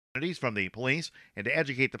from the police and to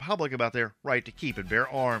educate the public about their right to keep and bear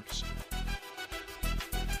arms.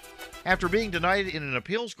 After being denied in an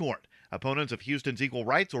appeals court, opponents of Houston's equal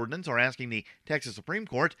rights ordinance are asking the Texas Supreme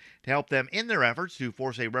Court to help them in their efforts to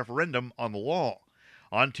force a referendum on the law.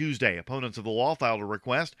 On Tuesday, opponents of the law filed a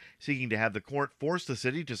request seeking to have the court force the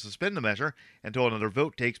city to suspend the measure until another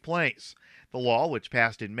vote takes place. The law, which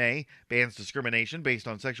passed in May, bans discrimination based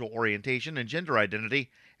on sexual orientation and gender identity,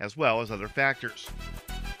 as well as other factors.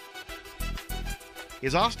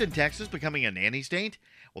 Is Austin, Texas becoming a nanny state?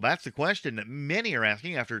 Well, that's the question that many are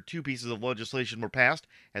asking after two pieces of legislation were passed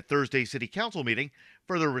at Thursday's City Council meeting,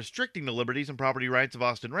 further restricting the liberties and property rights of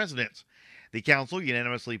Austin residents. The council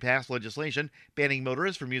unanimously passed legislation banning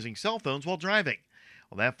motorists from using cell phones while driving.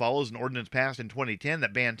 Well, that follows an ordinance passed in 2010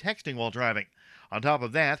 that banned texting while driving. On top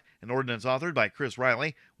of that, an ordinance authored by Chris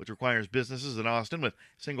Riley, which requires businesses in Austin with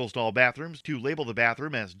single-stall bathrooms to label the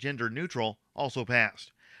bathroom as gender-neutral, also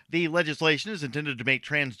passed. The legislation is intended to make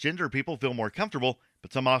transgender people feel more comfortable,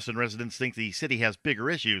 but some Austin residents think the city has bigger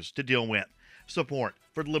issues to deal with. Support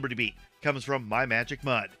for the Liberty Beat comes from My Magic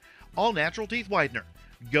Mud, all-natural teeth whitener.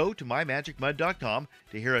 Go to mymagicmud.com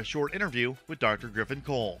to hear a short interview with Dr. Griffin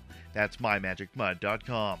Cole. That's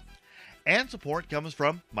mymagicmud.com. And support comes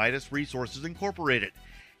from Midas Resources Incorporated,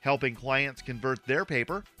 helping clients convert their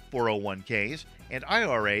paper, 401ks, and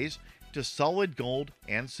IRAs to solid gold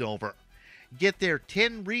and silver. Get their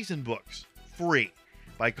 10 Reason books free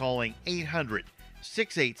by calling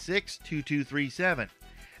 800-686-2237.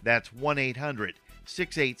 That's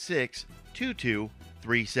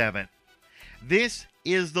 1-800-686-2237. This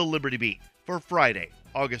is the Liberty Beat for Friday,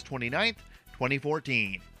 August 29th,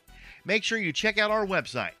 2014. Make sure you check out our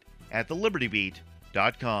website at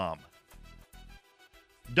thelibertybeat.com.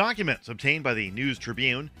 Documents obtained by the News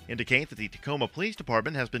Tribune indicate that the Tacoma Police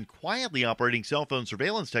Department has been quietly operating cell phone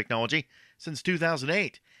surveillance technology since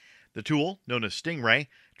 2008. The tool, known as Stingray,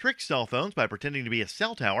 tricks cell phones by pretending to be a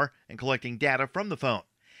cell tower and collecting data from the phone.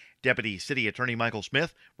 Deputy City Attorney Michael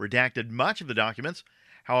Smith redacted much of the documents.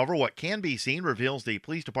 However, what can be seen reveals the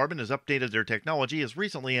police department has updated their technology as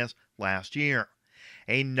recently as last year.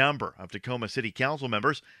 A number of Tacoma City Council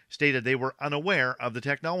members stated they were unaware of the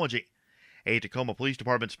technology. A Tacoma Police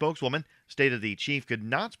Department spokeswoman stated the chief could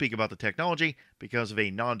not speak about the technology because of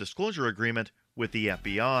a non-disclosure agreement with the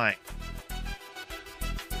FBI.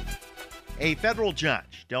 A federal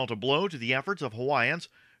judge dealt a blow to the efforts of Hawaiians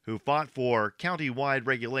who fought for county-wide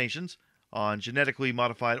regulations on genetically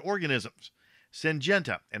modified organisms.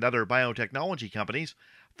 Syngenta and other biotechnology companies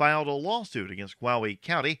filed a lawsuit against Kauai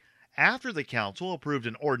County after the council approved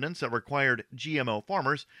an ordinance that required GMO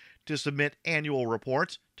farmers to submit annual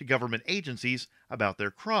reports to government agencies about their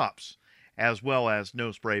crops, as well as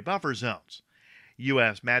no-spray buffer zones.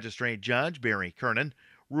 U.S. Magistrate Judge Barry Kernan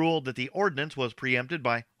ruled that the ordinance was preempted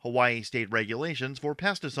by Hawaii state regulations for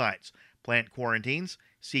pesticides, plant quarantines,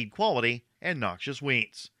 seed quality, and noxious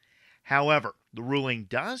weeds. However, the ruling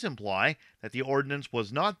does imply that the ordinance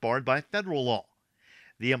was not barred by federal law.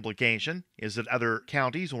 The implication is that other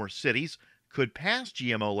counties or cities could pass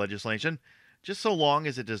GMO legislation just so long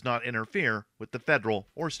as it does not interfere with the federal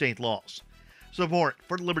or state laws. Support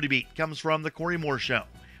for Liberty Beat comes from The Corey Moore Show.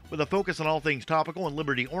 With a focus on all things topical and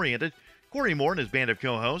liberty-oriented, Corey Moore and his band of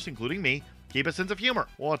co-hosts, including me, keep a sense of humor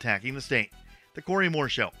while attacking the state. The Corey Moore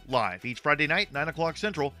Show, live each Friday night, 9 o'clock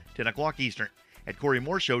Central, 10 o'clock Eastern, at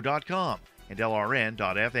CoreyMooreShow.com and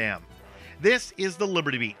LRN.FM. This is the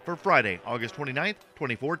Liberty Beat for Friday, August 29th,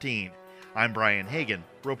 2014. I'm Brian Hagan,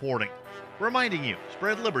 reporting. Reminding you,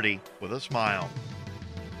 spread liberty with a smile.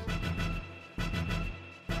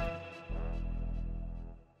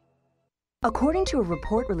 According to a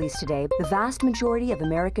report released today, the vast majority of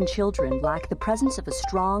American children lack the presence of a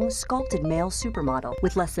strong, sculpted male supermodel,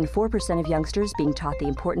 with less than 4% of youngsters being taught the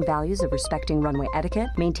important values of respecting runway etiquette,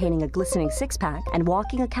 maintaining a glistening six-pack, and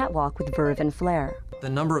walking a catwalk with verve and flair. The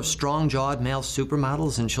number of strong-jawed male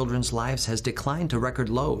supermodels in children's lives has declined to record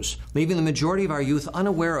lows, leaving the majority of our youth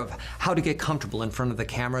unaware of how to get comfortable in front of the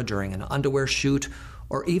camera during an underwear shoot,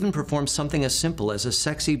 or even perform something as simple as a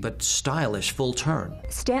sexy but stylish full turn.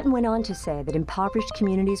 Stanton went on to say that impoverished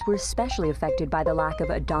communities were especially affected by the lack of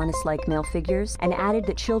Adonis-like male figures, and added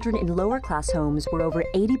that children in lower-class homes were over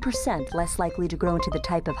 80% less likely to grow into the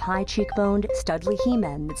type of high-cheekboned, studly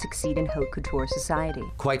he-men that succeed in haute couture society.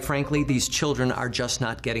 Quite frankly, these children are just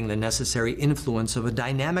not getting the necessary influence of a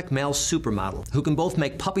dynamic male supermodel who can both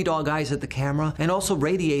make puppy dog eyes at the camera and also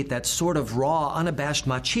radiate that sort of raw, unabashed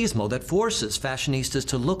machismo that forces fashionistas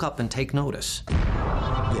to look up and take notice.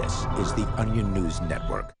 This is the Onion News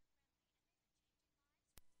Network.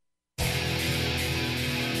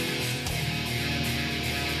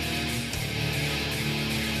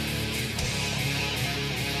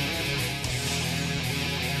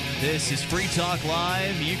 This is Free Talk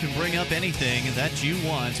Live. You can bring up anything that you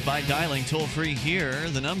want by dialing toll-free here.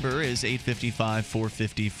 The number is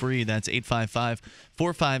 855-450-FREE. That's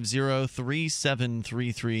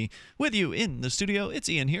 855-450-3733. With you in the studio, it's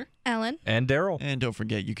Ian here. Ellen. And Daryl. And don't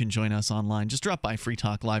forget, you can join us online. Just drop by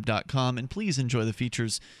freetalklive.com and please enjoy the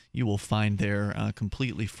features you will find there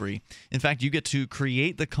completely free. In fact, you get to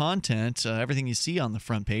create the content. Everything you see on the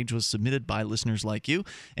front page was submitted by listeners like you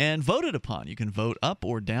and voted upon. You can vote up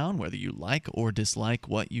or down whether you like or dislike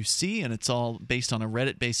what you see, and it's all based on a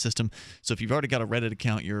Reddit-based system. So if you've already got a Reddit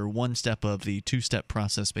account, you're one step of the two-step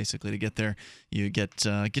process basically to get there. You get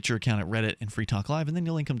your account at Reddit and Free Talk Live, and then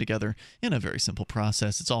you link them together in a very simple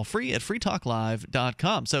process. It's all free at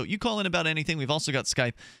freetalklive.com. So you call in about anything. We've also got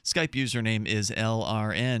Skype. Skype username is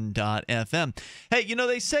LRN.FM. Hey, you know,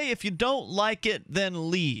 they say if you don't like it,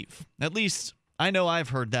 then leave. At least I know I've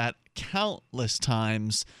heard that countless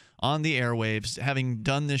times on the airwaves, having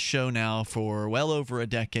done this show now for well over a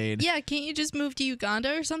decade. Yeah, can't you just move to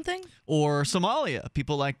Uganda or something? Or Somalia.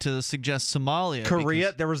 People like to suggest Somalia.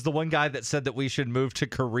 Korea. There was the one guy that said that we should move to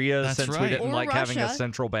Korea since we didn't Or like having a Russia.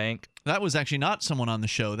 central bank. That was actually not someone on the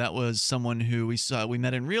show. That was someone who we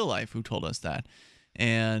met in real life who told us that.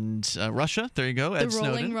 And Russia, there you go. Ed The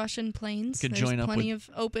rolling Snowden. Russian planes. Could There's join up plenty of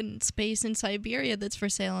open space in Siberia that's for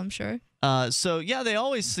sale, I'm sure. So, yeah, they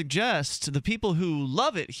always suggest the people who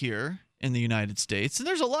love it here in the United States. And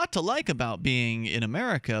there's a lot to like about being in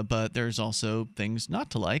America, but there's also things not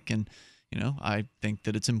to like. And, you know, I think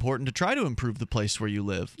that it's important to try to improve the place where you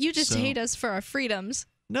live. You just hate us for our freedoms.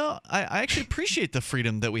 No, I actually appreciate the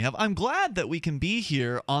freedom that we have. I'm glad that we can be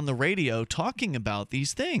here on the radio talking about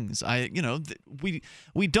these things. We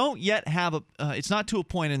don't yet have it's not to a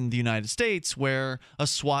point in the United States where a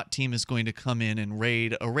SWAT team is going to come in and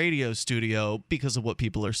raid a radio studio because of what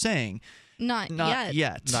people are saying. Not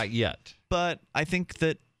yet. Not yet. But I think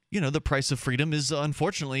that, you know, the price of freedom is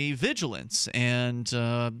unfortunately vigilance, and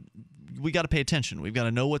we got to pay attention. We've got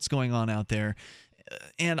to know what's going on out there.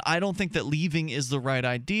 And I don't think that leaving is the right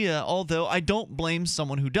idea, although I don't blame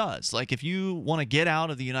someone who does. Like, if you want to get out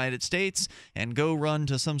of the United States and go run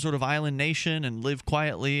to some sort of island nation and live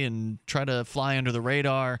quietly and try to fly under the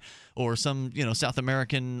radar, or some, you know, South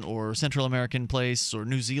American or Central American place, or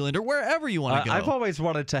New Zealand, or wherever you want to go. I've always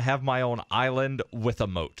wanted to have my own island with a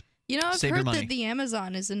moat. You know, I've Save your heard money. that the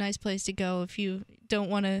Amazon is a nice place to go if you don't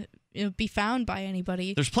want to be found by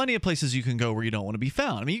anybody. There's plenty of places you can go where you don't want to be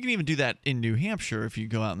found. I mean, you can even do that in New Hampshire if you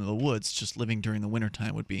go out in the woods. Just living during the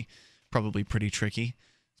wintertime would be probably pretty tricky.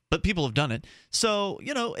 But people have done it. So,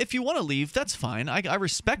 you know, if you want to leave, that's fine. I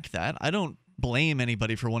respect that. I don't blame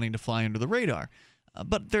anybody for wanting to fly under the radar.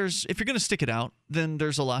 But if you're going to stick it out, then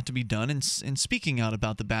there's a lot to be done. And speaking out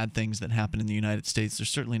about the bad things that happen in the United States, there's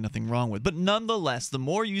certainly nothing wrong with. But nonetheless, the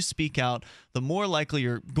more you speak out, the more likely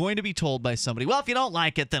you're going to be told by somebody, well, if you don't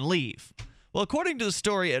like it, then leave. Well, according to the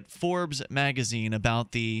story at Forbes magazine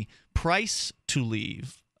about the price to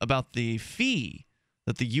leave, about the fee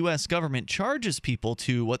that the U.S. government charges people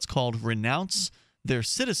to what's called renounce their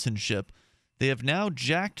citizenship, they have now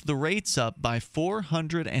jacked the rates up by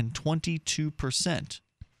 422%.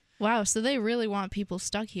 Wow, so they really want people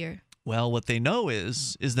stuck here. Well, what they know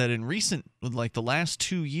is that in the last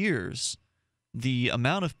 2 years, the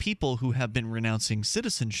amount of people who have been renouncing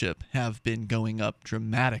citizenship have been going up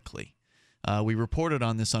dramatically. We reported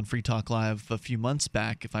on this on Free Talk Live a few months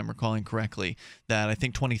back, if I'm recalling correctly, that I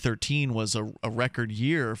think 2013 was a record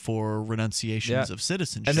year for renunciations of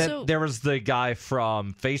citizenship. And then there was the guy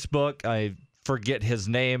from Facebook. I forget his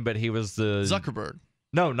name, but he was the... Zuckerberg.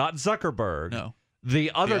 No, not Zuckerberg. No.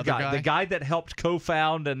 The other guy, the guy that helped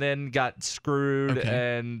co-found and then got screwed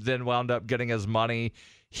and then wound up getting his money.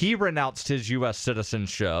 He renounced his U.S.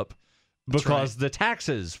 citizenship because the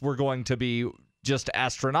taxes were going to be just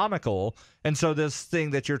astronomical. And so this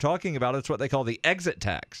thing that you're talking about, it's what they call the exit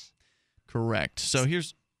tax. Correct. So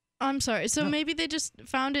here's... I'm sorry. So maybe they just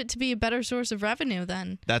found it to be a better source of revenue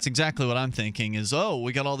then. That's exactly what I'm thinking is,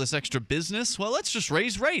 we got all this extra business. Well, let's just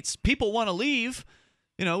raise rates. People want to leave.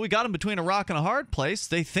 You know, we got them between a rock and a hard place.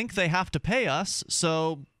 They think they have to pay us.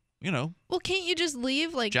 So, you know. Well, can't you just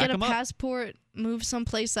leave, like Jack get a 'em up. passport, move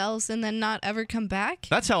someplace else, and then not ever come back?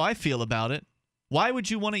 That's how I feel about it. Why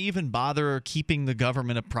would you want to even bother keeping the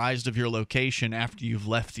government apprised of your location after you've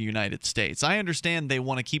left the United States? I understand they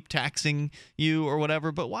want to keep taxing you or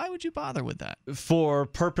whatever, but why would you bother with that? For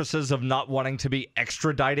purposes of not wanting to be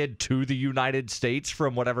extradited to the United States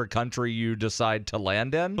from whatever country you decide to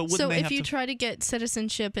land in. But So if you try to get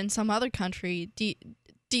citizenship in some other country,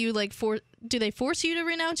 do they force you to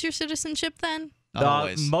renounce your citizenship then? Not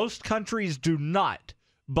always. Most countries do not.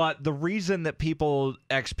 But the reason that people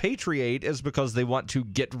expatriate is because they want to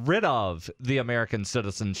get rid of the American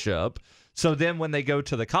citizenship. So then when they go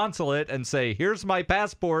to the consulate and say, here's my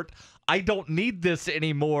passport, I don't need this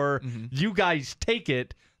anymore, you guys take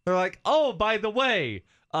it. They're like, oh, by the way,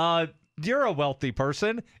 you're a wealthy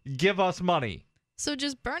person. Give us money. So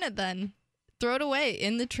just burn it then. Throw it away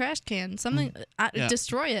in the trash can. Something,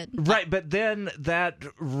 destroy it. Right, but then that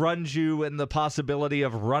runs you in the possibility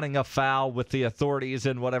of running afoul with the authorities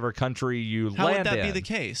in whatever country you land in. How would that be the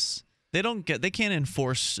case? They can't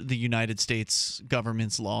enforce the United States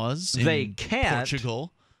government's laws in They can't,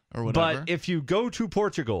 Portugal or whatever. But if you go to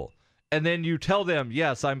Portugal and then you tell them,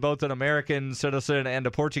 yes, I'm both an American citizen and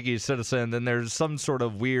a Portuguese citizen, then there's some sort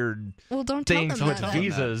of weird things with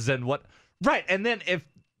visas and what. Right, and then if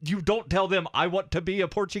you don't tell them, I want to be a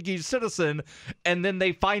Portuguese citizen, and then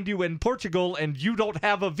they find you in Portugal and you don't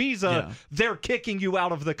have a visa, they're kicking you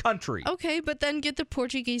out of the country. Okay, but then get the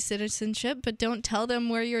Portuguese citizenship, but don't tell them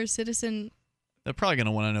where you're a citizen. They're probably going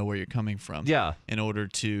to want to know where you're coming from in order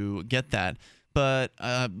to get that. But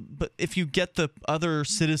if you get the other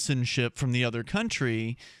citizenship from the other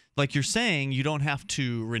country, like you're saying, you don't have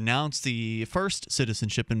to renounce the first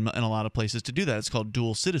citizenship in a lot of places to do that. It's called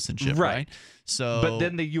dual citizenship, right? So, but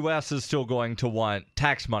then the U.S. is still going to want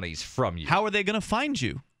tax monies from you. How are they going to find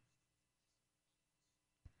you?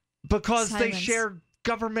 Because they share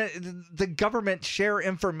the government share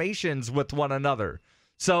informations with one another.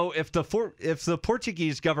 So if the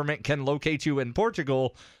Portuguese government can locate you in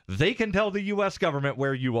Portugal, they can tell the U.S. government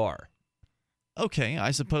where you are. Okay,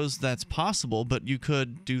 I suppose that's possible, but you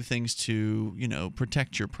could do things to,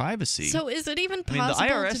 protect your privacy. So is it even possible? I mean,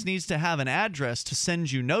 the IRS needs to have an address to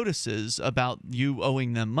send you notices about you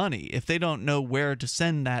owing them money. If they don't know where to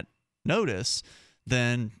send that notice,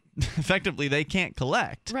 then effectively they can't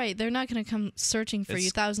collect. Right, they're not going to come searching for you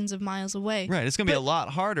thousands of miles away. Right, it's going to be a lot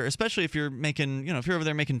harder, especially if you're making, if you're over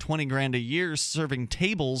there making $20,000 a year serving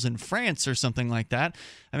tables in France or something like that.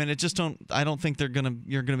 I mean, I don't think you're going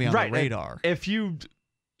to be on the radar.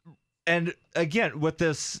 And again, with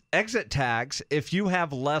this exit tax, if you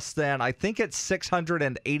have less than, I think it's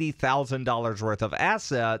 $680,000 worth of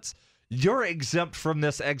assets, you're exempt from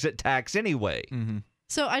this exit tax anyway. Mm-hmm.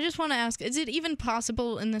 So I just want to ask, is it even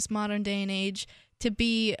possible in this modern day and age to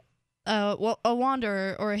be a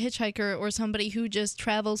wanderer or a hitchhiker or somebody who just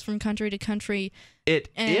travels from country to country? It's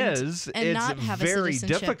not have very a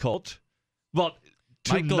citizenship? Difficult. Well,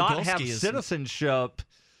 to not have citizenship.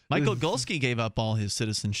 Michael Gulski gave up all his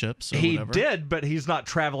citizenship. So he whatever. did, but he's not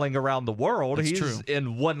traveling around the world. That's he's true.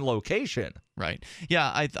 in one location. Right.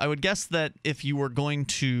 Yeah, I would guess that if you were going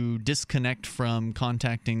to disconnect from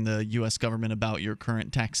contacting the U.S. government about your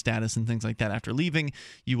current tax status and things like that after leaving,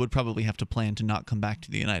 you would probably have to plan to not come back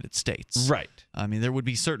to the United States. Right. I mean, there would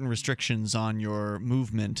be certain restrictions on your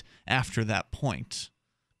movement after that point.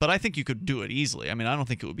 But I think you could do it easily. I mean, I don't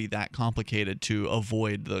think it would be that complicated to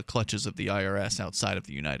avoid the clutches of the IRS outside of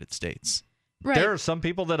the United States. Right. There are some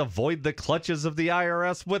people that avoid the clutches of the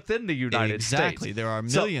IRS within the United States. Exactly. There are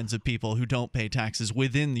millions of people who don't pay taxes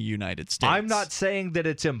within the United States. I'm not saying that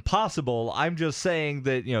it's impossible. I'm just saying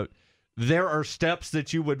that, there are steps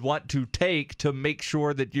that you would want to take to make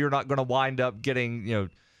sure that you're not going to wind up getting,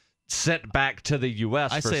 sent back to the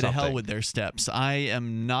U.S. I for say something. to hell with their steps. I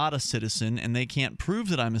am not a citizen, and they can't prove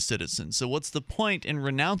that I'm a citizen. So what's the point in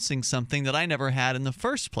renouncing something that I never had in the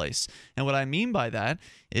first place? And what I mean by that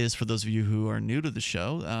is, for those of you who are new to the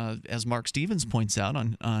show, as Mark Stevens points out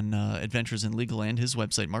on Adventures in Legal Land, his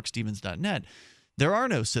website, markstevens.net, there are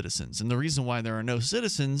no citizens. And the reason why there are no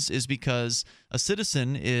citizens is because a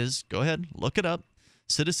citizen is, go ahead, look it up,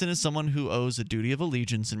 citizen is someone who owes a duty of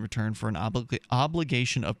allegiance in return for an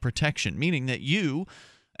obligation of protection, meaning that you,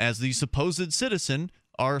 as the supposed citizen,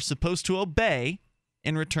 are supposed to obey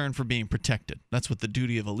in return for being protected. That's what the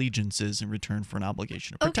duty of allegiance is in return for an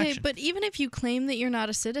obligation of protection. Okay, but even if you claim that you're not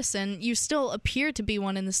a citizen, you still appear to be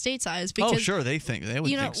one in the state's eyes. Because, sure, they would think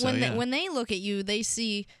so. When they look at you, they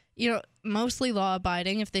see, mostly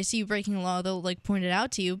law-abiding. If they see you breaking the law, they'll point it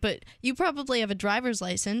out to you. But you probably have a driver's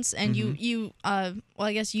license, and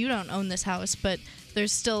I guess you don't own this house, but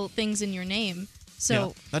there's still things in your name.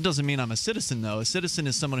 So that doesn't mean I'm a citizen, though. A citizen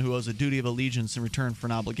is someone who owes a duty of allegiance in return for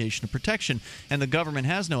an obligation of protection, and the government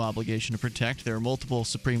has no obligation to protect. There are multiple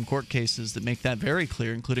Supreme Court cases that make that very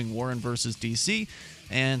clear, including Warren versus D.C.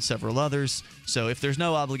 and several others. So if there's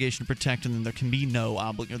no obligation to protect, then there can be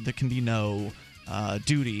no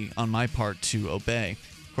duty on my part to obey.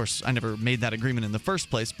 Of course, I never made that agreement in the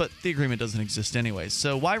first place, but the agreement doesn't exist anyway.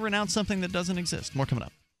 So why renounce something that doesn't exist? More coming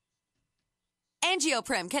up.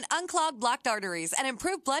 Angioprim can unclog blocked arteries and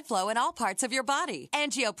improve blood flow in all parts of your body.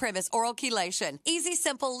 Angioprim is oral chelation. Easy,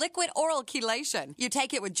 simple, liquid oral chelation. You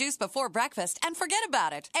take it with juice before breakfast and forget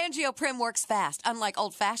about it. Angioprim works fast, unlike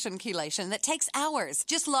old-fashioned chelation that takes hours.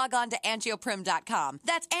 Just log on to angioprim.com.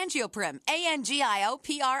 That's Angioprim,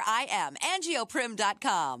 ANGIOPRIM,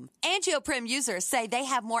 angioprim.com. Angioprim users say they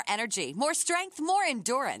have more energy, more strength, more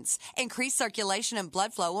endurance. Increased circulation and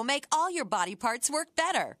blood flow will make all your body parts work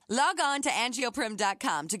better. Log on to angioprim.com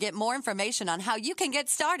to get more information on how you can get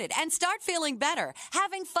started and start feeling better,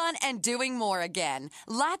 having fun, and doing more again.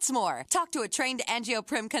 Lots more. Talk to a trained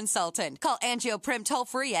Angioprim consultant. Call Angioprim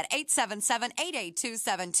toll-free at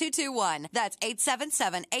 877-882-7221. That's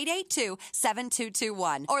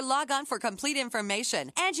 877-882-7221. Or log on for complete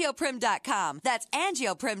information. Angioprim.com. That's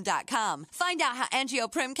angioprim.com. Find out how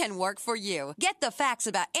Angioprim can work for you. Get the facts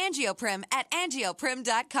about Angioprim at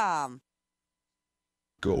angioprim.com.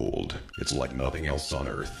 Gold. It's like nothing else on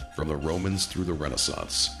Earth. From the Romans through the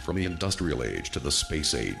Renaissance, from the Industrial Age to the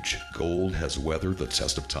Space Age, gold has weathered the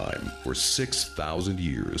test of time. For 6,000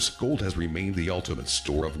 years, gold has remained the ultimate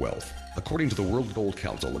store of wealth. According to the World Gold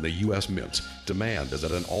Council and the U.S. Mint, demand is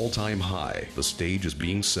at an all-time high. The stage is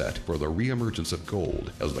being set for the reemergence of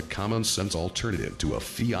gold as the common-sense alternative to a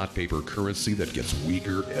fiat paper currency that gets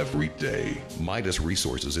weaker every day. Midas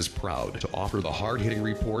Resources is proud to offer the hard-hitting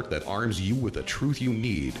report that arms you with the truth you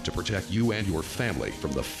need to protect you and your family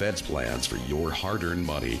from the Fed's plans for your hard-earned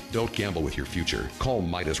money. Don't gamble with your future. Call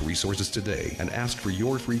Midas Resources today and ask for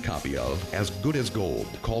your free copy of As Good as Gold.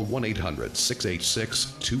 Call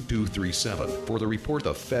 1-800-686-2237 for the report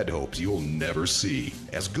the Fed hopes you'll never see.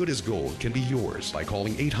 As Good as Gold can be yours by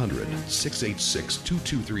calling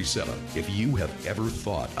 800-686-2237. If you have ever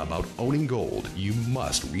thought about owning gold, you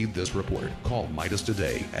must read this report. Call Midas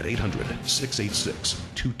today at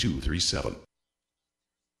 800-686-2237.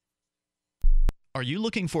 Are you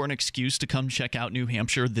looking for an excuse to come check out New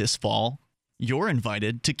Hampshire this fall? You're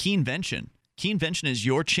invited to Keenvention. Keenvention is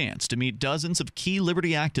your chance to meet dozens of key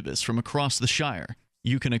liberty activists from across the Shire.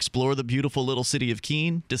 You can explore the beautiful little city of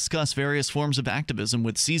Keene, discuss various forms of activism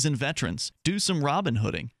with seasoned veterans, do some Robin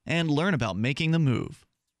Hooding, and learn about making the move.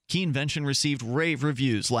 Keenvention received rave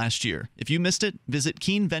reviews last year. If you missed it, visit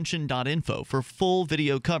keenvention.info for full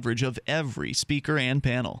video coverage of every speaker and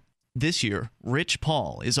panel. This year, Rich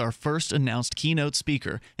Paul is our first announced keynote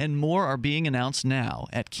speaker, and more are being announced now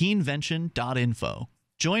at keenvention.info.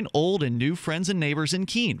 Join old and new friends and neighbors in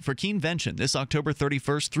Keene for Keenvention this October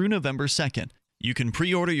 31st through November 2nd. You can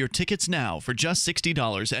pre-order your tickets now for just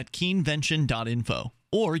 $60 at keenvention.info,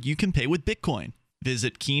 or you can pay with Bitcoin.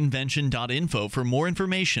 Visit keenvention.info for more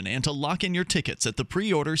information and to lock in your tickets at the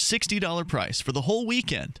pre-order $60 price for the whole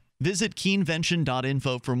weekend. Visit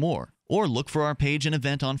keenvention.info for more, or look for our page and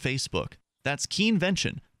event on Facebook. That's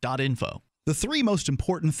keenvention.info. The three most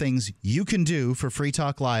important things you can do for Free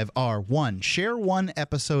Talk Live are: 1, share one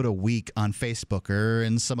episode a week on Facebook or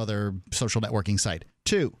in some other social networking site.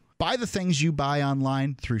 2, buy the things you buy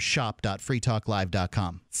online through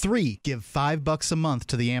shop.freetalklive.com. 3, give $5 a month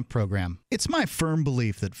to the AMP program. It's my firm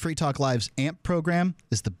belief that Free Talk Live's AMP program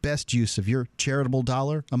is the best use of your charitable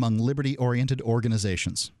dollar among liberty-oriented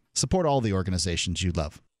organizations. Support all the organizations you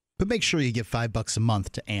love, but make sure you give $5 a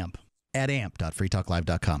month to AMP at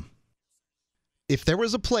amp.freetalklive.com. If there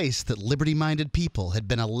was a place that liberty-minded people had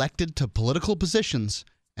been elected to political positions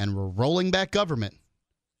and were rolling back government,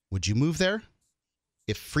 would you move there?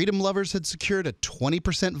 If freedom lovers had secured a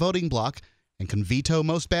 20% voting block and can veto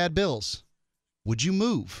most bad bills, would you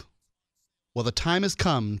move? Well, the time has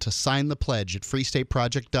come to sign the pledge at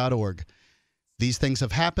freestateproject.org. These things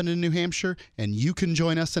have happened in New Hampshire, and you can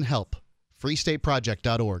join us and help.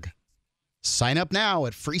 freestateproject.org. Sign up now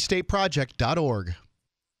at freestateproject.org.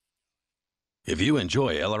 If you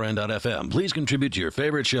enjoy LRN.FM, please contribute to your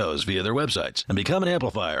favorite shows via their websites and become an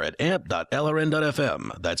amplifier at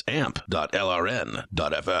amp.lrn.fm. That's amp.lrn.fm.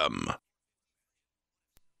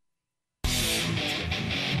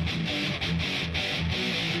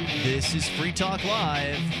 This is Free Talk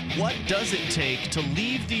Live. What does it take to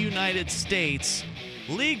leave the United States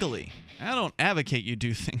legally? I don't advocate you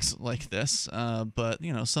do things like this, but,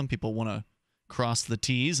 some people want to cross the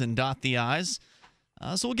T's and dot the I's.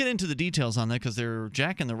 So we'll get into the details on that because they're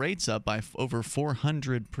jacking the rates up by over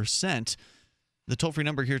 400%. The toll-free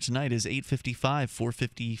number here tonight is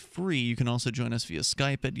 855-450-FREE. You can also join us via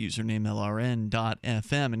Skype at username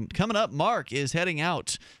LRN.FM. And coming up, Mark is heading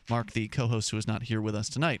out. Mark, the co-host who is not here with us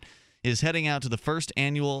tonight, is heading out to the first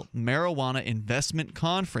annual Marijuana Investment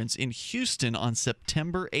Conference in Houston on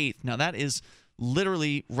September 8th. Now, that is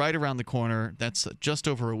literally right around the corner. That's just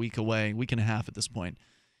over a week away, week and a half at this point.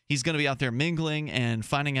 He's going to be out there mingling and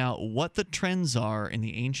finding out what the trends are in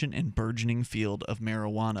the ancient and burgeoning field of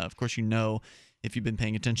marijuana. Of course, you know, if you've been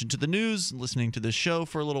paying attention to the news, listening to this show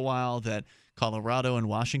for a little while, that Colorado and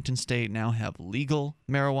Washington State now have legal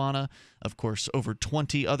marijuana. Of course, over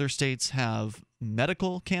 20 other states have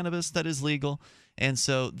medical cannabis that is legal. And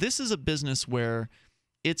so this is a business where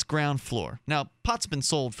it's ground floor. Now, pot's been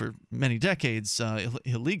sold for many decades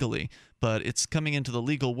illegally, but it's coming into the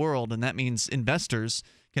legal world, and that means investors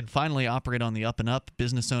can finally operate on the up and up.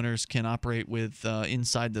 Business owners can operate with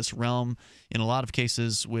inside this realm, in a lot of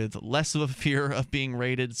cases with less of a fear of being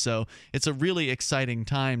raided. So it's a really exciting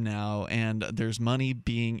time now, and there's money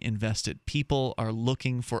being invested. People are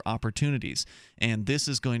looking for opportunities, and this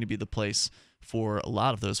is going to be the place for a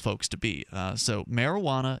lot of those folks to be. So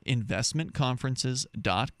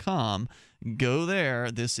marijuanainvestmentconferences.com. Go there.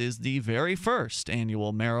 This is the very first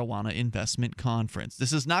annual Marijuana Investment Conference.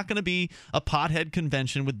 This is not going to be a pothead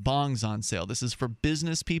convention with bongs on sale. This is for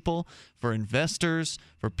business people, for investors,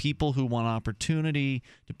 for people who want opportunity,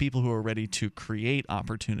 to people who are ready to create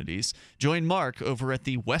opportunities. Join Mark over at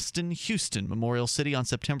the Westin Houston Memorial City on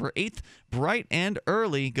September 8th, bright and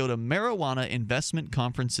early. Go to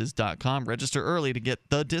marijuanainvestmentconferences.com. Register early to get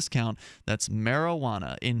the discount. That's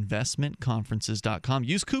marijuanainvestmentconferences.com.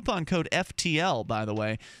 Use coupon code FTL, by the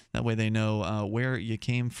way. That way they know where you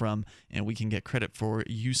came from, and we can get credit for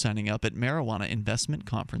you signing up at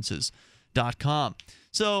marijuanainvestmentconferences.com.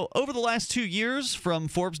 So over the last 2 years, from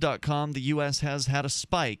Forbes.com, the U.S. has had a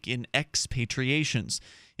spike in expatriations.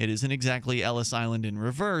 It isn't exactly Ellis Island in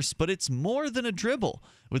reverse, but it's more than a dribble.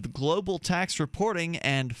 With global tax reporting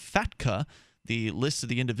and FATCA, the list of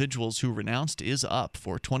the individuals who renounced is up.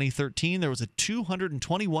 For 2013, there was a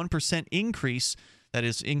 221% increase. That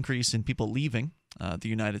is, increase in people leaving the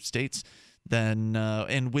United States.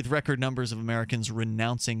 And with record numbers of Americans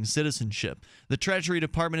renouncing citizenship. The Treasury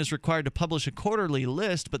Department is required to publish a quarterly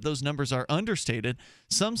list, but those numbers are understated,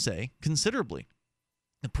 some say considerably.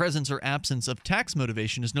 The presence or absence of tax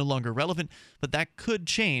motivation is no longer relevant, but that could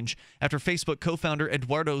change. After Facebook co-founder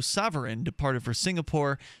Eduardo Saverin departed for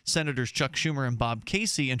Singapore, Senators Chuck Schumer and Bob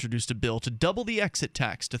Casey introduced a bill to double the exit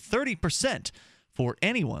tax to 30% for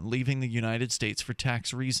anyone leaving the United States for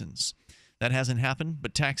tax reasons. That hasn't happened,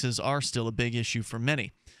 but taxes are still a big issue for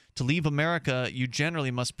many. To leave America, you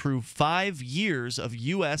generally must prove 5 years of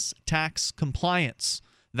U.S. tax compliance.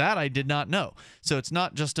 That I did not know. So it's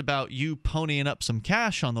not just about you ponying up some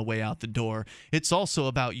cash on the way out the door. It's also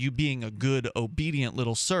about you being a good, obedient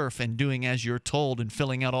little serf and doing as you're told and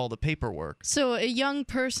filling out all the paperwork. So a young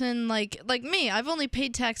person like me, I've only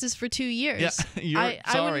paid taxes for 2 years. Yeah,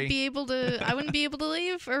 I wouldn't be able to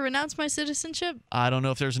leave or renounce my citizenship. I don't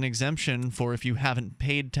know if there's an exemption for if you haven't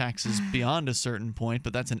paid taxes beyond a certain point,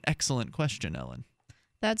 but that's an excellent question, Ellen.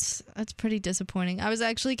 That's pretty disappointing. I was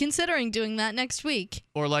actually considering doing that next week.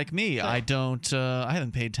 Or like me, I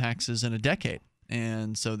haven't paid taxes in a decade.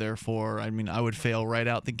 And so therefore, I mean, I would fail right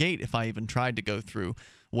out the gate if I even tried to go through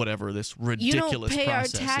whatever this ridiculous process is. You don't pay our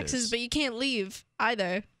taxes, but you can't leave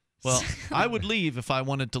either. Well, I would leave if I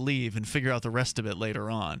wanted to leave and figure out the rest of it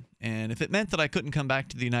later on. And if it meant that I couldn't come back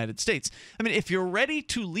to the United States. I mean, if you're ready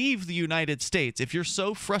to leave the United States, if you're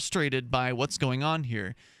so frustrated by what's going on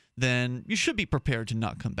here, then you should be prepared to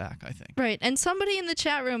not come back, I think. Right. And somebody in the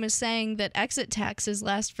chat room is saying that exit taxes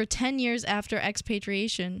last for 10 years after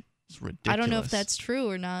expatriation. It's ridiculous. I don't know if that's true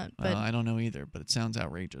or not. But I don't know either, but it sounds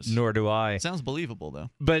outrageous. Nor do I. It sounds believable, though.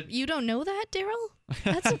 But you don't know that, Daryl?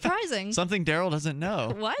 That's surprising. Something Daryl doesn't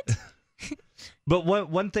know. What? But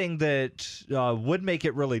one thing that would make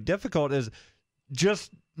it really difficult is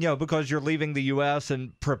just, because you're leaving the U.S.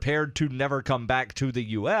 and prepared to never come back to the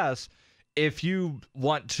U.S., if you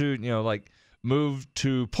want to, move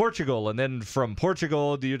to Portugal, and then from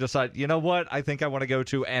Portugal, do you decide, you know what, I think I want to go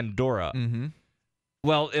to Andorra. Mm-hmm.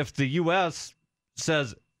 Well, if the U.S.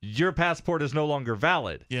 says your passport is no longer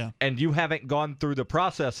valid, and you haven't gone through the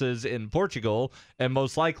processes in Portugal, and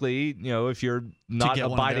most likely, if you're not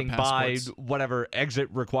abiding by whatever exit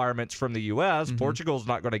requirements from the U.S., Portugal's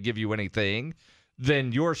not going to give you anything,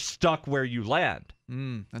 then you're stuck where you land.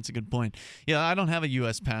 That's a good point. Yeah, I don't have a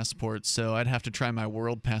U.S. passport, so I'd have to try my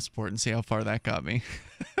world passport and see how far that got me.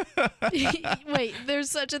 Wait, there's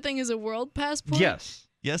such a thing as a world passport? Yes.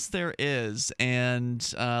 Yes, there is. And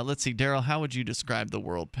let's see, Daryl, how would you describe the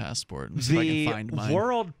world passport? If I can find mine.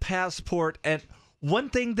 World passport, and one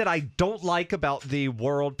thing that I don't like about the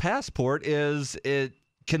world passport is it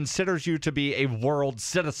considers you to be a world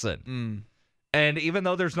citizen. And even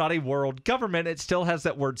though there's not a world government, it still has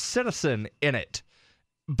that word citizen in it.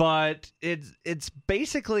 But it's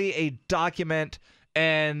basically a document,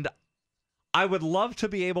 and I would love to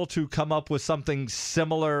be able to come up with something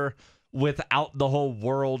similar without the whole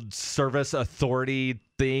World Service Authority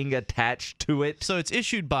thing attached to it. So it's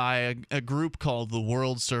issued by a group called the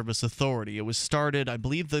World Service Authority. It was started, I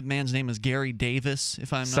believe the man's name is Gary Davis,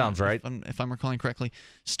 if I'm recalling correctly.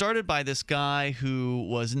 Started by this guy who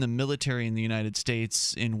was in the military in the United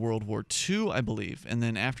States in World War II, I believe. And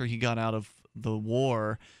then after he got out of the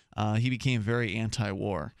war, he became very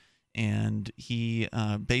anti-war. And he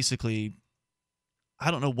basically, I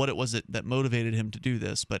don't know what it was that motivated him to do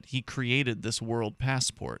this, but he created this world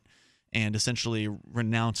passport and essentially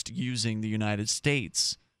renounced using the United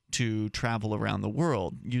States to travel around the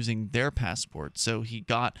world using their passport. So he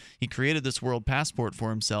created this world passport for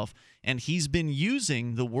himself, and he's been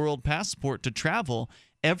using the world passport to travel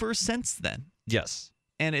ever since then. Yes.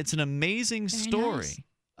 And it's an amazing story.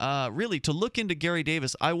 Nice. Really, to look into Gary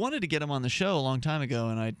Davis. I wanted to get him on the show a long time ago,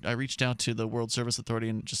 and I reached out to the World Service Authority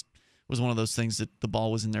and just was one of those things that the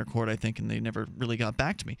ball was in their court, I think, and they never really got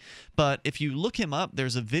back to me. But if you look him up,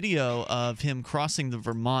 there's a video of him crossing the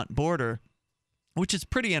Vermont border, which is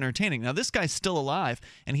pretty entertaining. Now, this guy's still alive,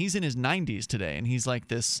 and he's in his 90s today, and he's like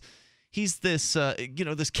this – he's this,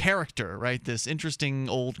 this character, right, this interesting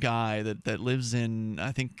old guy that lives in,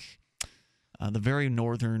 I think, the very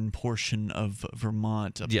northern portion of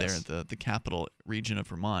Vermont up there, the capital region of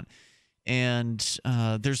Vermont. And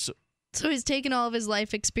there's – So he's taken all of his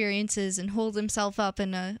life experiences and holed himself up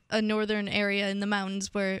in a northern area in the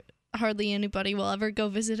mountains where hardly anybody will ever go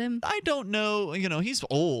visit him. I don't know. He's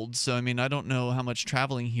old, so I mean, I don't know how much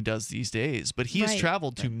traveling he does these days, but he has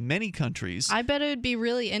traveled to many countries. I bet it would be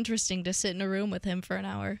really interesting to sit in a room with him for an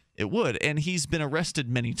hour. It would, and he's been arrested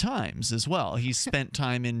many times as well. He's spent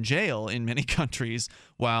time in jail in many countries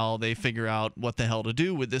while they figure out what the hell to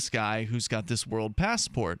do with this guy who's got this world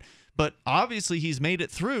passport. But obviously he's made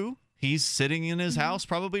it through. He's sitting in his house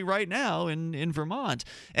probably right now in Vermont.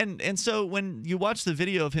 And so when you watch the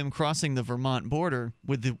video of him crossing the Vermont border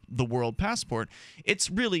with the world passport, it's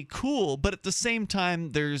really cool. But at the same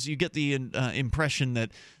time, you get the impression that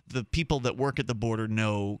the people that work at the border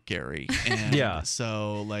know Gary. And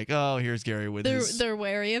so like, oh, here's Gary with they're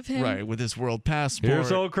wary of him. Right, with his world passport.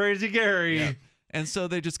 Here's old crazy Gary. Yeah. And so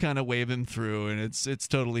they just kind of wave him through, and it's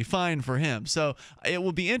totally fine for him. So it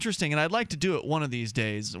will be interesting, and I'd like to do it one of these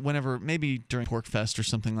days, whenever, maybe during Pork Fest or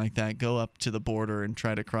something like that, go up to the border and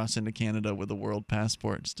try to cross into Canada with a world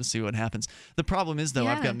passport just to see what happens. The problem is, though,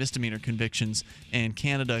 I've got misdemeanor convictions, and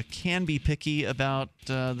Canada can be picky about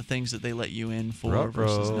the things that they let you in for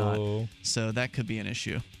versus not. So that could be an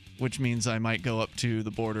issue, which means I might go up to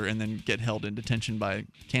the border and then get held in detention by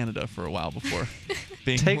Canada for a while before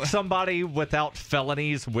being... Take somebody without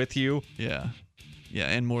felonies with you. Yeah. Yeah,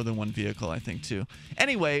 and more than one vehicle, I think, too.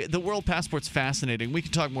 Anyway, the world passport's fascinating. We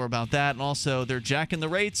can talk more about that. And also, they're jacking the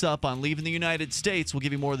rates up on leaving the United States. We'll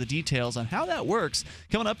give you more of the details on how that works.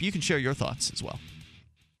 Coming up, you can share your thoughts as well.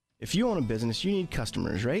 If you own a business, you need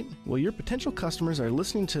customers, right? Well, your potential customers are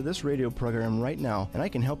listening to this radio program right now, and I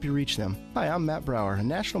can help you reach them. Hi, I'm Matt Brower, a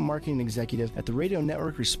national marketing executive at the radio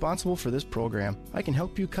network responsible for this program. I can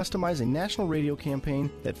help you customize a national radio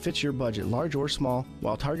campaign that fits your budget, large or small,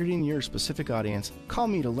 while targeting your specific audience. Call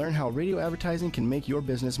me to learn how radio advertising can make your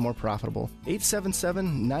business more profitable.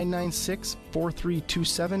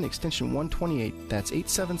 877-996-4327, extension 128. That's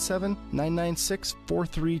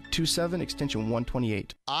 877-996-4327, extension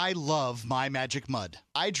 128. I love My Magic Mud.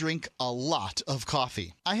 I drink a lot of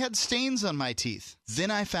coffee. I had stains on my teeth.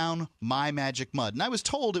 Then I found My Magic Mud, and I was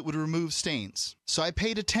told it would remove stains. So I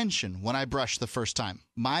paid attention when I brushed the first time.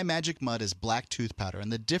 My Magic Mud is black tooth powder,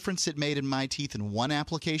 and the difference it made in my teeth in one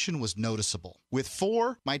application was noticeable. With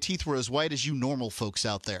 4, my teeth were as white as you normal folks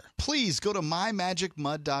out there. Please go to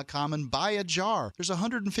mymagicmud.com and buy a jar. There's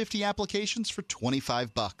 150 applications for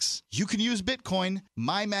 $25. You can use Bitcoin.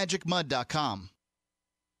 mymagicmud.com.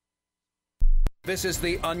 This is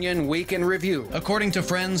the Onion Week in Review. According to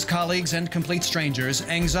friends, colleagues, and complete strangers,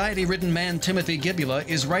 anxiety-ridden man Timothy Gibula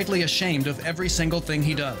is rightly ashamed of every single thing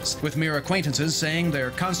he does, with mere acquaintances saying they're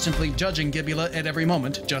constantly judging Gibula at every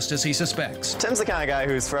moment, just as he suspects. Tim's the kind of guy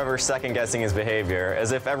who's forever second-guessing his behavior,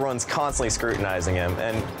 as if everyone's constantly scrutinizing him,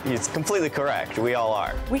 and he's completely correct. We all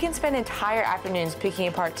are. We can spend entire afternoons picking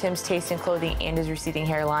apart Tim's taste in clothing and his receding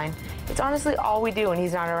hairline. It's honestly all we do when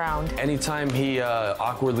he's not around. Anytime he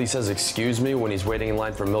awkwardly says excuse me when when he's waiting in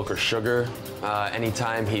line for milk or sugar,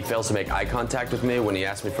 anytime he fails to make eye contact with me when he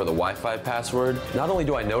asks me for the Wi-Fi password. Not only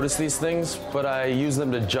do I notice these things, but I use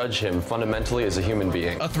them to judge him fundamentally as a human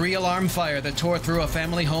being. A 3-alarm fire that tore through a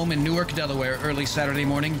family home in Newark, Delaware early Saturday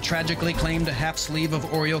morning tragically claimed a half sleeve of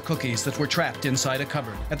Oreo cookies that were trapped inside a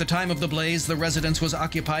cupboard. At the time of the blaze, the residence was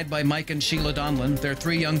occupied by Mike and Sheila Donlan, their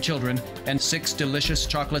 3 young children, and 6 delicious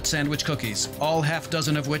chocolate sandwich cookies, all half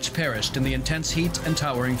dozen of which perished in the intense heat and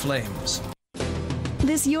towering flames.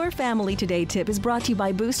 This Your Family Today tip is brought to you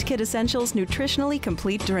by Boost Kid Essentials Nutritionally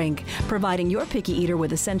Complete Drink, providing your picky eater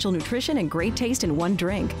with essential nutrition and great taste in one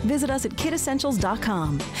drink. Visit us at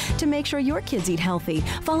kidessentials.com. To make sure your kids eat healthy,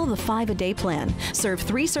 follow the 5-a-day plan. Serve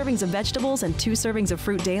 3 servings of vegetables and 2 servings of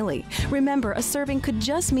fruit daily. Remember, a serving could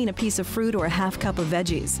just mean a piece of fruit or a half cup of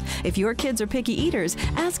veggies. If your kids are picky eaters,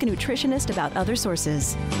 ask a nutritionist about other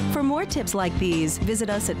sources. For more tips like these, visit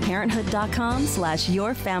us at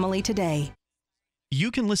parenthood.com/yourfamilytoday. You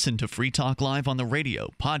can listen to Free Talk Live on the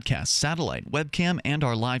radio, podcast, satellite, webcam, and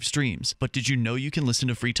our live streams. But did you know you can listen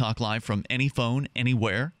to Free Talk Live from any phone,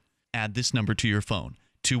 anywhere? Add this number to your phone,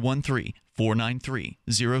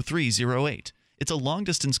 213-493-0308. It's a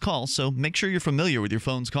long-distance call, so make sure you're familiar with your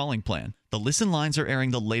phone's calling plan. The listen lines are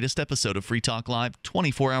airing the latest episode of Free Talk Live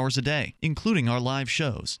 24 hours a day, including our live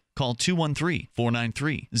shows. Call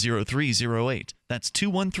 213-493-0308. That's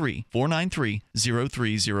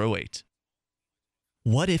 213-493-0308.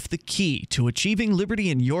 What if the key to achieving liberty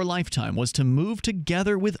in your lifetime was to move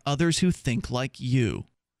together with others who think like you?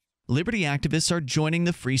 Liberty activists are joining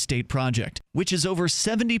the Free State Project, which is over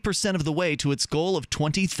 70% of the way to its goal of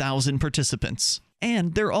 20,000 participants.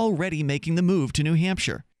 And they're already making the move to New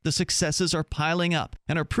Hampshire. The successes are piling up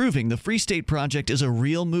and are proving the Free State Project is a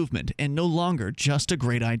real movement and no longer just a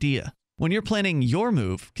great idea. When you're planning your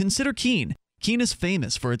move, consider Keene. Keene is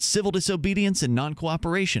famous for its civil disobedience and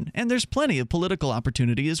non-cooperation, and there's plenty of political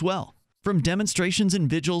opportunity as well. From demonstrations and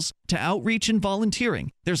vigils to outreach and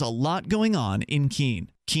volunteering, there's a lot going on in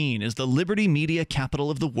Keene. Keene is the liberty media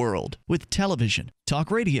capital of the world, with television,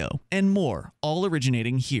 talk radio, and more, all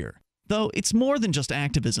originating here. Though it's more than just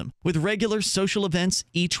activism, with regular social events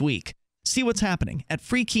each week. See what's happening at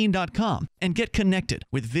freekeene.com and get connected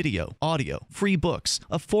with video, audio, free books,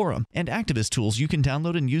 a forum, and activist tools you can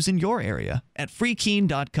download and use in your area at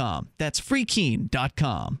freekeene.com. That's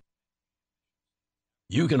freekeene.com.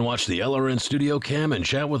 You can watch the LRN Studio Cam and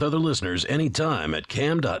chat with other listeners anytime at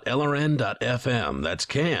cam.lrn.fm. That's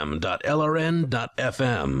cam.lrn.fm.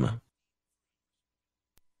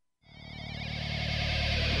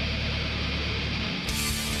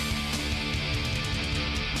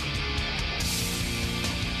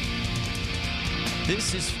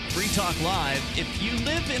 This is Free Talk Live. If you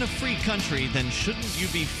live in a free country, then shouldn't you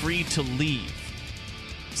be free to leave?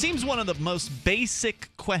 Seems one of the most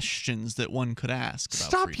basic questions that one could ask.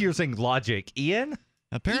 Stop using logic, Ian.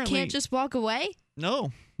 Apparently, you can't just walk away?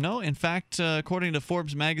 No. In fact, according to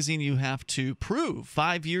Forbes magazine, you have to prove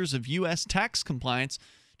 5 years of U.S. tax compliance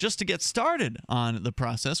just to get started on the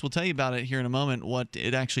process. We'll tell you about it here in a moment, what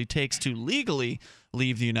it actually takes to legally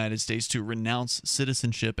leave the United States, to renounce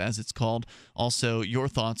citizenship, as it's called. Also, your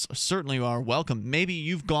thoughts certainly are welcome. Maybe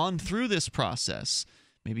you've gone through this process.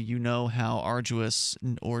 Maybe you know how arduous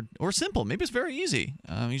or simple. Maybe it's very easy.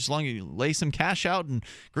 As long as you lay some cash out and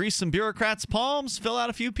grease some bureaucrats' palms, fill out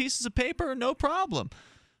a few pieces of paper, no problem.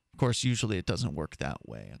 Of course, usually it doesn't work that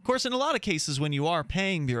way. Of course, in a lot of cases, when you are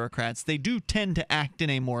paying bureaucrats, they do tend to act in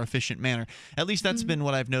a more efficient manner. At least that's been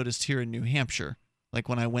what I've noticed here in New Hampshire. Like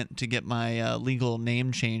when I went to get my legal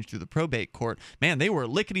name changed through the probate court, man, they were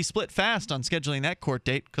lickety-split fast on scheduling that court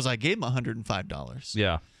date because I gave them $105.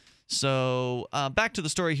 Yeah. So back to the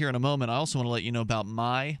story here in a moment. I also want to let you know about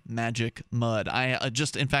My Magic Mud. I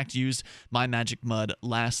just, in fact, used My Magic Mud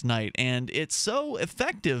last night, and it's so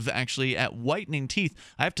effective, actually, at whitening teeth.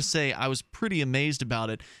 I have to say I was pretty amazed about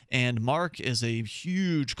it, and Mark is a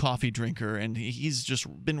huge coffee drinker, and he's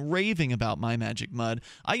just been raving about My Magic Mud.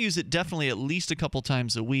 I use it definitely at least a couple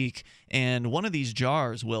times a week, and one of these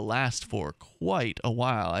jars will last for quite a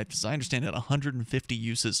while. As I understand it, 150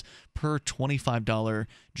 uses per $25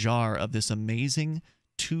 jar of this amazing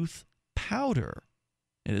tooth powder.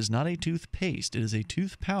 It is not a toothpaste. It is a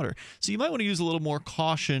tooth powder. So you might want to use a little more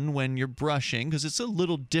caution when you're brushing because it's a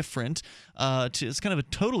little different. It's kind of a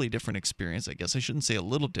totally different experience, I guess. I shouldn't say a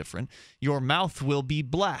little different. Your mouth will be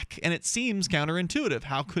black, and it seems counterintuitive.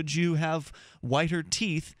 How could you have whiter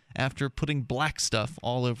teeth after putting black stuff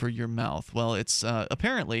all over your mouth? Well, it's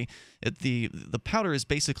apparently the powder is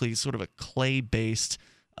basically sort of a clay-based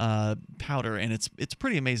powder, and it's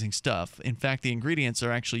pretty amazing stuff. In fact, the ingredients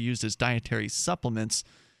are actually used as dietary supplements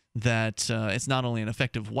that it's not only an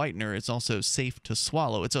effective whitener, it's also safe to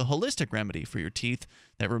swallow. It's a holistic remedy for your teeth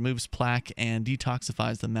that removes plaque and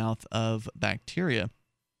detoxifies the mouth of bacteria.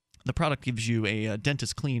 The product gives you a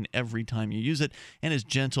dentist clean every time you use it and is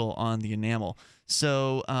gentle on the enamel.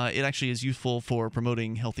 So it actually is useful for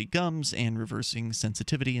promoting healthy gums and reversing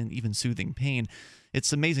sensitivity and even soothing pain.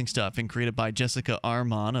 It's amazing stuff and created by Jessica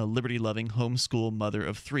Armon, a liberty-loving homeschool mother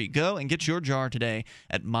of 3. Go and get your jar today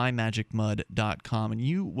at mymagicmud.com, and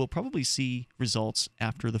you will probably see results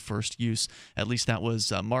after the first use. At least that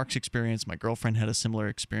was Mark's experience. My girlfriend had a similar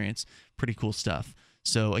experience. Pretty cool stuff.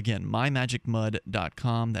 So again,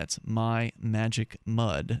 mymagicmud.com. That's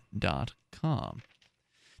mymagicmud.com.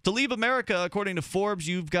 To leave America, according to Forbes,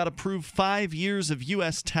 you've got to prove 5 years of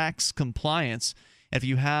U.S. tax compliance. If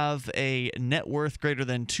you have a net worth greater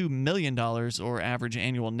than $2 million or average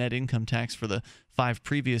annual net income tax for the 5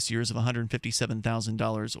 previous years of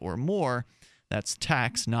 $157,000 or more, that's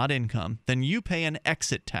tax, not income, then you pay an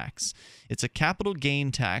exit tax. It's a capital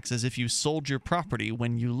gain tax as if you sold your property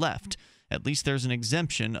when you left. At least there's an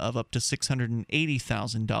exemption of up to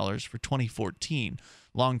 $680,000 for 2014.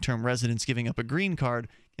 Long-term residents giving up a green card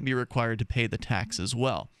can be required to pay the tax as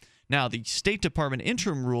well. Now, the State Department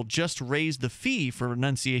interim rule just raised the fee for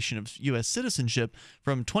renunciation of U.S. citizenship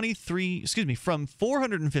from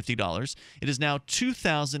 $450. It is now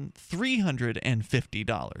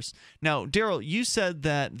 $2,350. Now, Daryl, you said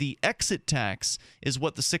that the exit tax is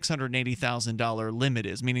what the $680,000 limit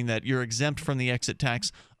is, meaning that you're exempt from the exit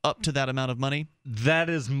tax up to that amount of money? That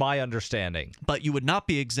is my understanding. But you would not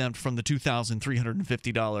be exempt from the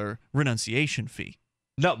 $2,350 renunciation fee.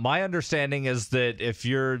 No, my understanding is that if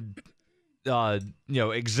you're,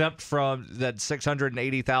 exempt from that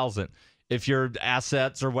 $680,000, if your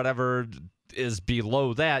assets or whatever is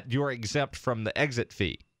below that, you're exempt from the exit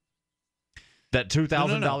fee. That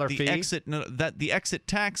 $2,000 fee. The exit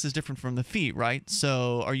tax is different from the fee, right?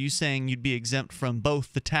 So, are you saying you'd be exempt from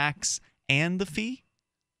both the tax and the fee?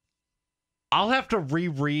 I'll have to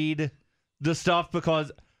reread the stuff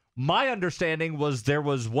because my understanding was there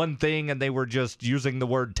was one thing and they were just using the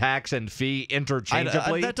word tax and fee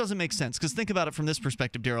interchangeably. That doesn't make sense because think about it from this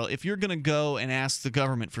perspective, Daryl. If you're going to go and ask the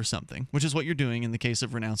government for something, which is what you're doing in the case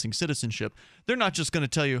of renouncing citizenship, they're not just going to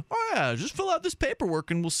tell you, oh yeah, just fill out this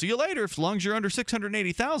paperwork and we'll see you later as long as you're under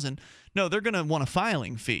 $680,000. No, they're going to want a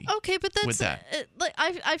filing fee. Okay, but that's like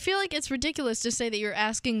I feel like it's ridiculous to say that you're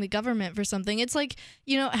asking the government for something. It's like,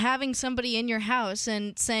 having somebody in your house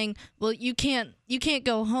and saying, "Well, you can't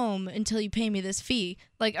go home until you pay me this fee."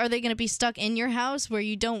 Like, are they going to be stuck in your house where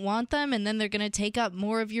you don't want them, and then they're going to take up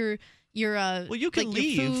more of your well, you can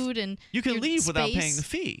leave. Your food and you can your leave without space. paying the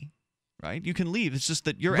fee. Right? You can leave. It's just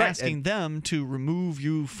that you're asking them to remove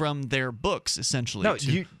you from their books, essentially. No,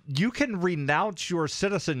 you can renounce your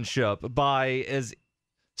citizenship by as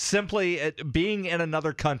simply being in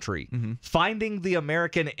another country, finding the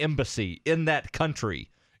American embassy in that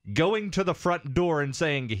country, going to the front door and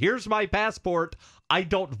saying, "Here's my passport. I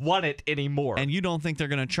don't want it anymore." And you don't think they're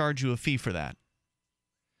going to charge you a fee for that?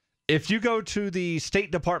 If you go to the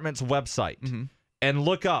State Department's website and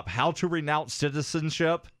look up how to renounce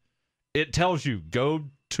citizenship, it tells you, go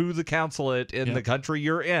to the consulate in the country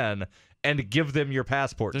you're in and give them your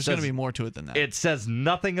passport. There's going to be more to it than that. It says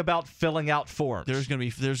nothing about filling out forms. There's going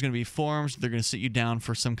to be forms. They're going to sit you down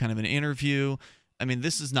for some kind of an interview. I mean,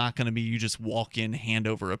 this is not going to be you just walk in, hand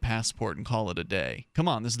over a passport, and call it a day. Come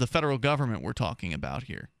on, this is the federal government we're talking about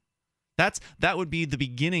here. That would be the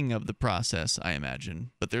beginning of the process, I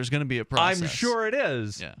imagine. But there's going to be a process. I'm sure it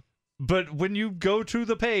is. Yeah. But when you go to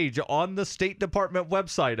the page on the State Department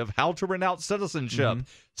website of how to renounce citizenship,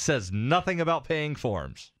 says nothing about paying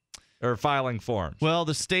forms or filing forms. Well,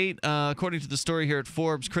 the state, according to the story here at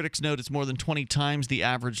Forbes, critics note it's more than 20 times the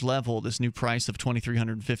average level, this new price of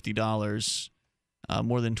 $2,350.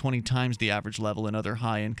 More than 20 times the average level in other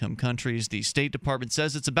high-income countries. The State Department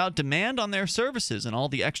says it's about demand on their services and all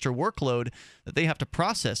the extra workload that they have to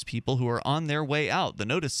process people who are on their way out. The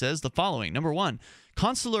notice says the following. Number one,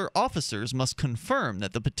 consular officers must confirm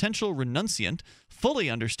that the potential renunciant fully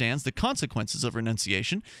understands the consequences of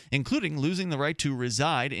renunciation, including losing the right to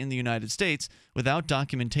reside in the United States without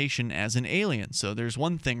documentation as an alien. So there's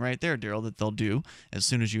one thing right there, Daryl, that they'll do as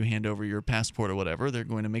soon as you hand over your passport or whatever. They're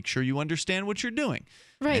going to make sure you understand what you're doing.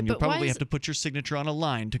 Right, and you'll but probably have to put your signature on a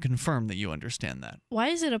line to confirm that you understand that. Why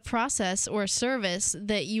is it a process or a service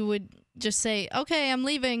that you would just say, okay, I'm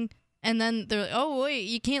leaving, and then they're like, oh, wait,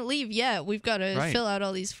 you can't leave yet. We've got to fill out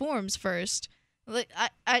all these forms first. Like,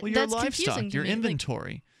 well, your that's livestock, confusing to your me.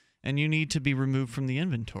 inventory, and you need to be removed from the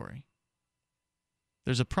inventory.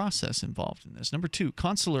 There's a process involved in this. Number 2,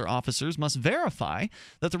 consular officers must verify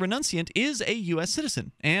that the renunciant is a U.S.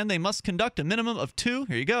 citizen, and they must conduct a minimum of 2,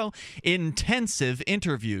 here you go, intensive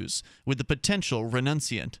interviews with the potential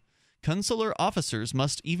renunciant. Consular officers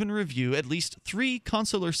must even review at least 3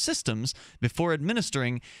 consular systems before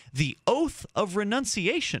administering the oath of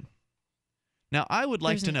renunciation. Now, I would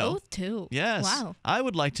like to know. There's an oath, too. Yes. Wow. I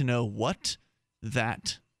would like to know what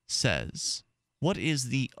that says. What is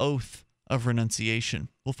the oath of renunciation?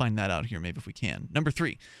 We'll find that out here maybe if we can. Number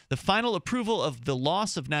 3, the final approval of the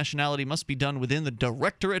loss of nationality must be done within the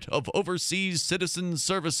Directorate of Overseas Citizen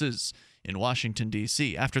Services in Washington,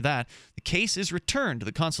 D.C. After that, the case is returned to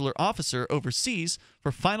the consular officer overseas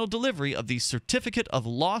for final delivery of the Certificate of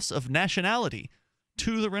Loss of Nationality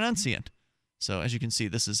to the renunciant. So as you can see,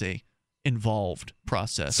 this is a involved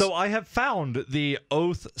process. So I have found the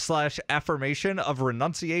oath/affirmation of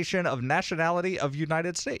renunciation of nationality of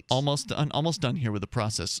United States. Almost done here with the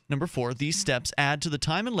process. Number 4, these steps add to the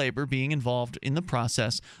time and labor being involved in the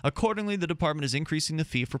process. Accordingly, the department is increasing the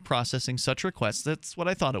fee for processing such requests. That's what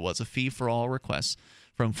I thought it was, a fee for all requests,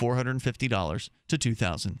 from $450 to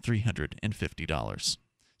 $2,350.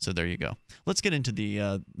 So there you go. Let's get into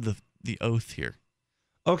the oath here.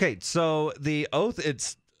 Okay, so the oath,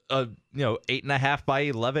 it's a 8.5 by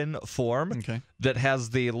 11 form that has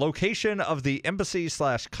the location of the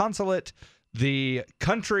embassy/consulate, the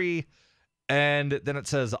country, and then it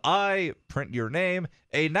says, I, print your name,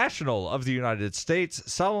 a national of the United States,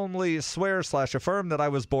 solemnly swear/affirm that I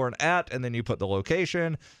was born at, and then you put the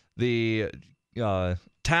location, the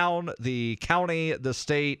town, the county, the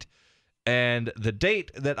state, and the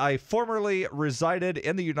date that I formerly resided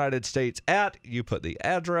in the United States at. You put the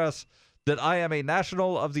address. That I am a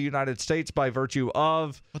national of the United States by virtue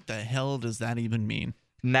of... What the hell does that even mean?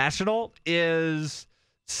 National is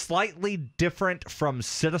slightly different from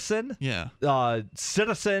citizen. Yeah.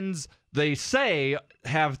 Citizens, they say,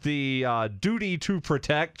 have the duty to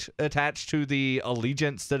protect attached to the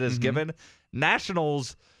allegiance that is given.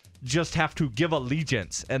 Nationals just have to give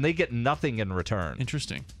allegiance, and they get nothing in return.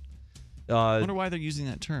 Interesting. I wonder why they're using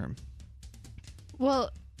that term.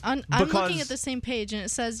 Well... I'm looking at the same page, and it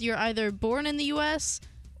says you're either born in the U.S.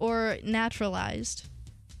 or naturalized.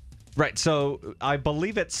 Right, so I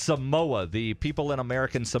believe it's Samoa. The people in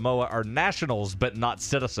American Samoa are nationals, but not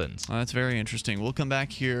citizens. Oh, that's very interesting. We'll come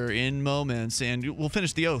back here in moments, and we'll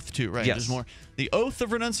finish the oath, too, right? Yes. There's more. The oath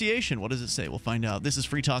of renunciation. What does it say? We'll find out. This is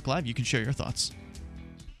Free Talk Live. You can share your thoughts.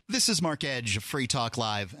 This is Mark Edge of Free Talk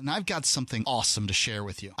Live, and I've got something awesome to share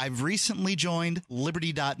with you. I've recently joined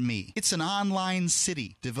Liberty.me. It's an online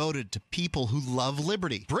city devoted to people who love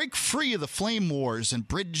liberty. Break free of the flame wars and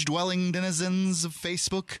bridge-dwelling denizens of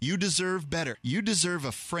Facebook. You deserve better. You deserve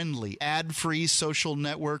a friendly, ad-free social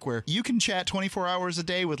network where you can chat 24 hours a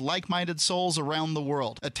day with like-minded souls around the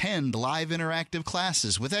world. Attend live interactive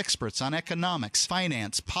classes with experts on economics,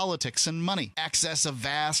 finance, politics, and money. Access a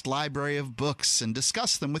vast library of books and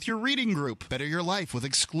discuss them with your reading group. Better your life with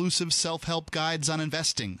exclusive self-help guides on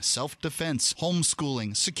investing, self-defense,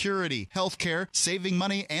 homeschooling, security, healthcare, saving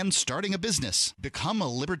money, and starting a business. Become a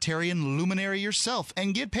libertarian luminary yourself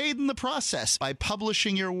and get paid in the process by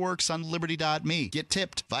publishing your works on Liberty.me. Get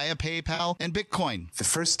tipped via PayPal and Bitcoin. The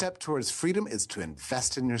first step towards freedom is to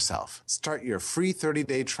invest in yourself. Start your free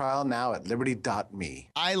 30-day trial now at Liberty.me.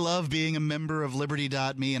 I love being a member of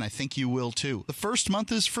Liberty.me, and I think you will too. The first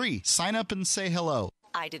month is free. Sign up and say hello.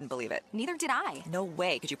 I didn't believe it. Neither did I. No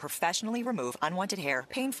way could you professionally remove unwanted hair,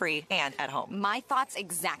 pain-free, and at home. My thoughts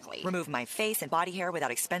exactly. Remove my face and body hair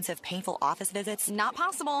without expensive, painful office visits? Not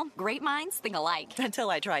possible. Great minds think alike. Until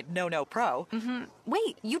I tried No Pro.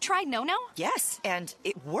 Wait, you tried No? Yes, and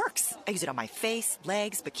it works. I use it on my face,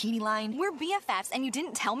 legs, bikini line. We're BFFs, and you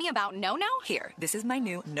didn't tell me about No? Here, this is my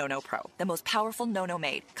new No Pro. The most powerful No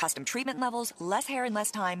made. Custom treatment levels, less hair in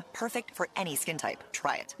less time. Perfect for any skin type.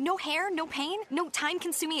 Try it. No hair, no pain, no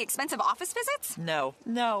time-consuming expensive office visits? No,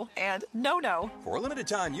 and no. For a limited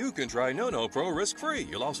time, you can try No Pro risk-free.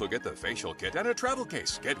 You'll also get the facial kit and a travel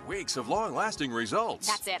case. Get weeks of long-lasting results.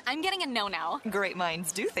 That's it. I'm getting a No. Great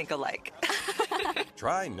minds do think alike.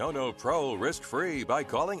 Try No Pro risk-free by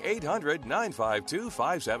calling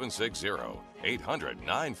 800-952-5760.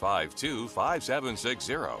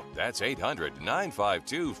 800-952-5760. That's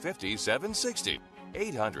 800-952-5760.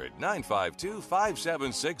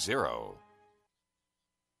 800-952-5760.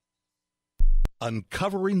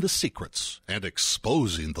 Uncovering the secrets and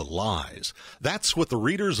exposing the lies. That's what the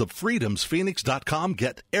readers of freedomsphoenix.com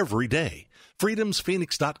get every day.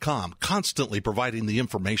 freedomsphoenix.com, constantly providing the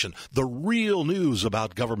information, the real news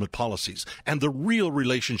about government policies, and the real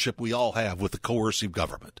relationship we all have with the coercive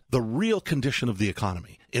government. The real condition of the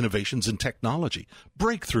economy, innovations in technology,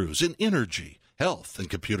 breakthroughs in energy, health, and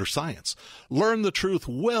computer science. Learn the truth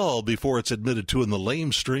well before it's admitted to in the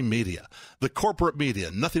lamestream media. The corporate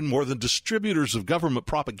media, nothing more than distributors of government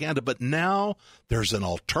propaganda, but now there's an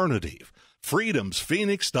alternative.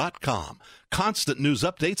 freedomsphoenix.com. Constant news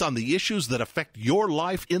updates on the issues that affect your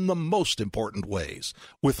life in the most important ways.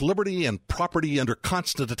 With liberty and property under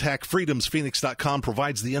constant attack, freedomsphoenix.com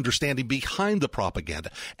provides the understanding behind the propaganda,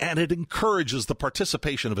 and it encourages the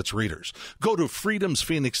participation of its readers. Go to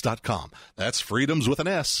freedomsphoenix.com. That's freedoms with an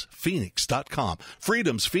S, phoenix.com.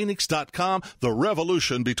 freedomsphoenix.com. The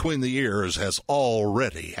revolution between the ears has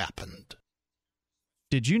already happened.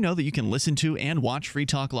 Did you know that you can listen to and watch Free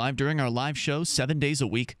Talk Live during our live show 7 days a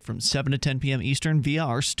week from 7 to 10 p.m. Eastern via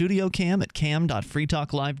our studio cam at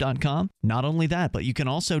cam.freetalklive.com? Not only that, but you can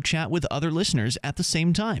also chat with other listeners at the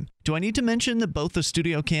same time. Do I need to mention that both the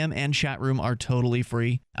studio cam and chat room are totally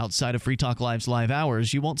free? Outside of Free Talk Live's live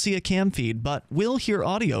hours, you won't see a cam feed, but will hear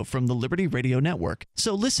audio from the Liberty Radio Network.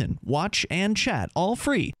 So listen, watch, and chat all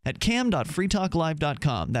free at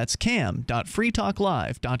cam.freetalklive.com. That's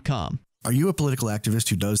cam.freetalklive.com. Are you a political activist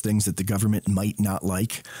who does things that the government might not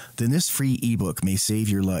like? Then this free ebook may save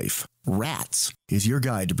your life. Rats is your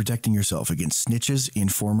guide to protecting yourself against snitches,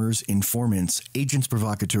 informers, informants, agents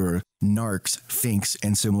provocateur, narcs, finks,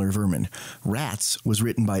 and similar vermin. Rats was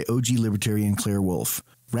written by OG libertarian Claire Wolfe.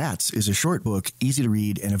 Rats is a short book, easy to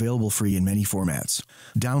read, and available free in many formats.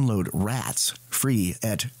 Download Rats free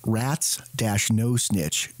at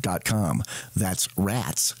rats-nosnitch.com. That's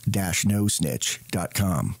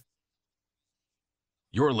rats-nosnitch.com.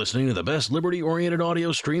 You're listening to the best liberty-oriented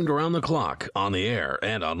audio streamed around the clock, on the air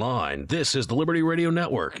and online. This is the Liberty Radio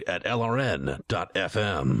Network at LRN.FM.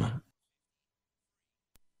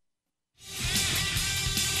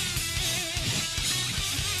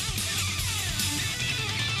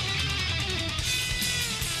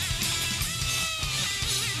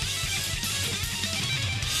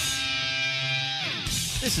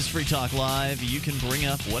 This is Free Talk Live. You can bring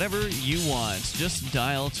up whatever you want. Just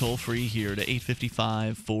dial toll-free here to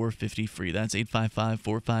 855-450-FREE. That's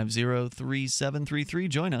 855-450-3733.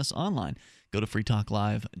 Join us online. Go to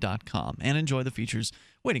freetalklive.com and enjoy the features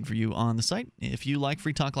waiting for you on the site. If you like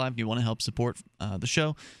Free Talk Live and you want to help support the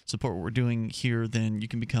show, support what we're doing here, then you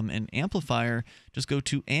can become an amplifier. Just go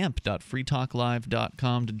to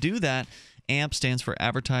amp.freetalklive.com to do that. AMP stands for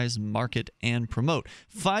Advertise, Market, and Promote.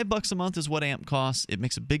 $5 a month is what AMP costs. It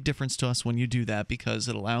makes a big difference to us when you do that because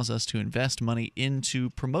it allows us to invest money into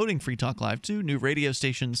promoting Free Talk Live to new radio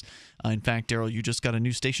stations. In fact, Daryl, you just got a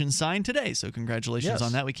new station signed today, so congratulations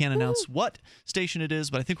on that. We can't announce what station it is,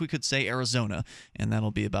 but I think we could say Arizona, and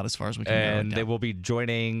that'll be about as far as we can narrow it down. And they will be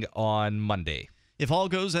joining on Monday. If all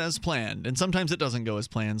goes as planned, and sometimes it doesn't go as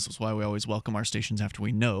planned, so that's why we always welcome our stations after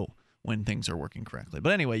we know when things are working correctly.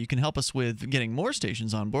 But anyway, you can help us with getting more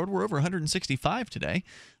stations on board. We're over 165 today.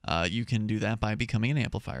 You can do that by becoming an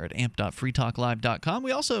amplifier at amp.freetalklive.com.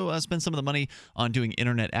 We also spend some of the money on doing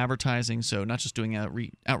internet advertising, so not just doing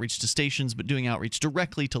outreach to stations, but doing outreach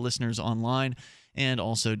directly to listeners online, and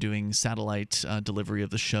also doing satellite delivery of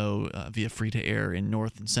the show via free-to-air in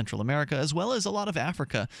North and Central America, as well as a lot of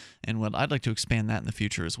Africa. And I'd like to expand that in the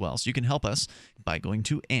future as well. So you can help us by going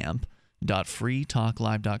to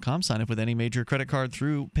amp.freetalklive.com. Sign up with any major credit card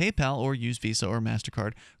through PayPal or use Visa or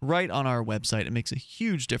MasterCard right on our website. It makes a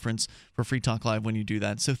huge difference for Free Talk Live when you do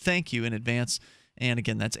that. So thank you in advance. And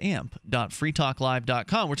again, that's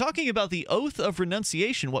amp.freetalklive.com. We're talking about the oath of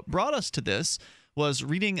renunciation. What brought us to this was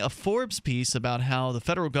reading a Forbes piece about how the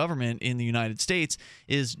federal government in the United States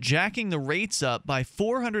is jacking the rates up by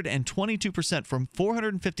 422% from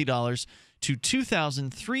 $450 to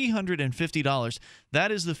 $2,350.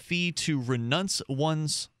 That is the fee to renounce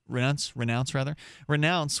one's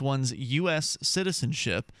U.S.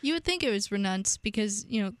 citizenship. You would think it was renounce because,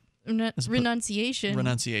 renunciation.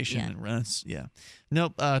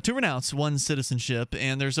 Nope. To renounce one's citizenship,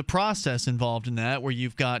 and there's a process involved in that where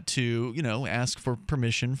you've got to, ask for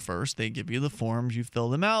permission first. They give you the forms, you fill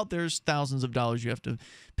them out. There's thousands of dollars you have to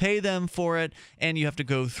pay them for it, and you have to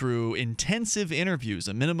go through intensive interviews,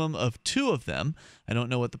 a minimum of 2 of them. I don't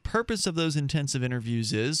know what the purpose of those intensive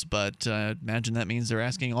interviews is, but imagine that means they're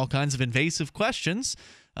asking all kinds of invasive questions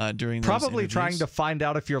during those Probably interviews. trying to find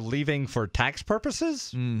out if you're leaving for tax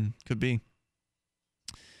purposes? Could be.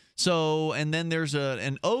 So, and then there's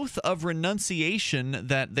an oath of renunciation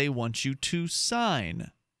that they want you to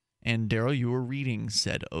sign. And Daryl, you were reading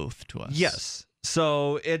said oath to us. Yes.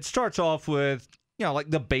 So it starts off with,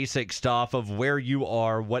 like the basic stuff of where you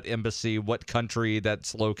are, what embassy, what country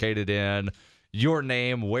that's located in, your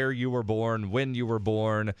name, where you were born, when you were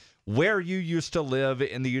born, where you used to live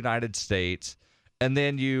in the United States. And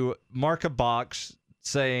then you mark a box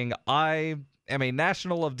saying, I am a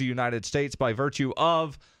national of the United States by virtue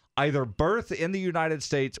of either birth in the United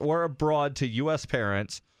States or abroad to U.S.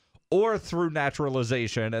 parents, or through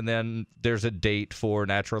naturalization, and then there's a date for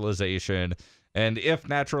naturalization, and if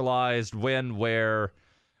naturalized, when, where.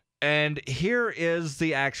 And here is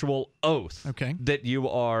the actual oath that you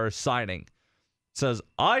are signing. It says,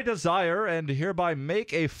 I desire and hereby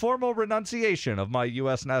make a formal renunciation of my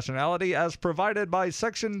U.S. nationality as provided by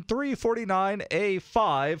Section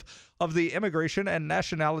 349A5 of the Immigration and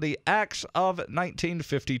Nationality Acts of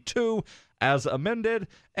 1952, as amended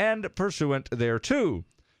and pursuant thereto.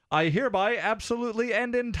 I hereby absolutely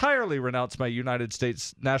and entirely renounce my United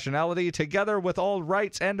States nationality, together with all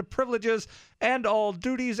rights and privileges, and all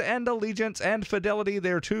duties and allegiance and fidelity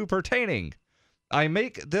thereto pertaining. I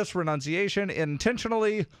make this renunciation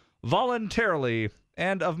intentionally, voluntarily,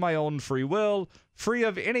 and of my own free will, free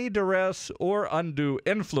of any duress or undue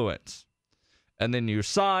influence. And then you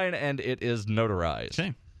sign, and it is notarized.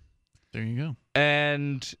 Okay. There you go.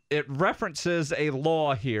 And it references a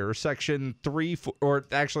law here, Section 3, or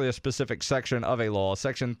actually a specific section of a law,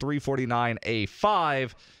 Section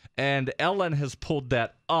 349A5, and Ellen has pulled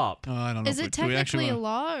that up. I don't know. Is it technically a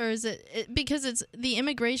law, or is it because it's the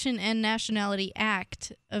Immigration and Nationality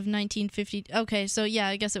Act of 1950? Okay, so yeah,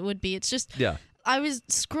 I guess it would be. It's just I was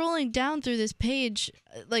scrolling down through this page,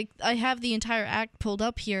 like I have the entire act pulled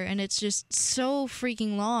up here, and it's just so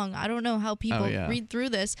freaking long. I don't know how people read through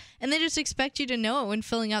this, and they just expect you to know it when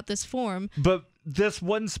filling out this form. But this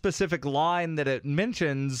one specific line that it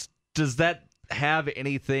mentions, does that have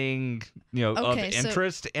anything, of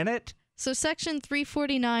interest in it? So Section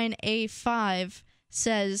 349A5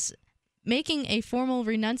 says, making a formal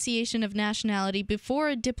renunciation of nationality before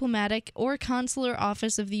a diplomatic or consular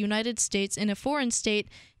office of the United States in a foreign state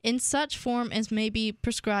in such form as may be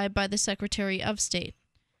prescribed by the Secretary of State.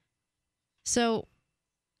 So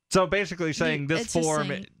basically saying this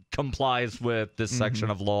form complies with this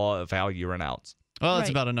section of law of how you renounce. Well,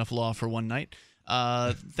 that's about enough law for one night.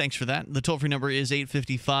 Thanks for that. The toll-free number is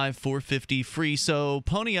 855-450-FREE. So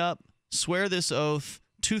pony up, swear this oath,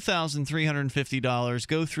 $2,350,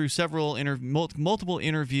 go through several multiple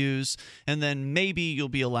interviews, and then maybe you'll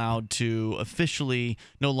be allowed to officially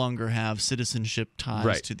no longer have citizenship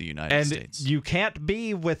ties to the United States. And you can't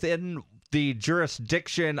be within the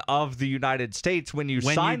jurisdiction of the United States when you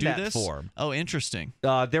sign that form. Oh, interesting.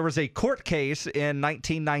 There was a court case in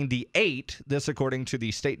 1998, this according to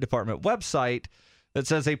the State Department website, that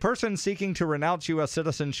says a person seeking to renounce U.S.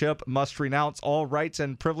 citizenship must renounce all rights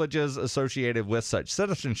and privileges associated with such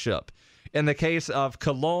citizenship. In the case of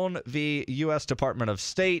Cologne v. U.S. Department of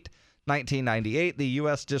State, 1998, the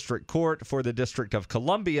U.S. District Court for the District of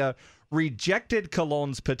Columbia rejected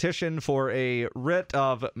Cologne's petition for a writ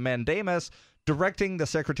of mandamus directing the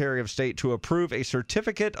Secretary of State to approve a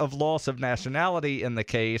certificate of loss of nationality in the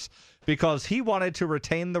case because he wanted to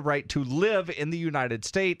retain the right to live in the United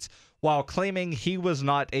States while claiming he was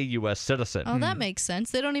not a U.S. citizen. Oh, that makes sense.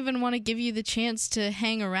 They don't even want to give you the chance to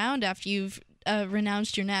hang around after you've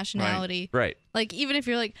renounced your nationality. Right. Like, even if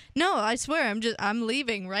you're like, no, I swear, I'm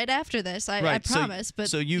leaving right after this. I promise.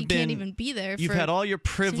 But you can't even be there. You've had all your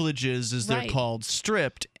privileges, as they're called,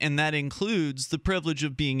 stripped, and that includes the privilege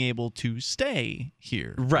of being able to stay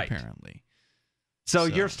here, apparently. So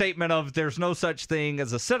your statement of there's no such thing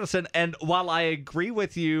as a citizen, and while I agree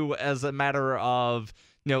with you as a matter of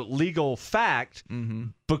legal fact,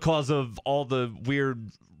 because of all the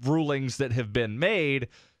weird rulings that have been made,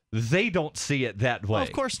 they don't see it that way. Well,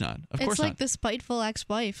 of course not. It's like the spiteful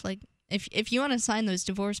ex-wife. Like, if you want to sign those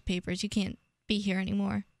divorce papers, you can't be here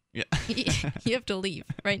anymore. Yeah. You have to leave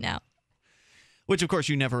right now. Which, of course,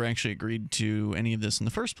 you never actually agreed to any of this in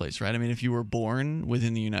the first place, right? I mean, if you were born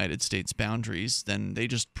within the United States boundaries, then they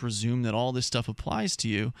just presume that all this stuff applies to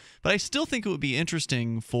you. But I still think it would be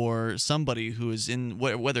interesting for somebody who is in,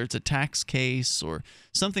 whether it's a tax case or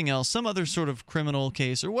something else, some other sort of criminal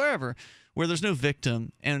case or wherever, where there's no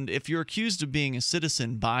victim, and if you're accused of being a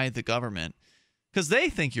citizen by the government, because they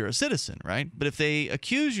think you're a citizen, right? But if they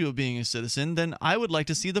accuse you of being a citizen, then I would like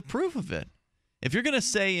to see the proof of it. If you're going to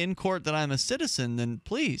say in court that I'm a citizen, then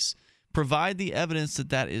please provide the evidence that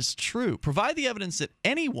that is true. Provide the evidence that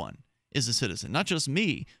anyone is a citizen. Not just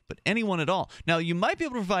me, but anyone at all. Now, you might be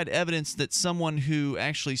able to provide evidence that someone who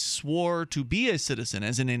actually swore to be a citizen,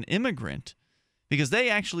 as in an immigrant, because they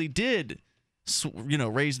actually did,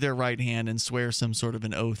 raise their right hand and swear some sort of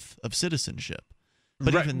an oath of citizenship.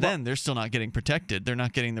 But even then, they're still not getting protected. They're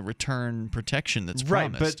not getting the return protection that's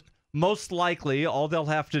promised. Right, but most likely, all they'll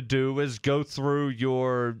have to do is go through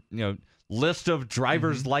your, list of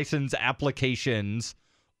driver's license applications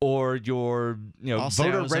or your,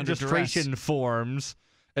 voter registration forms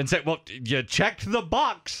and say, well, you checked the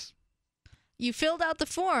box. You filled out the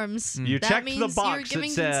forms. You that checked means the box you're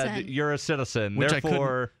giving that said consent. you're a citizen. Which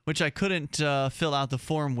Therefore, I couldn't fill out the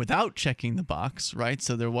form without checking the box, right?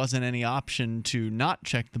 So there wasn't any option to not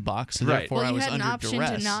check the box. So therefore, I was under duress. You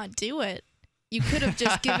had an option to not do it. You could have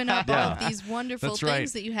just given up all of these wonderful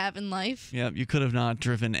things that you have in life. Yeah, you could have not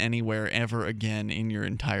driven anywhere ever again in your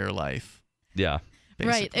entire life. Yeah.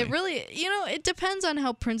 Basically. Right. It really, it depends on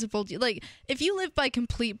how principled you, like, if you live by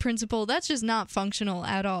complete principle, that's just not functional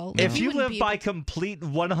at all. If you live by complete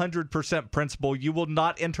 100% principle, you will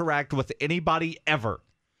not interact with anybody ever.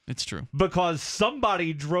 It's true. Because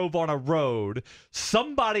somebody drove on a road,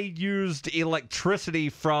 somebody used electricity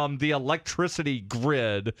from the electricity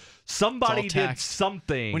grid, somebody did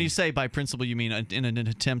something. When you say by principle, you mean in an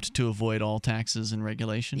attempt to avoid all taxes and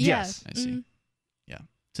regulations? Yes. I see. Yeah,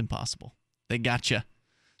 it's impossible. They gotcha.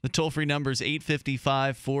 The toll-free number is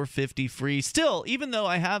 855-450-FREE. Still, even though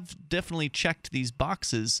I have definitely checked these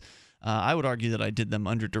boxes, I would argue that I did them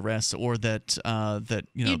under duress, or that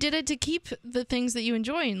you did it to keep the things that you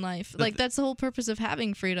enjoy in life. Like, that's the whole purpose of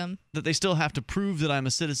having freedom. That they still have to prove that I'm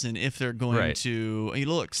a citizen if they're going to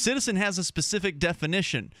look. Citizen has a specific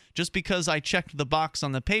definition. Just because I checked the box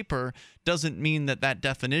on the paper doesn't mean that that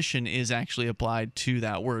definition is actually applied to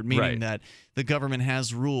that word. Meaning that the government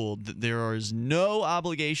has ruled that there is no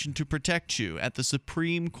obligation to protect you at the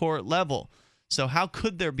Supreme Court level. So how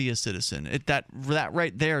could there be a citizen? That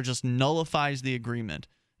right there just nullifies the agreement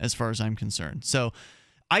as far as I'm concerned. So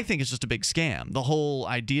I think it's just a big scam. The whole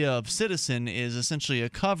idea of citizen is essentially a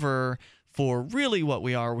cover for really what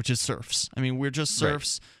we are, which is serfs. I mean, we're just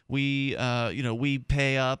serfs. We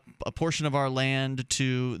pay up a portion of our land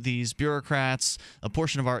to these bureaucrats, a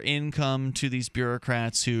portion of our income to these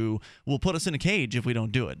bureaucrats who will put us in a cage if we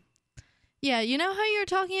don't do it. Yeah, you know how you were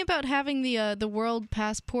talking about having the world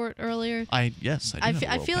passport earlier? Yes, I do.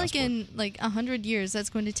 I feel like in 100 years that's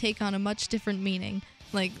going to take on a much different meaning.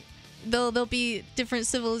 Like there'll be different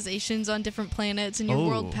civilizations on different planets, and your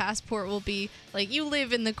world passport will be like you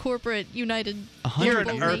live in the corporate United. You're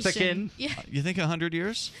an Earthican. Yeah. You think 100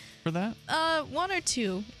 years for that? 1 or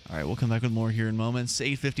 2. All right, we'll come back with more here in moments.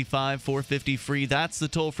 855-450-FREE. That's the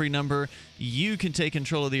toll-free number. You can take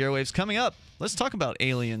control of the airwaves. Coming up, let's talk about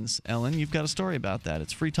aliens, Ellen. You've got a story about that.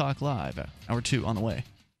 It's Free Talk Live. Hour 2 on the way.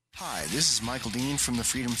 Hi, this is Michael Dean from the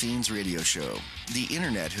Freedom Fiends radio show. The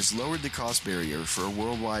internet has lowered the cost barrier for a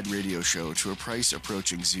worldwide radio show to a price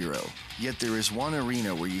approaching zero. Yet there is one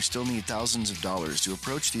arena where you still need thousands of dollars to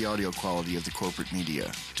approach the audio quality of the corporate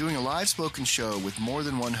media. Doing a live spoken show with more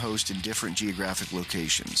than one host in different geographic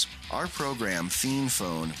locations. Our program, Fiend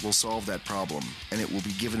Phone, will solve that problem, and it will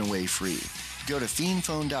be given away free. Go to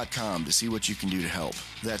fiendphone.com to see what you can do to help.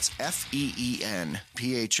 That's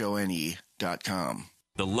FEENPHONE.com.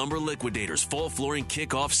 The Lumber Liquidators Fall Flooring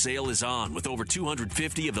Kickoff Sale is on, with over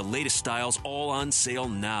 250 of the latest styles all on sale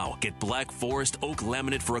now. Get Black Forest Oak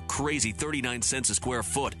Laminate for a crazy 39 cents a square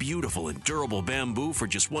foot. Beautiful and durable bamboo for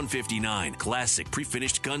just $159. Classic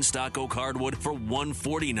pre-finished gunstock oak hardwood for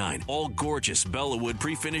 $149. All gorgeous Bellawood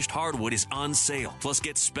pre-finished hardwood is on sale. Plus,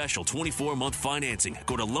 get special 24-month financing.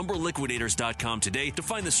 Go to lumberliquidators.com today to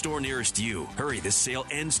find the store nearest you. Hurry, this sale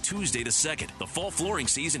ends Tuesday the 2nd. The fall flooring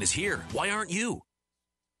season is here. Why aren't you?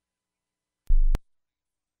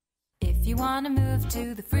 If you want to move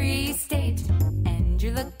to the Free State and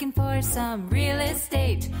you're looking for some real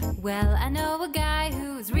estate, well, I know a guy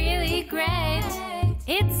who's really great.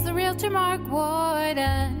 It's the realtor Mark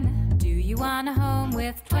Warden. Do you want a home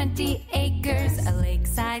with 20 acres, a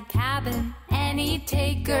lakeside cabin, any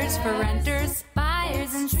takers for renters,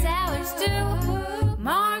 buyers, and sellers too?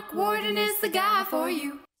 Mark Warden is the guy for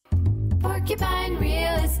you.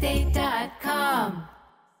 PorcupineRealEstate.com.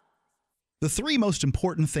 The 3 most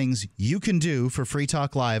important things you can do for Free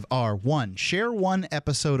Talk Live are: 1, share 1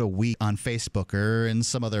 episode a week on Facebook or in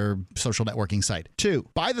some other social networking site. 2,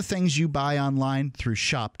 buy the things you buy online through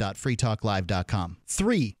shop.freetalklive.com.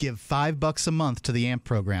 3, give $5 a month to the AMP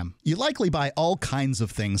program. You likely buy all kinds of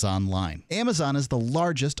things online. Amazon is the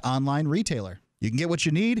largest online retailer. You can get what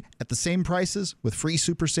you need at the same prices with free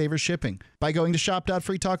Super Saver shipping by going to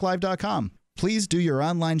shop.freetalklive.com. Please do your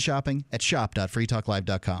online shopping at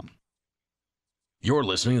shop.freetalklive.com. You're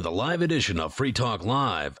listening to the live edition of Free Talk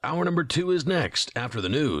Live. Hour number 2 is next after the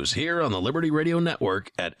news here on the Liberty Radio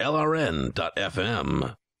Network at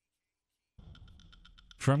LRN.FM.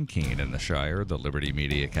 From Keene in the Shire, the Liberty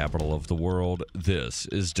Media capital of the world, this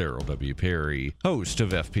is Daryl W. Perry, host of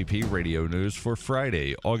FPP Radio News for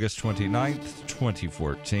Friday, August 29th,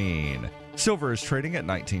 2014. Silver is trading at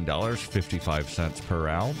 $19.55 per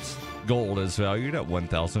ounce. Gold is valued at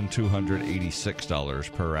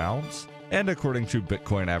 $1,286 per ounce. And according to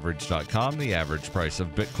BitcoinAverage.com, the average price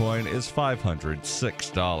of Bitcoin is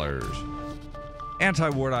 $506.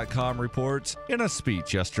 Antiwar.com reports, in a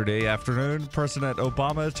speech yesterday afternoon, President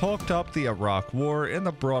Obama talked up the Iraq War in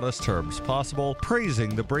the broadest terms possible,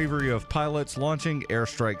 praising the bravery of pilots launching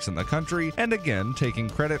airstrikes in the country, and again taking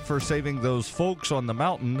credit for saving those folks on the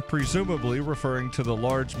mountain, presumably referring to the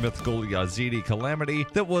large mythical Yazidi calamity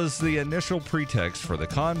that was the initial pretext for the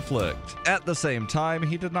conflict. At the same time,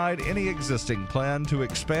 he denied any existing plan to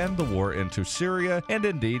expand the war into Syria, and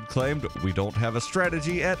indeed claimed, "We don't have a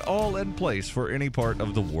strategy at all in place for any part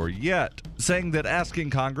of the war yet," saying that asking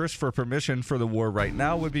Congress for permission for the war right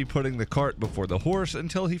now would be putting the cart before the horse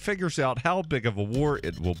until he figures out how big of a war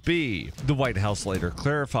it will be. The White House later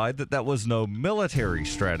clarified that that was no military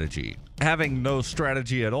strategy. Having no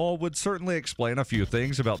strategy at all would certainly explain a few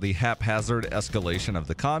things about the haphazard escalation of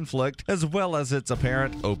the conflict, as well as its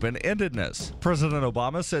apparent open-endedness. President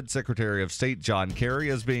Obama said Secretary of State John Kerry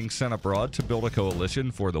is being sent abroad to build a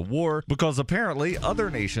coalition for the war because apparently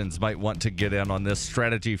other nations might want to get in on this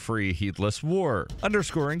strategy-free, heedless war.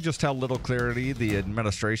 Underscoring just how little clarity the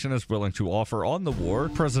administration is willing to offer on the war,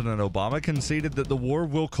 President Obama conceded that the war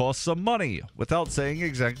will cost some money, without saying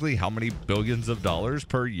exactly how many billions of dollars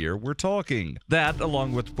per year we're talking. That,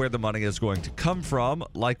 along with where the money is going to come from,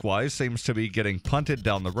 likewise seems to be getting punted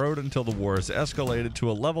down the road until the war is escalated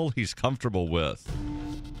to a level he's comfortable with.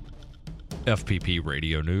 FPP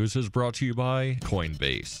Radio News is brought to you by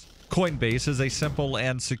Coinbase. Coinbase is a simple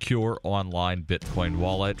and secure online Bitcoin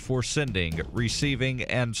wallet for sending, receiving,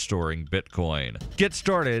 and storing Bitcoin. Get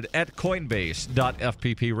started at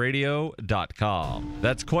coinbase.fppradio.com.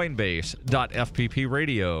 That's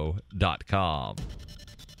coinbase.fppradio.com.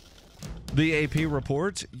 The AP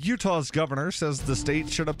reports, Utah's governor says the state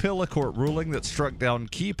should appeal a court ruling that struck down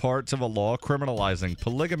key parts of a law criminalizing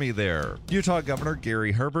polygamy there. Utah Governor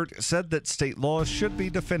Gary Herbert said that state laws should be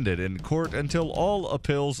defended in court until all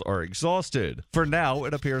appeals are exhausted. For now,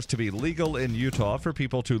 it appears to be legal in Utah for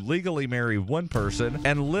people to legally marry one person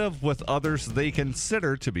and live with others they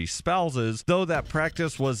consider to be spouses, though that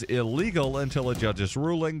practice was illegal until a judge's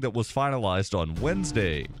ruling that was finalized on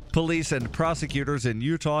Wednesday. Police and prosecutors in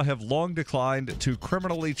Utah have long declined to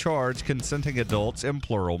criminally charge consenting adults in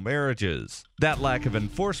plural marriages. That lack of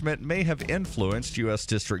enforcement may have influenced U.S.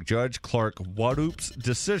 District Judge Clark Wadoop's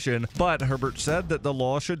decision, but Herbert said that the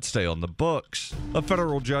law should stay on the books. A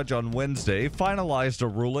federal judge on Wednesday finalized a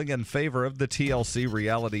ruling in favor of the TLC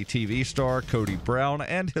reality TV star Cody Brown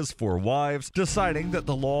and his 4 wives, deciding that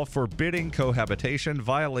the law forbidding cohabitation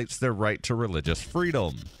violates their right to religious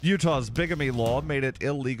freedom. Utah's bigamy law made it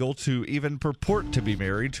illegal to even purport to be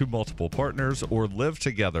married to multiple partners or live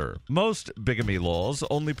together. Most bigamy laws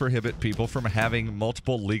only prohibit people from having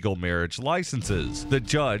multiple legal marriage licenses. The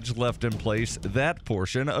judge left in place that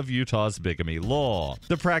portion of Utah's bigamy law.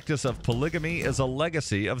 The practice of polygamy is a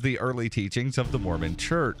legacy of the early teachings of the Mormon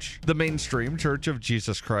Church. The mainstream Church of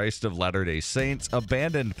Jesus Christ of Latter-day Saints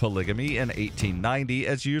abandoned polygamy in 1890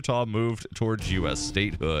 as Utah moved towards U.S.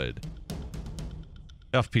 statehood.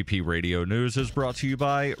 FPP Radio News is brought to you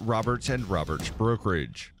by Roberts & Roberts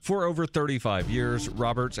Brokerage. For over 35 years,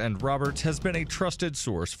 Roberts & Roberts has been a trusted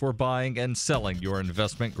source for buying and selling your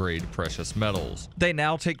investment-grade precious metals. They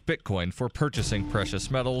now take Bitcoin for purchasing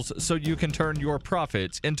precious metals so you can turn your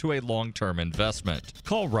profits into a long-term investment.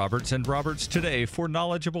 Call Roberts & Roberts today for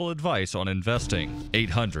knowledgeable advice on investing.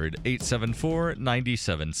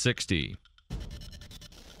 800-874-9760.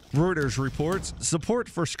 Reuters reports support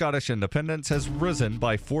for Scottish independence has risen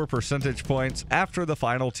by 4 percentage points after the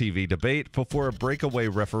final TV debate before a breakaway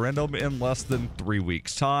referendum in less than 3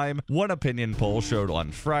 weeks' time. One opinion poll showed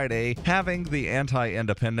on Friday having the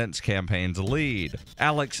anti-independence campaign's lead.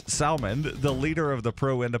 Alex Salmond, the leader of the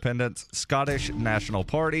pro-independence Scottish National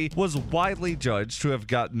Party, was widely judged to have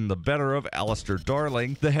gotten the better of Alistair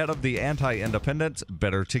Darling, the head of the anti-independence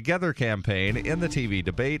Better Together campaign, in the TV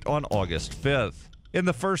debate on August 5th. In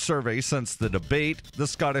the first survey since the debate, the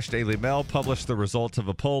Scottish Daily Mail published the results of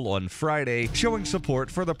a poll on Friday showing support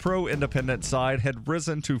for the pro-independent side had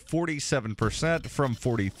risen to 47% from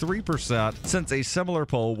 43% since a similar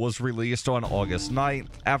poll was released on August 9th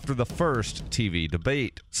after the first TV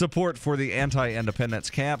debate. Support for the anti-independence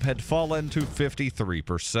camp had fallen to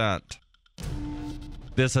 53%.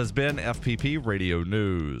 This has been FPP Radio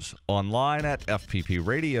News, online at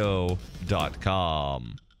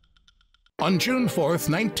fppradio.com. On June 4th,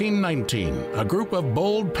 1919, a group of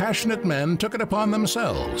bold, passionate men took it upon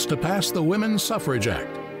themselves to pass the Women's Suffrage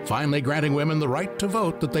Act, finally granting women the right to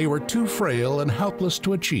vote that they were too frail and helpless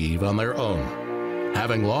to achieve on their own.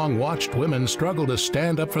 Having long watched women struggle to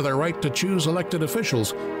stand up for their right to choose elected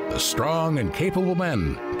officials, the strong and capable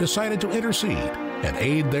men decided to intercede and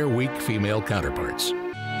aid their weak female counterparts.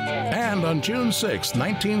 And on June 6,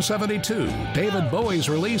 1972, David Bowie's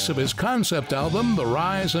release of his concept album, The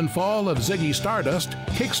Rise and Fall of Ziggy Stardust,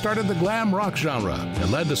 kick-started the glam rock genre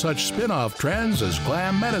and led to such spin-off trends as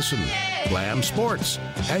glam medicine, glam sports,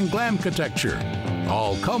 and glamcatecture,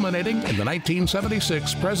 all culminating in the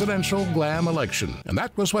 1976 presidential glam election. And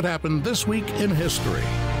that was what happened this week in history.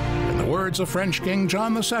 In the words of French King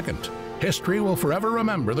John II, history will forever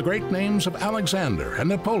remember the great names of Alexander and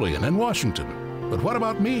Napoleon and Washington. But what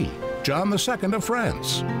about me, John II of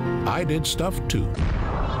France? I did stuff too.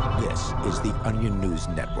 This is the Onion News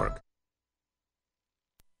Network.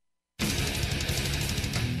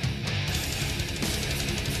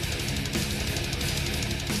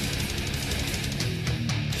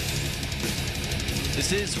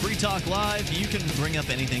 This is Free Talk Live. You can bring up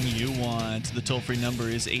anything you want. The toll-free number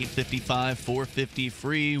is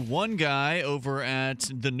 855-450-FREE. One guy over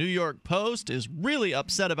at the New York Post is really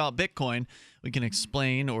upset about Bitcoin. We can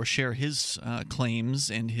explain or share his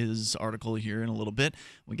claims and his article here in a little bit.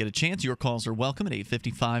 We get a chance. Your calls are welcome at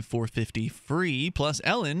 855-450-FREE. Plus,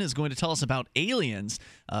 Ellen is going to tell us about aliens.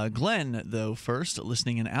 Glenn, though, first,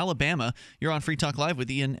 listening in Alabama. You're on Free Talk Live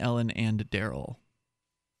with Ian, Ellen, and Daryl.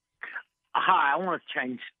 Hi, I want to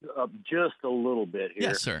change up just a little bit here.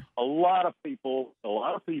 Yes, sir. A lot of people that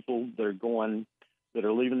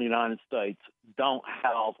are leaving the United States don't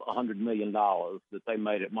have $100 million that they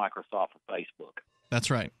made at Microsoft or Facebook. That's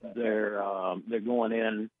right. They're going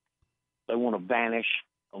in. They want to vanish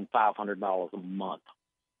on $500 a month,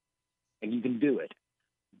 and you can do it.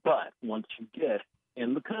 But once you get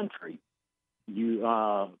in the country, you,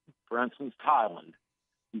 for instance, Thailand,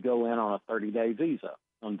 you go in on a 30-day visa.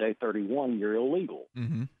 On day 31, you're illegal.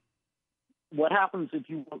 Mm-hmm. What happens if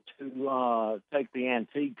you want to take the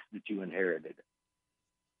antiques that you inherited?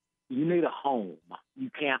 You need a home.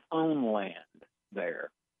 You can't own land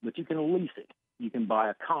there, but you can lease it. You can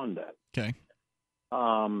buy a condo. Okay.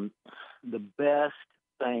 The best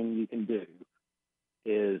thing you can do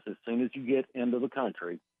is, as soon as you get into the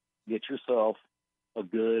country, get yourself a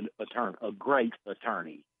good attorney, a great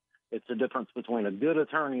attorney. It's the difference between a good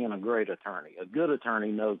attorney and a great attorney. A good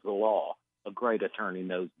attorney knows the law. A great attorney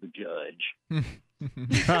knows the judge.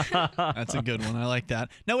 That's a good one. I like that.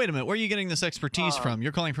 Now, wait a minute. Where are you getting this expertise from?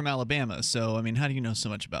 You're calling from Alabama. So, I mean, how do you know so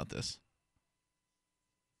much about this?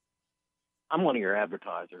 I'm one of your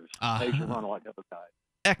advertisers. Asia Run like advertise.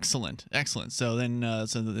 Excellent. Excellent. So then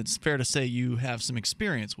so it's fair to say you have some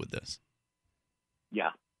experience with this.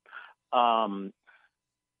 Yeah.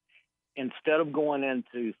 Instead of going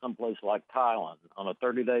into someplace like Thailand on a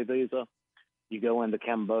 30-day visa, you go into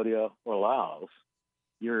Cambodia or Laos.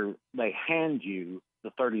 They hand you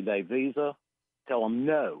the 30-day visa. Tell them,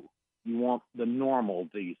 no, you want the normal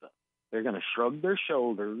visa. They're going to shrug their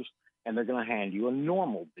shoulders, and they're going to hand you a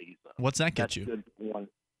normal visa. What's that get That's you? Good for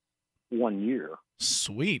 1 year.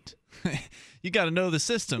 Sweet. You got to know the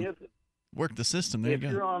system. Work the system. There you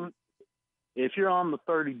go. If you're on the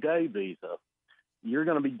 30-day visa, you're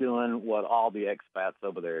going to be doing what all the expats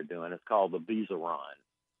over there are doing. It's called the visa run.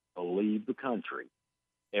 They'll leave the country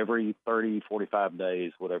every 30, 45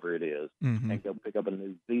 days, whatever it is, and go pick up a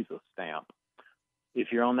new visa stamp.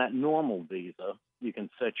 If you're on that normal visa, you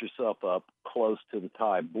can set yourself up close to the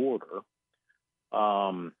Thai border.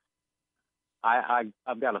 I've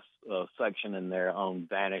got a section in there on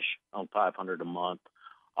Vanish on $500 a month,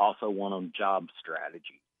 also one on job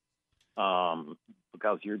strategy.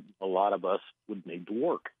 Because a lot of us would need to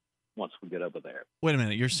work once we get over there. Wait a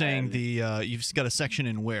minute. You're saying you've got a section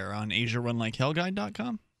in where? On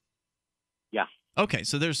AsiaRunLikeHellGuide.com? Yeah. Okay,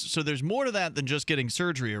 so there's more to that than just getting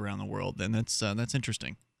surgery around the world. Then that's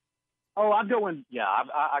interesting. Oh, I go in. Yeah,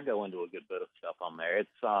 I go into a good bit of stuff on there. It's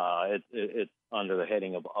under the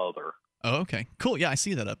heading of other. Oh, okay, cool. Yeah, I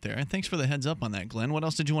see that up there. And thanks for the heads up on that, Glenn. What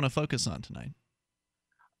else did you want to focus on tonight?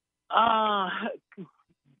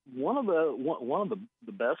 one of the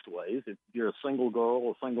best ways, if you're a single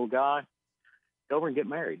girl, a single guy, go over and get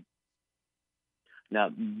married. Now,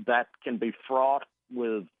 that can be fraught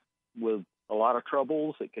with a lot of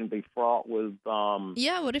troubles. It can be fraught with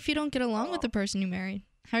what if you don't get along with the person you married?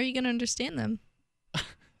 How are you going to understand them?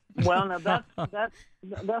 Well, now that's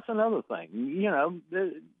another thing.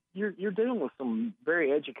 You're dealing with some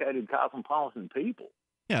very educated, cosmopolitan people.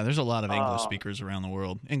 Yeah, there's a lot of English speakers around the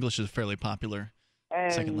world. English is fairly popular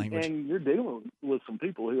second language. And you're dealing with some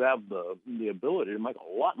people who have the ability to make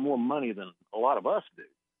a lot more money than a lot of us do.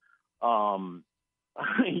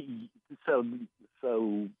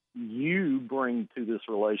 So you bring to this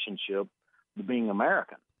relationship the being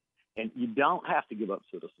American, and you don't have to give up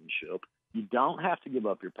citizenship. You don't have to give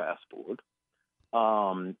up your passport.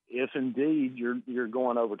 If indeed you're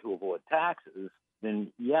going over to avoid taxes,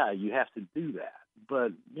 then you have to do that.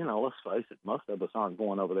 But let's face it, most of us aren't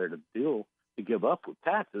going over there to give up with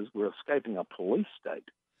taxes. We're escaping a police state.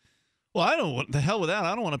 Well, I don't. The hell with that.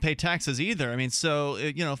 I don't want to pay taxes either. I mean, so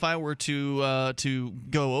if I were to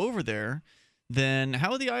go over there, then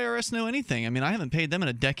how would the IRS know anything? I mean, I haven't paid them in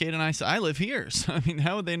a decade, and I live here. So, I mean,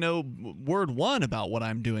 how would they know word one about what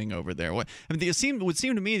I'm doing over there? It would seem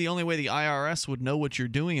to me the only way the IRS would know what you're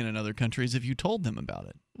doing in another country is if you told them about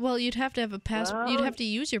it. Well, you'd have to have a passport. You'd have to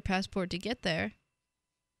use your passport to get there.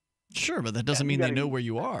 Sure, but that doesn't mean they know where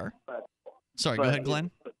you are. Sorry, go ahead,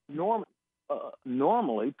 Glenn.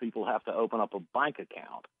 Normally, people have to open up a bank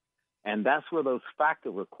account, and that's where those FACTA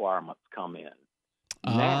requirements come in.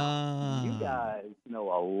 Now, you guys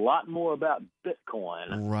know a lot more about Bitcoin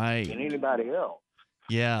than anybody else.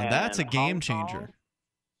 Yeah, that's a game changer.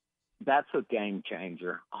 That's a game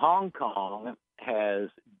changer. Hong Kong has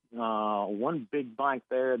one big bank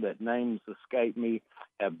there that names escape me,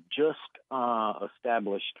 have just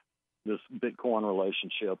established this Bitcoin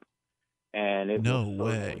relationship. And it no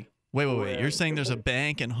way. Wait. You're saying there's a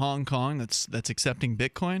bank in Hong Kong that's accepting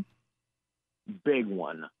Bitcoin? Big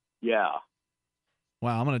one. Yeah.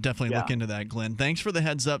 Wow, I'm going to definitely look into that, Glenn. Thanks for the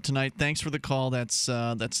heads up tonight. Thanks for the call. That's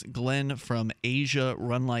Glenn from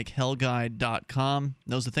AsiaRunLikeHellGuide.com.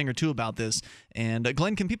 Knows a thing or two about this. And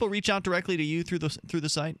Glenn, can people reach out directly to you through the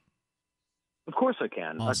site? Of course I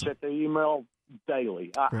can. Awesome. I check their email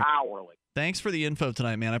daily, hourly. Thanks for the info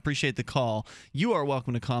tonight, man. I appreciate the call. You are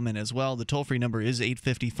welcome to comment as well. The toll-free number is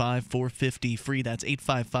 855-450-FREE. That's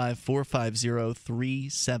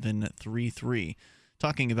 855-450-3733.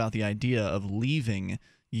 Talking about the idea of leaving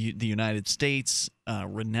the United States,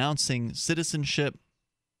 renouncing citizenship.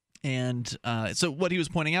 And so what he was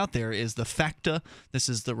pointing out there is the FACTA. This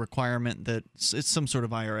is the requirement that it's some sort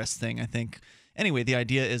of IRS thing, I think. Anyway, the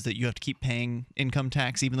idea is that you have to keep paying income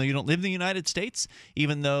tax even though you don't live in the United States,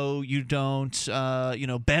 even though you don't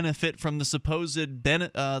benefit from the supposed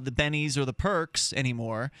the bennies or the perks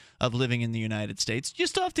anymore of living in the United States. You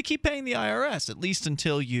still have to keep paying the IRS, at least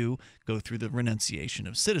until you go through the renunciation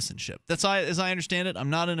of citizenship. That's as I understand it. I'm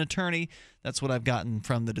not an attorney. That's what I've gotten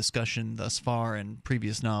from the discussion thus far and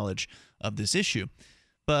previous knowledge of this issue.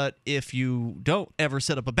 But if you don't ever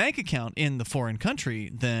set up a bank account in the foreign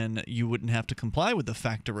country, then you wouldn't have to comply with the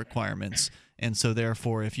FACTA requirements. And so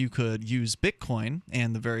therefore, if you could use Bitcoin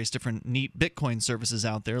and the various different neat Bitcoin services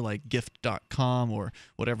out there like gift.com or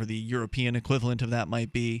whatever the European equivalent of that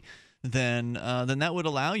might be, then that would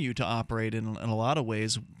allow you to operate in a lot of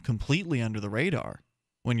ways completely under the radar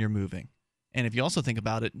when you're moving. And if you also think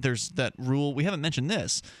about it, there's that rule. We haven't mentioned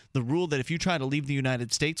this. The rule that if you try to leave the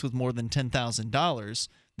United States with more than $10,000,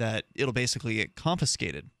 that it'll basically get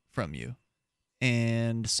confiscated from you.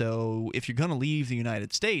 And so if you're going to leave the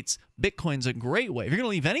United States, Bitcoin's a great way. If you're going to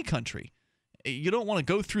leave any country, you don't want to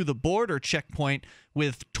go through the border checkpoint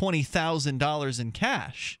with $20,000 in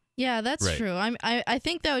cash. Yeah, that's true. I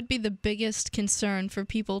think that would be the biggest concern for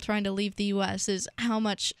people trying to leave the U.S. is how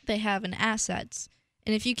much they have in assets.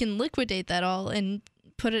 And if you can liquidate that all and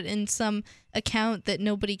put it in some account that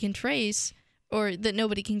nobody can trace or that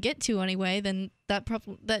nobody can get to anyway, then that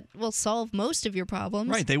will solve most of your problems.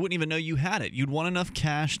 Right. They wouldn't even know you had it. You'd want enough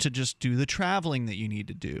cash to just do the traveling that you need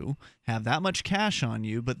to do, have that much cash on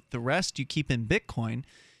you, but the rest you keep in Bitcoin.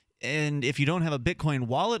 And if you don't have a Bitcoin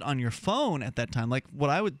wallet on your phone at that time, like what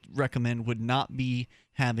I would recommend would not be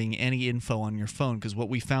having any info on your phone, because what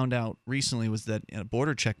we found out recently was that at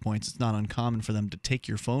border checkpoints, it's not uncommon for them to take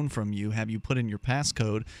your phone from you, have you put in your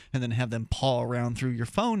passcode, and then have them paw around through your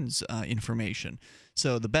phone's information.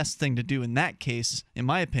 So the best thing to do in that case, in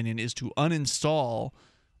my opinion, is to uninstall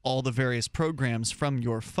all the various programs from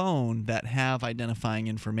your phone that have identifying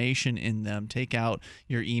information in them. Take out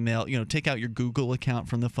your email, take out your Google account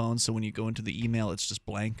from the phone, so when you go into the email, it's just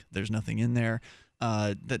blank. There's nothing in there.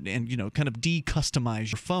 and kind of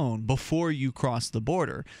de-customize your phone before you cross the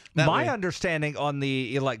border. My understanding on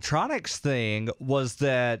the electronics thing was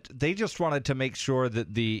that they just wanted to make sure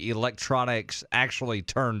that the electronics actually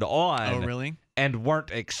turned on. Oh, really? And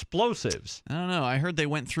weren't explosives. I don't know. I heard they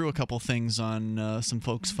went through a couple things on some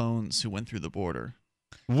folks' phones who went through the border.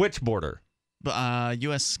 Which border?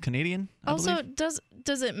 U.S. Canadian. I believe.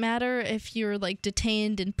 Does it matter if you're like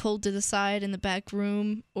detained and pulled to the side in the back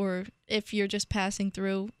room, or if you're just passing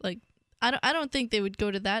through? Like, I don't think they would go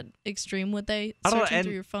to that extreme, would they? Searching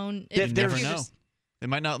through your phone. You never know. They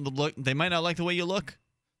might not look. They might not like the way you look.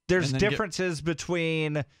 There's differences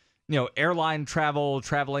between airline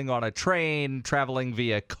traveling on a train, traveling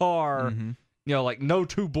via car. Mm-hmm. Like no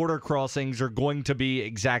two border crossings are going to be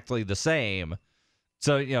exactly the same.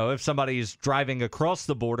 So, if somebody's driving across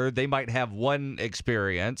the border, they might have one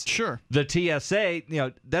experience. Sure. The TSA,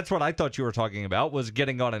 that's what I thought you were talking about, was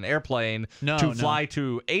getting on an airplane to fly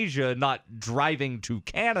to Asia, not driving to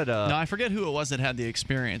Canada. No, I forget who it was that had the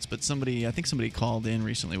experience, but I think somebody called in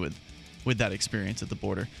recently with that experience at the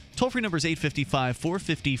border. Toll-free number is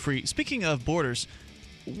 855-450-FREE. Speaking of borders,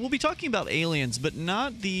 we'll be talking about aliens, but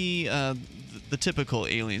not the typical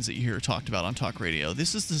aliens that you hear talked about on talk radio.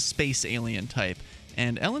 This is the space alien type.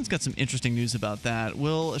 And Ellen's got some interesting news about that.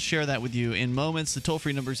 We'll share that with you in moments. The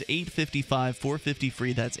toll-free number is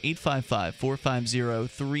 855-450-FREE. That's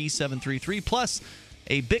 855-450-3733. Plus,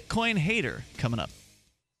 a Bitcoin hater coming up.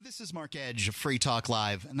 This is Mark Edge of Free Talk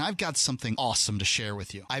Live, and I've got something awesome to share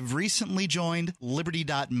with you. I've recently joined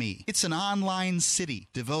Liberty.me. It's an online city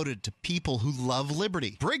devoted to people who love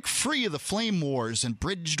liberty. Break free of the flame wars and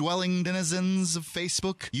bridge-dwelling denizens of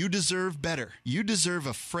Facebook. You deserve better. You deserve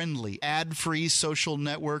a friendly, ad-free social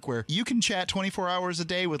network where you can chat 24 hours a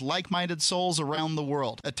day with like-minded souls around the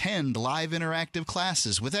world. Attend live interactive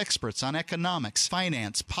classes with experts on economics,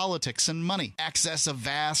 finance, politics, and money. Access a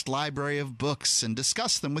vast library of books and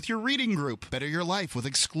discuss them with your reading group. Better your life with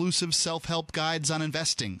exclusive self-help guides on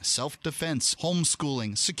investing, self-defense,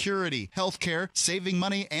 homeschooling, security, healthcare, saving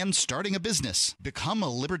money, and starting a business. Become a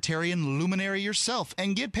libertarian luminary yourself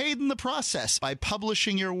and get paid in the process by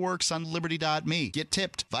publishing your works on Liberty.me. Get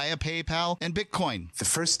tipped via PayPal and Bitcoin. The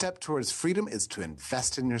first step towards freedom is to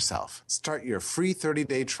invest in yourself. Start your free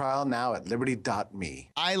 30-day trial now at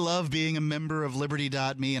Liberty.me. I love being a member of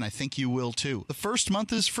Liberty.me, and I think you will too. The first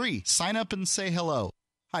month is free. Sign up and say hello.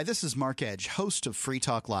 Hi, this is Mark Edge, host of Free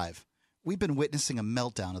Talk Live. We've been witnessing a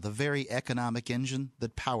meltdown of the very economic engine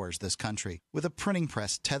that powers this country. With a printing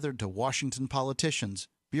press tethered to Washington politicians,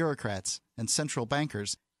 bureaucrats, and central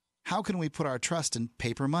bankers, how can we put our trust in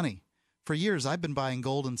paper money? For years, I've been buying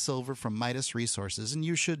gold and silver from Midas Resources, and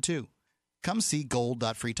you should too. Come see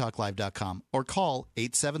gold.freetalklive.com or call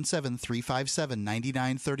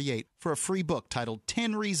 877-357-9938 for a free book titled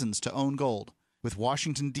 10 Reasons to Own Gold. With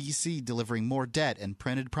Washington, D.C. delivering more debt and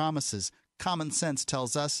printed promises, common sense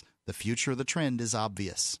tells us the future of the trend is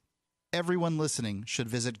obvious. Everyone listening should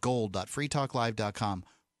visit gold.freetalklive.com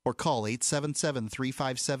or call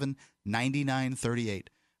 877-357-9938.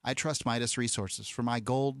 I trust Midas Resources for my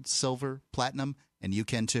gold, silver, platinum, and you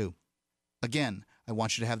can too. Again, I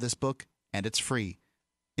want you to have this book, and it's free.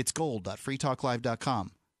 It's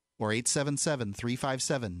gold.freetalklive.com or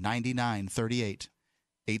 877-357-9938.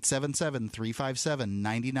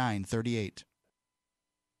 877-357-9938.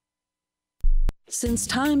 Since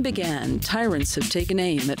time began, tyrants have taken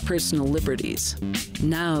aim at personal liberties.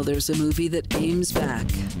 Now there's a movie that aims back.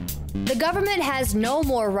 The government has no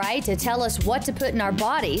more right to tell us what to put in our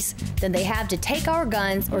bodies than they have to take our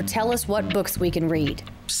guns or tell us what books we can read.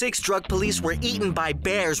 6 drug police were eaten by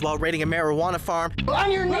bears while raiding a marijuana farm.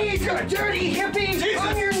 On your knees, you dirty hippies! Jesus.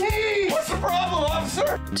 On your knees! What's the problem,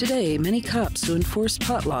 officer? Today, many cops who enforce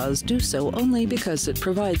pot laws do so only because it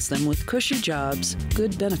provides them with cushy jobs,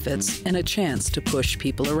 good benefits, and a chance to push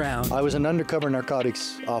people around. I was an undercover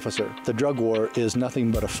narcotics officer. The drug war is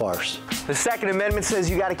nothing but a farce. The Second Amendment says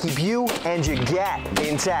you gotta keep you and your gat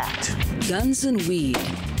intact. Guns and Weed,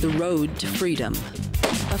 The Road to Freedom.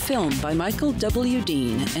 A film by Michael W.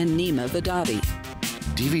 Dean and Nima Vadadi.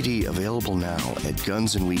 DVD available now at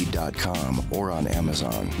gunsandweed.com or on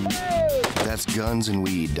Amazon. That's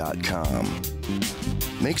gunsandweed.com.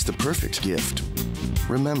 Makes the perfect gift.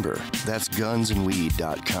 Remember, that's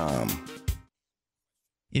gunsandweed.com.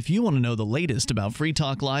 If you want to know the latest about Free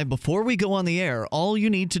Talk Live before we go on the air, all you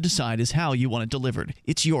need to decide is how you want it delivered.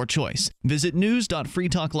 It's your choice. Visit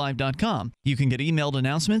news.freetalklive.com. You can get emailed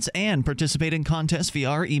announcements and participate in contests via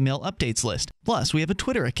our email updates list. Plus, we have a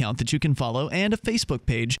Twitter account that you can follow and a Facebook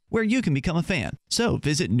page where you can become a fan. So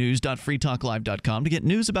visit news.freetalklive.com to get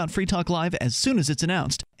news about Free Talk Live as soon as it's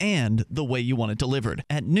announced and the way you want it delivered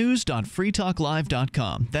at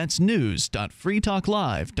news.freetalklive.com. That's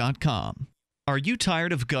news.freetalklive.com. Are you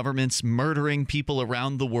tired of governments murdering people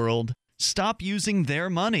around the world? Stop using their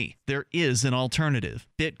money. There is an alternative.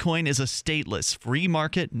 Bitcoin is a stateless, free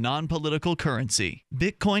market, non-political currency.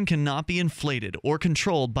 Bitcoin cannot be inflated or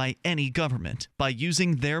controlled by any government. By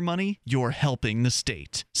using their money, you're helping the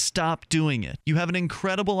state. Stop doing it. You have an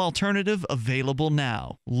incredible alternative available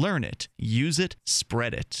now. Learn it, use it,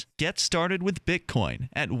 spread it. Get started with Bitcoin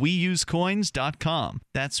at weusecoins.com.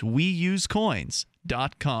 That's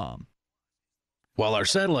weusecoins.com. While our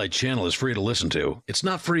satellite channel is free to listen to, it's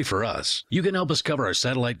not free for us. You can help us cover our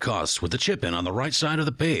satellite costs with the chip-in on the right side of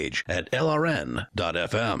the page at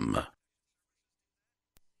lrn.fm.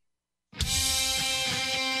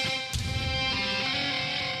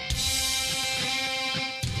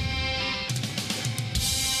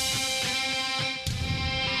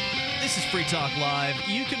 This is Free Talk Live.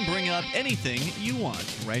 You can bring up anything you want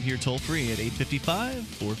right here toll free at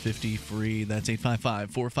 855-450-FREE. That's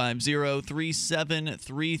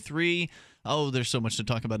 855-450-3733. Oh, there's so much to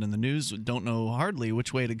talk about in the news. Don't know hardly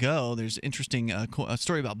which way to go. There's interesting a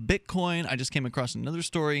story about Bitcoin. I just came across another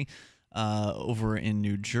story over in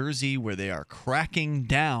New Jersey where they are cracking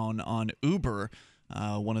down on Uber,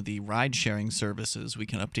 one of the ride-sharing services. We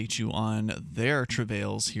can update you on their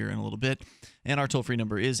travails here in a little bit. And our toll-free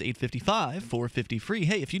number is 855-450-FREE.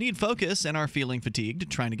 Hey, if you need focus and are feeling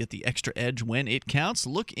fatigued, trying to get the extra edge when it counts,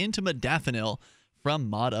 look into modafinil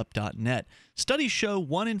from modup.net. Studies show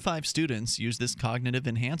 1 in 5 students use this cognitive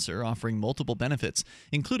enhancer, offering multiple benefits,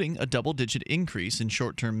 including a double-digit increase in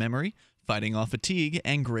short-term memory, fighting off fatigue,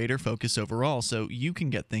 and greater focus overall, so you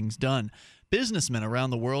can get things done. Businessmen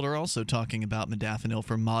around the world are also talking about modafinil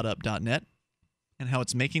from modup.net and how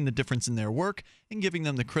it's making the difference in their work and giving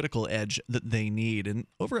them the critical edge that they need. And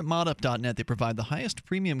over at modup.net, they provide the highest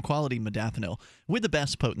premium quality modafinil with the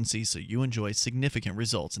best potency, so you enjoy significant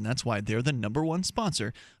results. And that's why they're the #1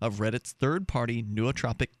 sponsor of Reddit's third-party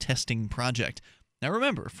nootropic testing project. Now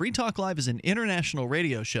remember, Free Talk Live is an international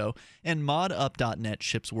radio show, and modup.net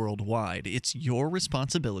ships worldwide. It's your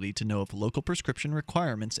responsibility to know if local prescription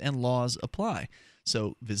requirements and laws apply.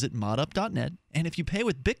 So visit modup.net, and if you pay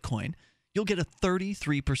with Bitcoin, you'll get a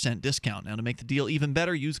 33% discount. Now, to make the deal even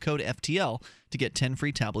better, use code FTL to get 10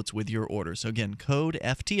 free tablets with your order. So again, code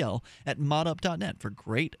FTL at modup.net for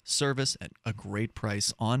great service at a great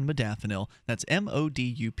price on modafinil. That's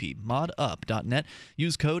MODUP, modup.net.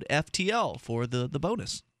 Use code FTL for the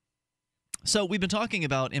bonus. So we've been talking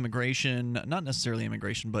about immigration, not necessarily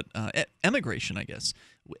immigration, but emigration, I guess.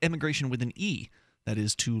 Immigration with an E, that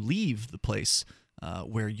is to leave the place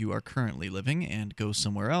where you are currently living and go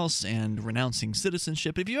somewhere else, and renouncing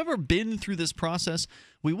citizenship. If you've ever been through this process,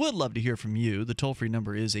 we would love to hear from you. The toll-free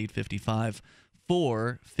number is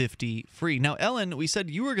 855-450-FREE. Now, Ellen, we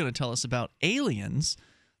said you were going to tell us about Aliens,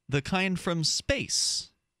 the kind from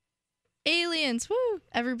space. Aliens, woo!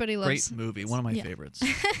 Everybody loves. Great movie, one of my favorites.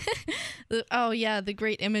 Oh, yeah, the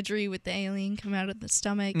great imagery with the alien come out of the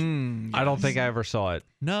stomach. Yes. I don't think I ever saw it.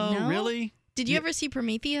 No? Really? Did you ever see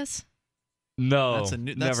Prometheus? No,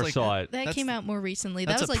 never saw it. That came out more recently.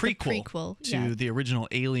 That's was like a the prequel to the original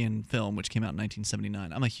Alien film, which came out in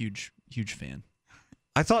 1979. I'm a huge fan.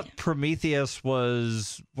 I thought Prometheus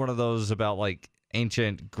was one of those about like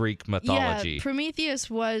ancient Greek mythology. Yeah,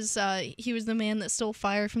 Prometheus was he was the man that stole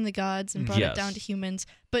fire from the gods and brought it down to humans.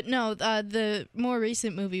 But no, the more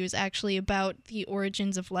recent movie was actually about the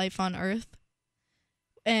origins of life on Earth.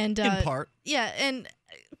 And in part, yeah, and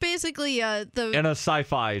basically the in a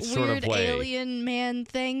sci-fi sort of way, weird alien man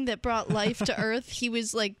thing that brought life to Earth. He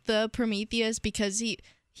was like the Prometheus because he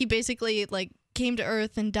basically like came to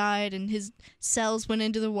Earth and died, and his cells went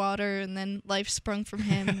into the water, and then life sprung from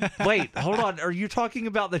him. Wait, hold on. Are you talking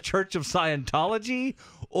about the Church of Scientology,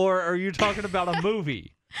 or are you talking about a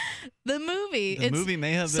movie? The movie. The movie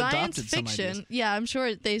may have science adopted fiction. some ideas. Yeah, I'm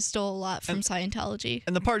sure they stole a lot from Scientology.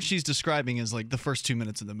 And the part she's describing is like the first 2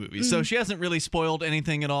 minutes of the movie. So she hasn't really spoiled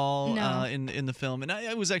anything at all in the film. And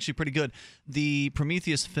it was actually pretty good. The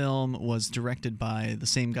Prometheus film was directed by the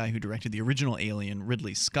same guy who directed the original Alien,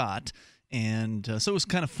 Ridley Scott. And so it was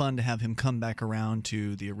kind of fun to have him come back around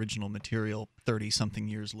to the original material 30-something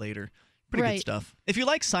years later. Pretty good stuff. If you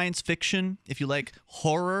like science fiction, if you like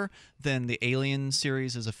horror, then the Alien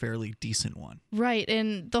series is a fairly decent one. Right,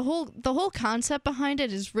 and the whole concept behind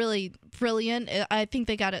it is really brilliant. I think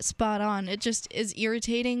they got it spot on. It just is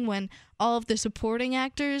irritating when all of the supporting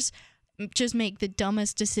actors just make the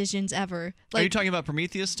dumbest decisions ever. Are you talking about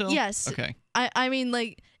Prometheus still? Yes. Okay. I mean,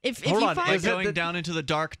 like, if you Hold on, find going down into the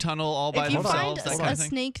dark tunnel all by themselves, if you find a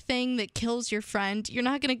snake thing that kills your friend, you're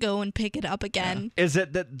not going to go and pick it up again. Is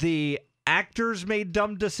it that the actors made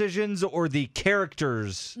dumb decisions, or the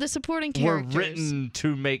characters the supporting characters were written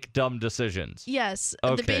to make dumb decisions? Yes.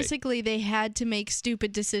 Okay. Basically, they had to make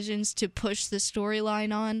stupid decisions to push the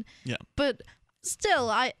storyline on. Yeah. But still,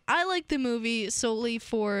 I like the movie solely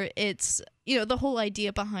for its, the whole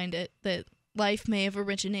idea behind it, that life may have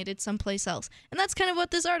originated someplace else. And that's kind of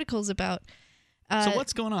what this article's about. So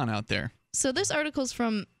what's going on out there? So this article's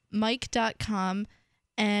from Mike.com,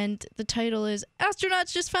 and the title is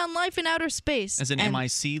Astronauts Just Found Life in Outer Space. As in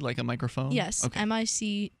MIC, like a microphone? Yes, okay.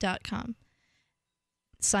 MIC.com.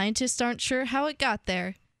 Scientists aren't sure how it got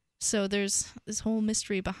there, so there's this whole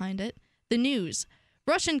mystery behind it. The news.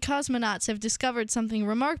 Russian cosmonauts have discovered something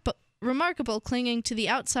remarkable clinging to the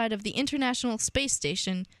outside of the International Space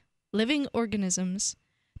Station, living organisms.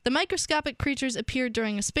 The microscopic creatures appeared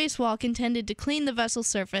during a spacewalk intended to clean the vessel's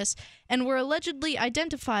surface and were allegedly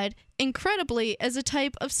identified, incredibly, as a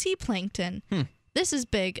type of sea plankton. This is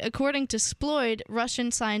big. According to Sploid,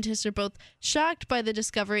 Russian scientists are both shocked by the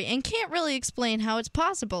discovery and can't really explain how it's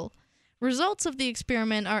possible. Results of the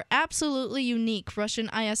experiment are absolutely unique, Russian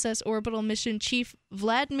ISS orbital mission chief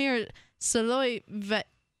Vladimir Solovyev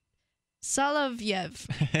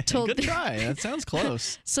told Good try. That sounds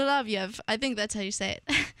close. Solovyev, I think that's how you say it,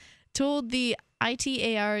 told the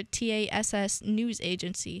ITAR-TASS news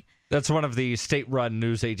agency. That's one of the state-run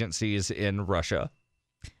news agencies in Russia.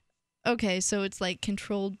 Okay, so it's like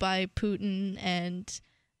controlled by Putin and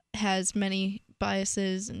has many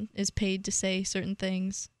biases and is paid to say certain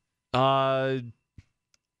things. Yeah,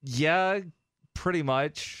 pretty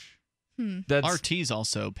much. RT's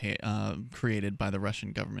also created by the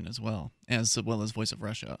Russian government as well as Voice of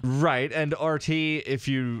Russia. Right, and RT, if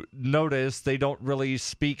you notice, they don't really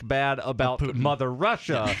speak bad about Mother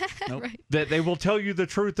Russia. Yeah. Nope. Right. That they will tell you the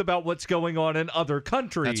truth about what's going on in other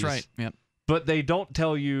countries. That's right. Yep. But they don't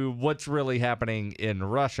tell you what's really happening in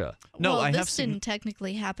Russia. No, well, this didn't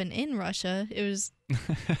technically happen in Russia. It was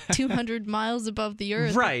 200 miles above the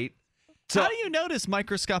Earth. Right. So, how do you notice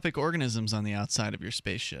microscopic organisms on the outside of your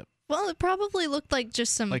spaceship? Well, it probably looked like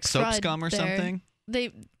just some soap crud scum or there. something.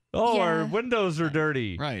 Our windows are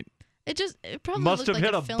dirty. Right. It probably must looked have like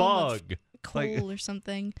hit a film bug, of coal or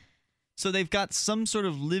something. So they've got some sort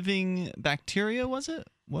of living bacteria. Was it?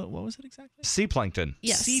 What was it exactly? Sea plankton.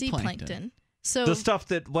 Yes, sea plankton. So the stuff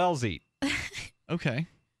that whales eat. Okay.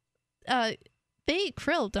 They eat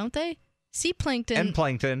krill, don't they? Sea plankton and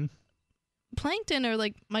plankton. Plankton are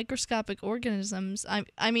like microscopic organisms.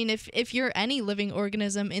 I mean, if you're any living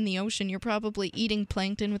organism in the ocean, you're probably eating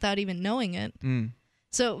plankton without even knowing it.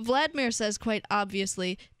 So Vladimir says quite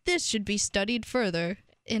obviously, this should be studied further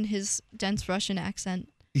in his dense Russian accent.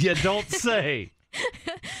 You don't say.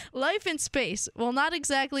 Life in space. While not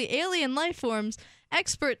exactly alien life forms,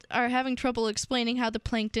 experts are having trouble explaining how the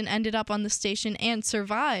plankton ended up on the station and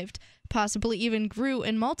survived, possibly even grew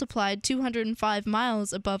and multiplied 205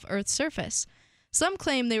 miles above Earth's surface. Some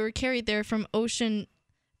claim they were carried there from the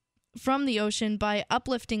ocean by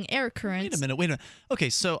uplifting air currents. Wait a minute. Okay,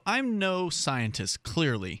 so I'm no scientist,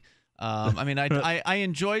 clearly. I mean, I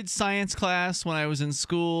enjoyed science class when I was in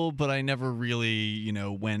school, but I never really,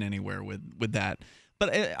 went anywhere with that.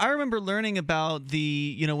 But I remember learning about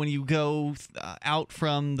when you go out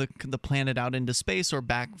from the planet out into space or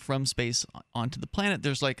back from space onto the planet,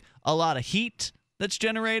 there's like a lot of heat that's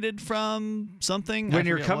generated from something. When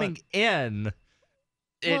you're coming in,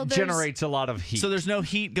 it generates a lot of heat. So there's no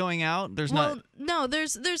heat going out? No,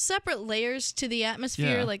 there's separate layers to the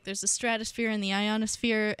atmosphere. Yeah. Like there's the stratosphere and the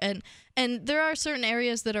ionosphere, and there are certain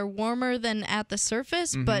areas that are warmer than at the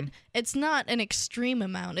surface, but it's not an extreme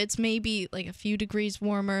amount. It's maybe like a few degrees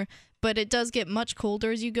warmer, but it does get much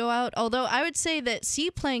colder as you go out. Although I would say that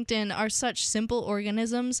sea plankton are such simple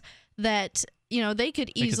organisms that they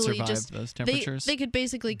could easily survive those temperatures. They could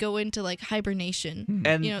basically go into like hibernation.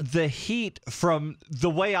 And the heat, from the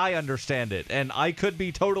way I understand it, and I could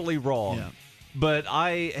be totally wrong, but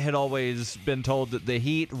I had always been told that the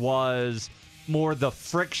heat was more the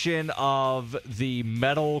friction of the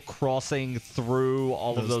metal crossing through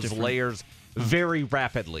all of those layers very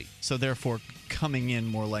rapidly. So therefore, coming in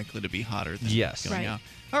more likely to be hotter than going out.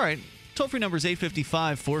 All right. Toll-free number is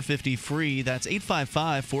 855-450-FREE. That's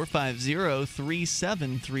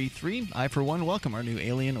 855-450-3733. I, for one, welcome our new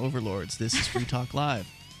alien overlords. This is Free Talk Live.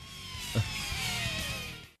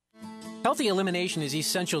 Healthy elimination is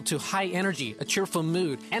essential to high energy, a cheerful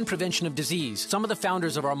mood, and prevention of disease. Some of the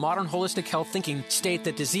founders of our modern holistic health thinking state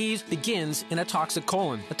that disease begins in a toxic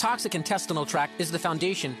colon. The toxic intestinal tract is the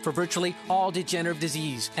foundation for virtually all degenerative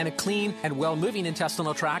disease, and a clean and well-moving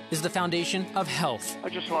intestinal tract is the foundation of health. I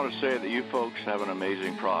just want to say that you folks have an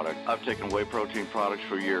amazing product. I've taken whey protein products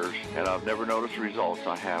for years, and I've never noticed the results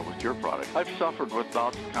I have with your product. I've suffered with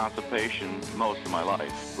bouts of constipation most of my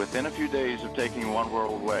life. Within a few days of taking One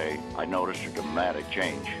World Whey, I noticed a dramatic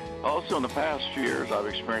change. Also, in the past few years, I've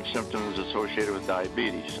experienced symptoms associated with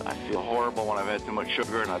diabetes. I feel horrible when I've had too much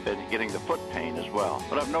sugar, and I've been getting the foot pain as well.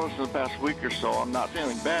 But I've noticed in the past week or so, I'm not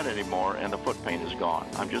feeling bad anymore, and the foot pain is gone.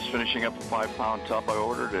 I'm just finishing up a 5-pound tub I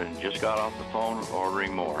ordered and just got off the phone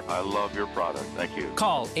ordering more. I love your product. Thank you.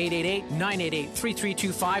 Call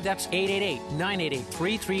 888-988-3325. That's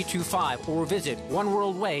 888-988-3325. Or visit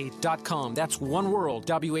oneworldwhey.com. That's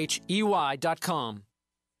oneworld.com.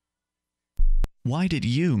 Why did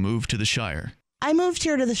you move to the Shire? I moved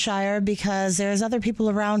here to the Shire because there's other people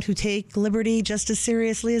around who take liberty just as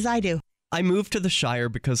seriously as I do. I moved to the Shire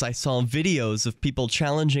because I saw videos of people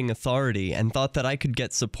challenging authority and thought that I could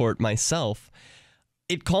get support myself.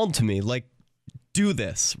 It called to me, like, do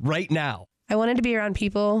this right now. I wanted to be around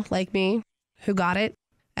people like me who got it,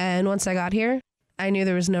 and once I got here, I knew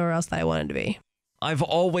there was nowhere else that I wanted to be. I've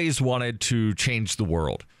always wanted to change the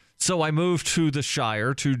world, so I moved to the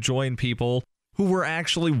Shire to join people who were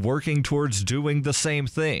actually working towards doing the same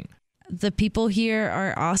thing. The people here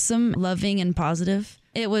are awesome, loving, and positive.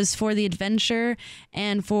 It was for the adventure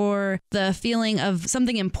and for the feeling of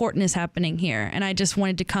something important is happening here, and I just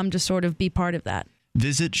wanted to come to sort of be part of that.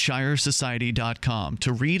 Visit ShireSociety.com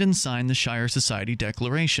to read and sign the Shire Society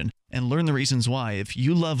Declaration and learn the reasons why, if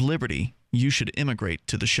you love liberty, you should immigrate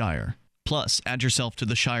to the Shire. Plus, add yourself to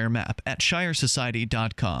the Shire map at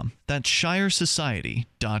ShireSociety.com. That's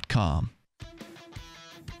ShireSociety.com.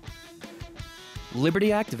 Liberty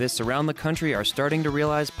activists around the country are starting to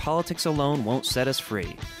realize politics alone won't set us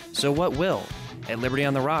free. So what will? At Liberty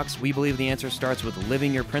on the Rocks, we believe the answer starts with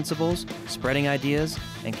living your principles, spreading ideas,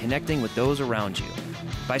 and connecting with those around you.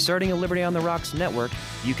 By starting a Liberty on the Rocks network,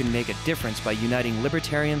 you can make a difference by uniting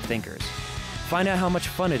libertarian thinkers. Find out how much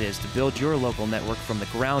fun it is to build your local network from the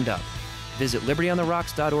ground up. Visit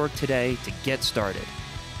libertyontherocks.org today to get started.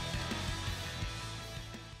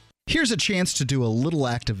 Here's a chance to do a little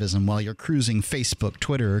activism while you're cruising Facebook,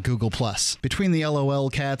 Twitter, or Google+. Between the LOL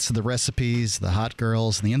cats, the recipes, the hot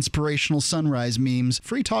girls, and the inspirational sunrise memes,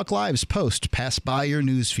 Free Talk Live's posts pass by your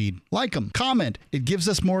newsfeed. Like them, comment. It gives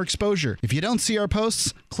us more exposure. If you don't see our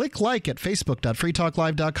posts, click like at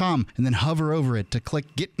facebook.freetalklive.com and then hover over it to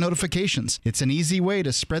click Get Notifications. It's an easy way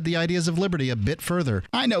to spread the ideas of liberty a bit further.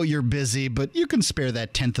 I know you're busy, but you can spare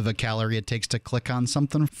that 1/10 of a calorie it takes to click on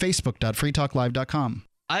something. Facebook.freetalklive.com.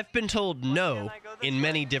 I've been told no in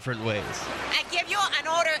many different ways. I give you an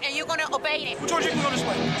order and you're going to obey it. George, you can go this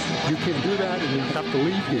way. You can do that and you have to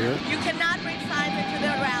leave here. You cannot bring signs into the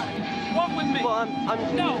rally. Walk with me. Well,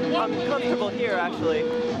 I'm comfortable here, actually.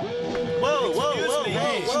 Whoa,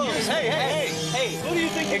 Hey, who do you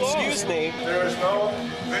think you are? Excuse me. There is no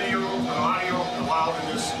video and audio allowed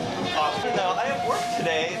in this hospital. No, I have work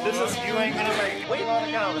today. You ain't going to make it. Wait on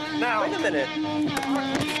account. Now. Wait a minute.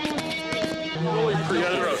 Whoa.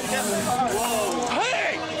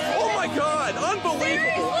 Hey! Oh my God!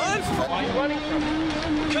 Unbelievable! Why are you running from me?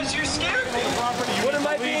 Because you scared me. What am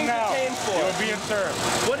I being detained for? You're being served.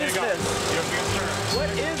 What is this? You're being served. What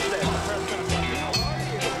is this?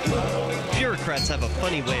 Bureaucrats have a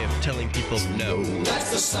funny way of telling people no.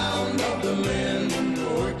 That's the sound of the men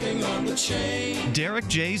working on the chain. Derek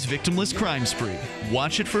J's Victimless Crime Spree.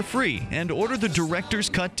 Watch it for free and order the Director's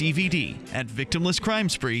Cut DVD at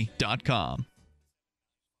victimlesscrimespree.com.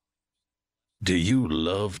 Do you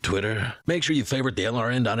love Twitter? Make sure you favorite the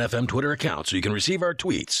LRN.FM Twitter account so you can receive our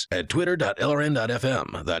tweets at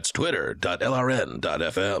twitter.lrn.fm. That's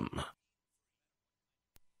twitter.lrn.fm.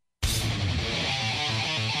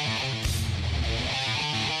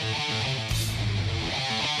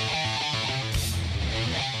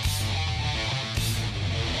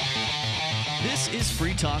 This is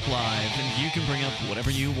Free Talk Live, and you can bring up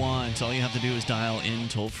whatever you want. All you have to do is dial in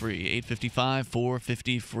toll-free,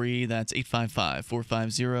 855-450-FREE. That's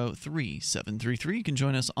 855-450-3733. You can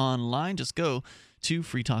join us online. Just go to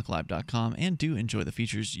freetalklive.com and do enjoy the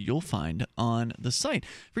features you'll find on the site.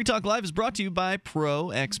 Free Talk Live is brought to you by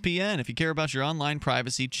ProXPN. If you care about your online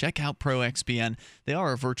privacy, check out ProXPN. They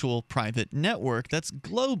are a virtual private network that's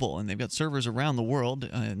global, and they've got servers around the world.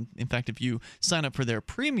 In fact, if you sign up for their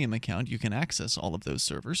premium account, you can access all of those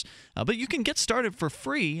servers. But you can get started for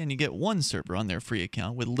free, and you get one server on their free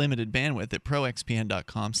account with limited bandwidth at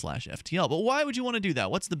proxpn.com/FTL. But why would you want to do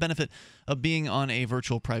that? What's the benefit of being on a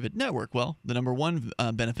virtual private network? Well, the number one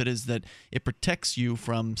benefit is that it protects you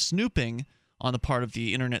from snooping on the part of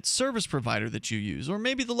the internet service provider that you use. Or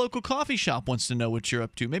maybe the local coffee shop wants to know what you're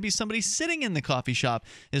up to. Maybe somebody sitting in the coffee shop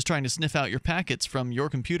is trying to sniff out your packets from your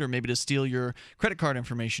computer, maybe to steal your credit card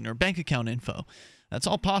information or bank account info. That's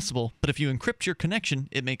all possible, but if you encrypt your connection,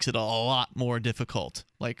 it makes it a lot more difficult,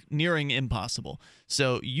 like nearing impossible.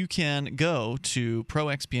 So you can go to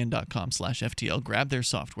proxpn.com/FTL, grab their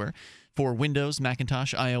software for Windows,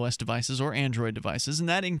 Macintosh, iOS devices, or Android devices, and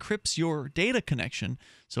that encrypts your data connection.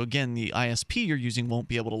 So again, the ISP you're using won't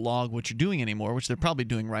be able to log what you're doing anymore, which they're probably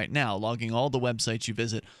doing right now, logging all the websites you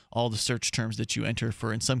visit, all the search terms that you enter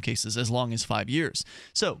for, in some cases, as long as 5 years.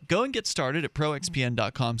 So go and get started at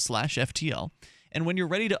proxpn.com/FTL. And when you're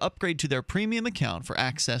ready to upgrade to their premium account for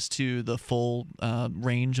access to the full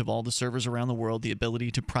range of all the servers around the world, the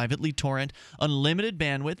ability to privately torrent, unlimited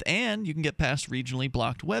bandwidth, and you can get past regionally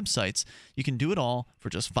blocked websites, you can do it all for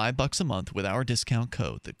just $5 a month with our discount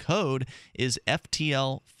code. The code is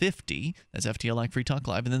FTL50. That's FTL like Free Talk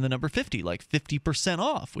Live, and then the number 50, like 50%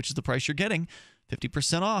 off, which is the price you're getting.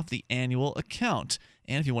 50% off the annual account.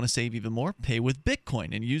 And if you want to save even more, pay with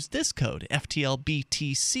Bitcoin and use this code,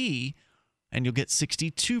 FTLBTC, and you'll get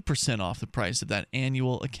 62% off the price of that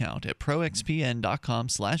annual account at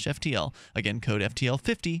proxpn.com/FTL. Again, code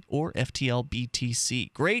FTL50 or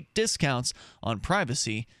FTLBTC. Great discounts on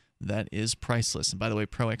privacy that is priceless. And by the way,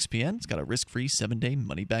 ProXPN, it's got a risk-free 7-day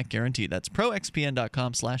money-back guarantee. That's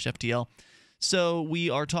proxpn.com/FTL. So we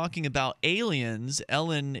are talking about aliens.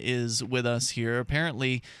 Ellen is with us here.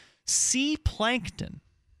 Apparently, sea plankton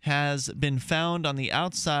has been found on the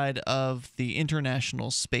outside of the International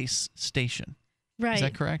Space Station. Right. Is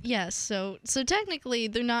that correct? Yes. So technically,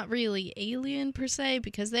 they're not really alien per se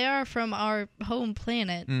because they are from our home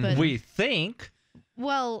planet. But we think.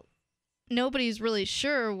 Well, nobody's really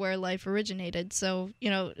sure where life originated. So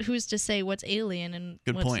who's to say what's alien and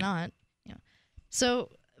what's not? So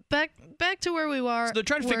back to where we were. So they're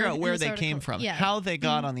trying to figure out where they came from, how they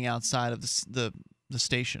got on the outside of the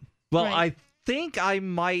station. Well, right. I think I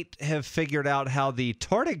might have figured out how the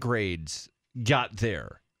tardigrades got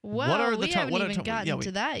there. Well, we haven't even gotten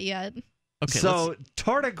to that yet. Okay, so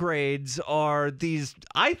tardigrades are these,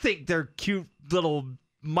 I think they're cute little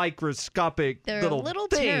microscopic little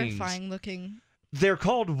things. Terrifying looking. They're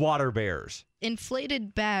called water bears.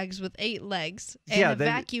 Inflated bags with 8 legs and a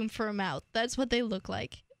vacuum for a mouth. That's what they look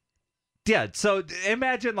like. Yeah, so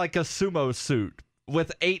imagine like a sumo suit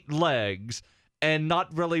with 8 legs and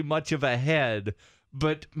not really much of a head,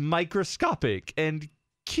 but microscopic and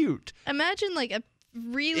cute. Imagine like a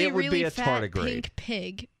really fat pink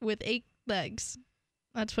pig with 8 legs.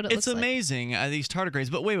 That's what it looks like. It's amazing, these tardigrades.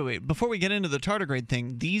 But wait. Before we get into the tardigrade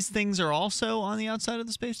thing, these things are also on the outside of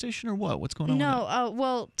the space station, or what? What's going on with that?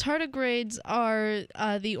 Well, tardigrades are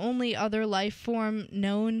the only other life form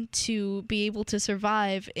known to be able to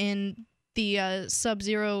survive in the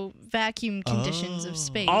sub-zero vacuum conditions of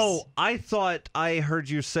space. Oh, I thought I heard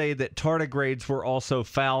you say that tardigrades were also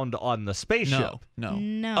found on the spaceship. No.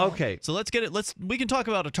 Okay. So let's get it. We can talk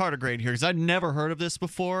about a tardigrade here because I'd never heard of this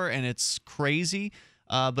before, and it's crazy.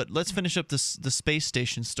 But let's finish up the space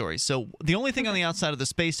station story. So the only thing on the outside of the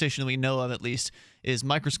space station that we know of, at least, is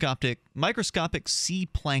microscopic sea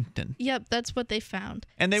plankton. Yep, that's what they found.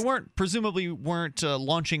 And they presumably weren't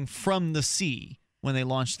launching from the sea when they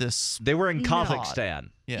launched this. They were in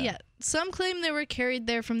Kazakhstan. Yeah. Some claim they were carried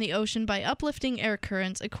there from the ocean by uplifting air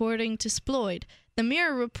currents, according to Sploid. The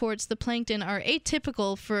Mirror reports the plankton are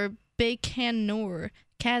atypical for Baikonur,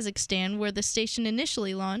 Kazakhstan, where the station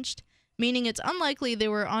initially launched, meaning it's unlikely they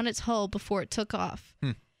were on its hull before it took off.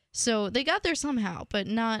 So they got there somehow, but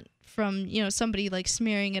not from somebody like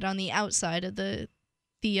smearing it on the outside of the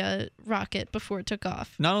rocket before it took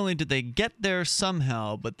off. Not only did they get there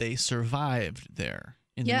somehow, but they survived there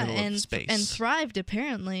in the middle of space. And thrived,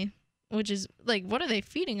 apparently, which is, like, what are they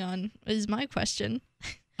feeding on is my question.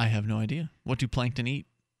 I have no idea. What do plankton eat?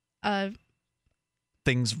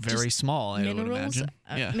 Things very small, I would imagine.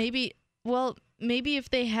 Maybe if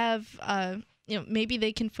they have, maybe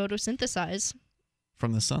they can photosynthesize.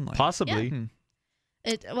 From the sunlight. Possibly.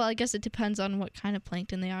 Yeah. Well, I guess it depends on what kind of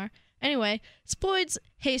plankton they are. Anyway, Sployd's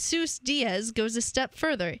Jesus Diaz goes a step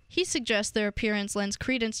further. He suggests their appearance lends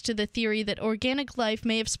credence to the theory that organic life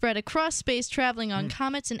may have spread across space, traveling on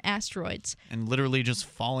comets and asteroids. And literally just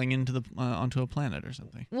falling into the onto a planet or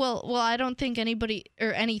something. Well, I don't think anybody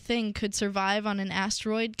or anything could survive on an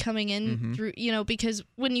asteroid coming in through, because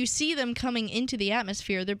when you see them coming into the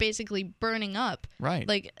atmosphere, they're basically burning up. Right.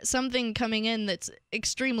 Like something coming in that's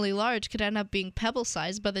extremely large could end up being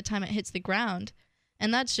pebble-sized by the time it hits the ground.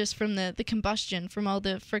 And that's just from the combustion, from all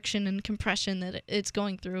the friction and compression that it's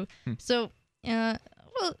going through. So,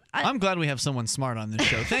 I'm glad we have someone smart on this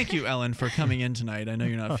show. Thank you, Ellen, for coming in tonight. I know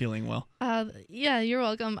you're not feeling well. Yeah, you're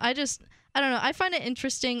welcome. I don't know. I find it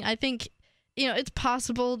interesting. I think, it's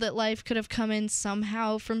possible that life could have come in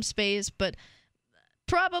somehow from space, but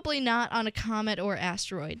probably not on a comet or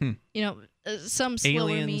asteroid. Some slower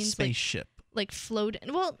Alien means spaceship. like float.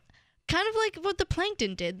 Well, kind of like what the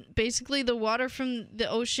plankton did. Basically, the water from the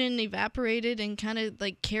ocean evaporated and kind of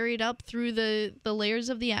like carried up through the layers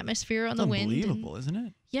of the atmosphere on the wind. Unbelievable, isn't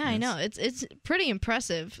it? Yeah, yes. I know. It's pretty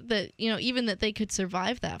impressive that, even that they could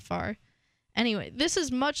survive that far. Anyway, this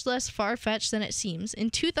is much less far-fetched than it seems. In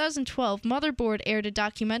 2012, Motherboard aired a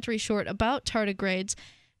documentary short about tardigrades,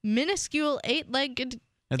 minuscule eight-legged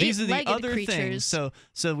Now, these are the other creatures. things.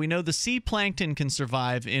 So we know the sea plankton can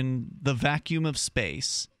survive in the vacuum of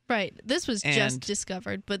space. Right. This was just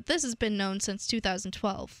discovered, but this has been known since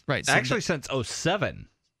 2012. Right. So actually, since 2007.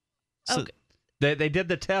 Okay. They did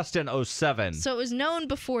the test in 2007. So it was known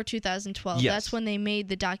before 2012. Yes. That's when they made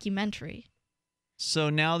the documentary. So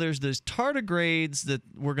now there's tardigrades that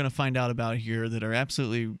we're going to find out about here that are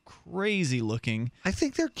absolutely crazy looking. I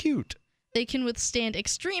think they're cute. They can withstand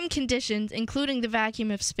extreme conditions, including the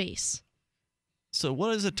vacuum of space. So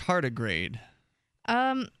what is a tardigrade?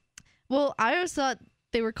 Well, I always thought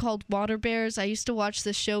they were called water bears. I used to watch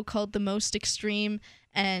this show called The Most Extreme,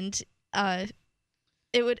 and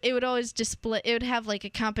it would always display. It would have like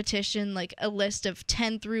a competition, like a list of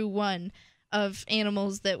 10 through 1 of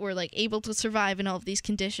animals that were like able to survive in all of these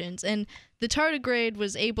conditions, and the tardigrade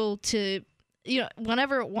was able to,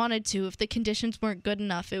 whenever it wanted to, if the conditions weren't good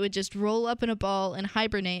enough, it would just roll up in a ball and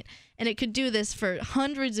hibernate, and it could do this for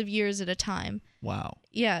hundreds of years at a time. Wow.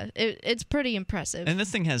 Yeah, it's pretty impressive. And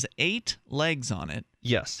this thing has 8 legs on it.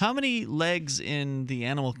 Yes. How many legs in the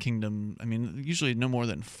animal kingdom? I mean, usually no more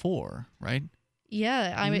than 4, right?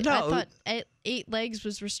 Yeah, I mean, I thought 8 legs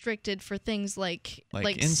was restricted for things like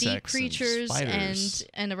sea creatures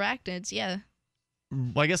and arachnids. Yeah.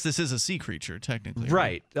 Well, I guess this is a sea creature, technically.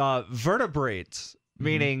 Right. Vertebrates,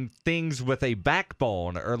 meaning things with a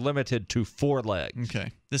backbone, are limited to 4 legs.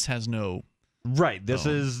 Okay. This has no... Right. This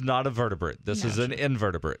is not a vertebrate. This is an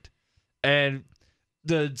invertebrate. And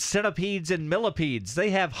the centipedes and millipedes, they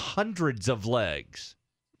have hundreds of legs.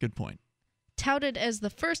 Good point. Touted as the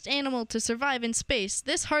first animal to survive in space,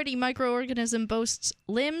 this hardy microorganism boasts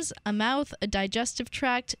limbs, a mouth, a digestive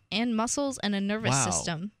tract, and muscles, and a nervous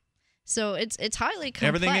system. So it's highly complex.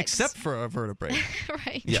 Everything except for a vertebrate.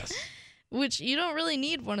 Right. Yes. Which you don't really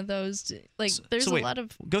need one of those. There's wait, a lot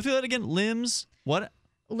of... Go through that again. Limbs, what?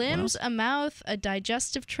 Limbs, a mouth, a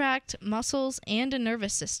digestive tract, muscles, and a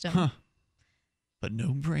nervous system. Huh. But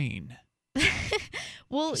no brain.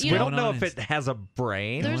 Well, we don't know if it has a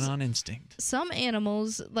brain. Going on instinct. Some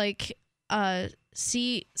animals, like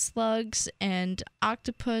sea slugs and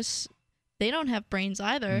octopus, they don't have brains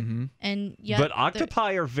either. And yet but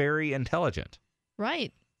octopi are very intelligent.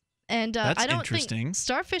 Right. And That's I don't interesting. think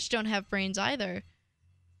starfish don't have brains either.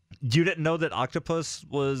 You didn't know that octopus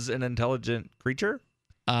was an intelligent creature?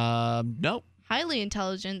 Nope. Highly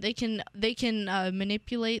intelligent. They can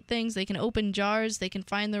manipulate things. They can open jars. They can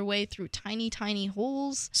find their way through tiny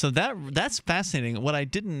holes. So that's fascinating. What I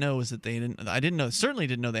didn't know is that certainly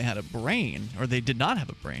didn't know they had a brain, or they did not have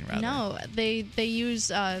a brain, rather. No, they use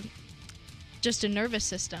just a nervous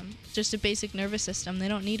system, just a basic nervous system. They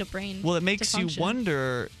don't need a brain. Well, it makes to you function.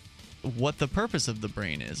 wonder what the purpose of the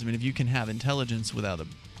brain is. I mean, if you can have intelligence without a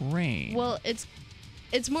brain. Well,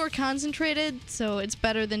 it's more concentrated, so it's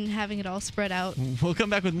better than having it all spread out. We'll come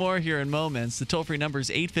back with more here in moments. The toll-free number is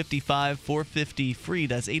 855-450-FREE.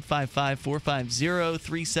 That's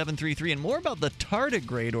 855-450-3733. And more about the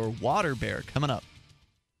tardigrade or water bear coming up.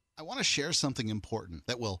 I want to share something important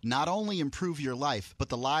that will not only improve your life, but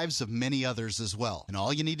the lives of many others as well. And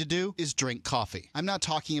all you need to do is drink coffee. I'm not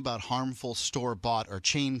talking about harmful store-bought or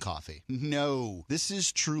chain coffee. No, this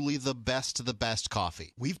is truly the best of the best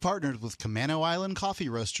coffee. We've partnered with Camano Island Coffee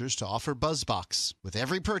Roasters to offer BuzzBox. With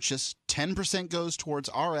every purchase, 10% goes towards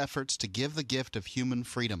our efforts to give the gift of human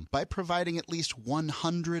freedom by providing at least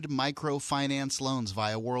 100 microfinance loans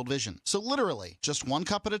via World Vision. So literally, just one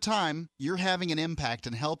cup at a time, you're having an impact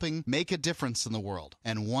in helping helping make a difference in the world.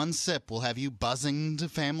 And one sip will have you buzzing to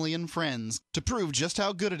family and friends. To prove just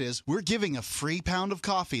how good it is, we're giving a free pound of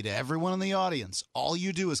coffee to everyone in the audience. All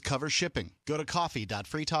you do is cover shipping. Go to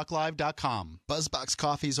coffee.freetalklive.com. BuzzBox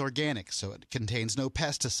coffee is organic, so it contains no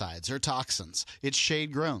pesticides or toxins. It's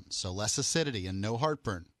shade-grown, so less acidity and no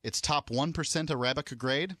heartburn. It's top 1% Arabica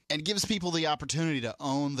grade and gives people the opportunity to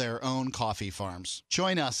own their own coffee farms.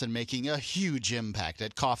 Join us in making a huge impact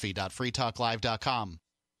at coffee.freetalklive.com.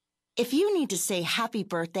 If you need to say happy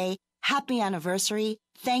birthday, happy anniversary,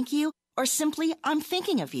 thank you, or simply I'm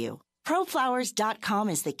thinking of you, ProFlowers.com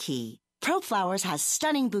is the key. ProFlowers has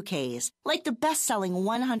stunning bouquets, like the best-selling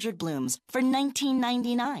 100 blooms for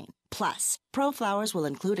 $19.99. Plus, ProFlowers will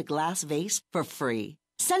include a glass vase for free.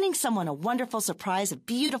 Sending someone a wonderful surprise of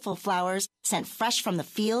beautiful flowers sent fresh from the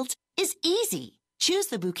field is easy. Choose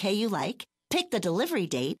the bouquet you like, pick the delivery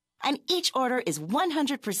date, and each order is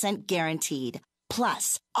 100% guaranteed.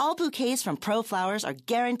 Plus, all bouquets from ProFlowers are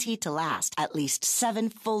guaranteed to last at least 7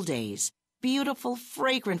 full days. Beautiful,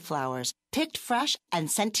 fragrant flowers, picked fresh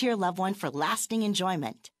and sent to your loved one for lasting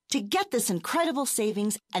enjoyment. To get this incredible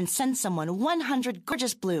savings and send someone 100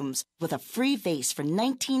 gorgeous blooms with a free vase for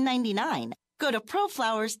 $19.99, go to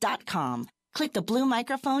proflowers.com, click the blue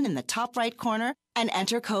microphone in the top right corner, and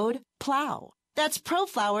enter code PLOW. That's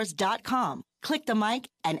proflowers.com. Click the mic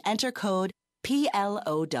and enter code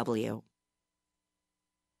PLOW.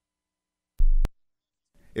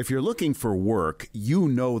 If you're looking for work, you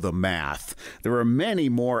know the math. There are many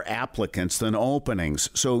more applicants than openings,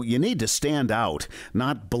 so you need to stand out,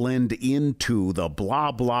 not blend into the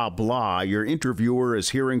blah, blah, blah your interviewer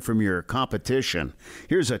is hearing from your competition.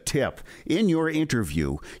 Here's a tip. In your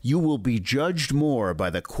interview, you will be judged more by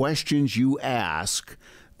the questions you ask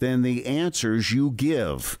than the answers you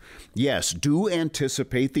give. Yes, do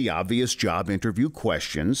anticipate the obvious job interview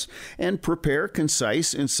questions and prepare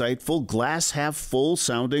concise, insightful, glass-half-full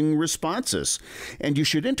sounding responses. And you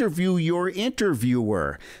should interview your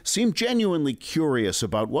interviewer. Seem genuinely curious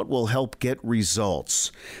about what will help get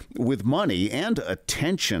results. With money and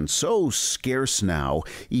attention so scarce now,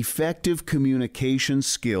 effective communication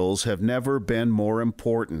skills have never been more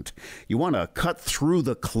important. You want to cut through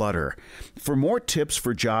the clutter. For more tips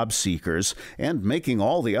for job seekers and making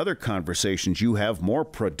all the other conversations you have more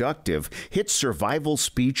productive, hit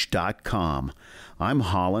survivalspeech.com. I'm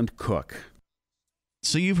Holland Cook.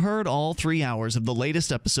 So you've heard all 3 hours of the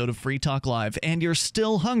latest episode of Free Talk Live, and you're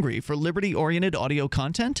still hungry for liberty-oriented audio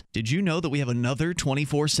content? Did you know that we have another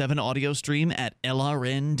 24/7 audio stream at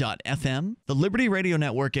LRN.FM? The Liberty Radio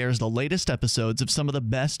Network airs the latest episodes of some of the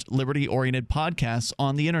best liberty-oriented podcasts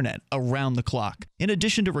on the internet around the clock. In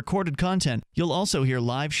addition to recorded content, you'll also hear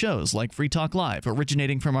live shows like Free Talk Live,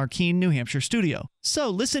 originating from our Keene, New Hampshire studio. So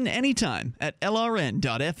listen anytime at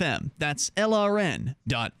LRN.FM. That's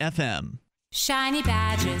LRN.FM. Shiny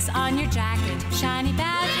badges on your jacket, shiny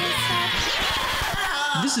badges.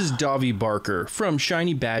 This is Davi Barker from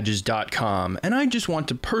ShinyBadges.com, and I just want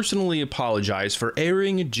to personally apologize for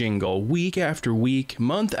airing a jingle week after week,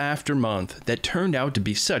 month after month, that turned out to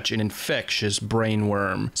be such an infectious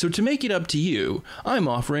brainworm. So to make it up to you, I'm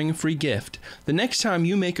offering a free gift. The next time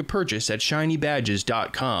you make a purchase at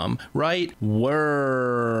ShinyBadges.com, write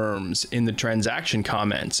worms in the transaction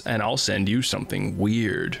comments, and I'll send you something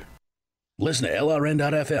weird. Listen to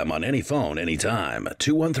LRN.FM on any phone, anytime.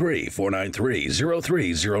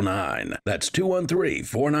 213-493-0309. That's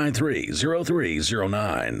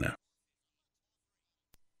 213-493-0309.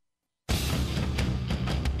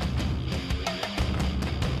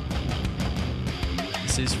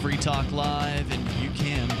 This is Free Talk Live, and you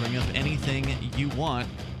can bring up anything you want.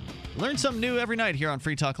 Learn something new every night here on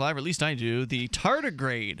Free Talk Live, or at least I do. The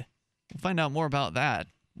tardigrade. We'll find out more about that.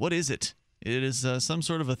 What is it? It is some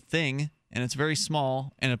sort of a thing, and it's very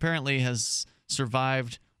small, and apparently has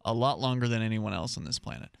survived a lot longer than anyone else on this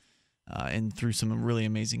planet, and through some really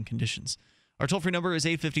amazing conditions. Our toll-free number is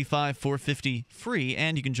 855-450-FREE,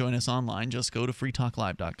 and you can join us online. Just go to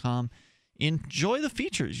freetalklive.com. Enjoy the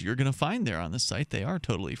features you're going to find there on the site. They are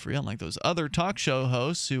totally free, unlike those other talk show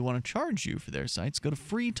hosts who want to charge you for their sites. Go to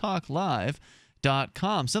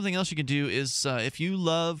freetalklive.com. Something else you can do is, if you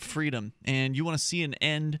love freedom and you want to see an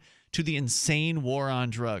end to the insane war on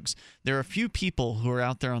drugs. There are a few people who are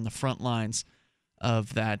out there on the front lines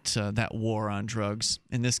of that war on drugs.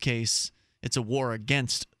 In this case, it's a war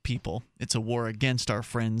against people. It's a war against our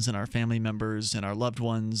friends and our family members and our loved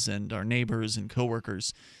ones and our neighbors and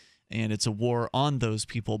coworkers. And it's a war on those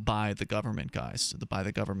people by the government, guys, by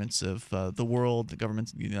the governments of the world, the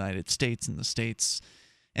governments of the United States and the states.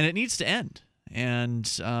 And it needs to end. And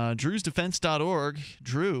drewsdefense.org,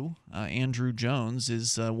 Andrew Jones,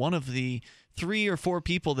 is one of the 3 or 4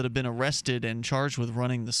 people that have been arrested and charged with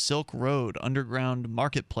running the Silk Road underground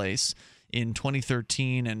marketplace in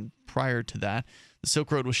 2013 and prior to that. The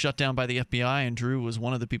Silk Road was shut down by the FBI, and Drew was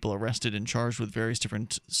one of the people arrested and charged with various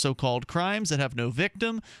different so-called crimes that have no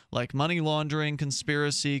victim, like money laundering,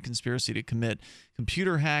 conspiracy to commit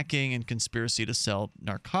computer hacking, and conspiracy to sell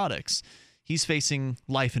narcotics. He's facing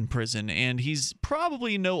life in prison, and he's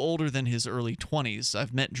probably no older than his early 20s.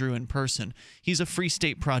 I've met Drew in person. He's a Free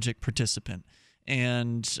State Project participant,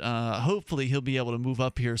 and hopefully he'll be able to move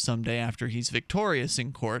up here someday after he's victorious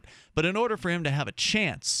in court. But in order for him to have a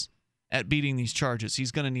chance at beating these charges,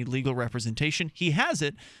 he's going to need legal representation. He has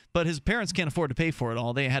it, but his parents can't afford to pay for it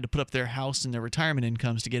all. They had to put up their house and their retirement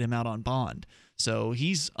incomes to get him out on bond. So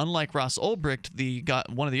he's, unlike Ross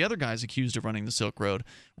Ulbricht, one of the other guys accused of running the Silk Road.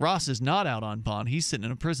 Ross is not out on bond. He's sitting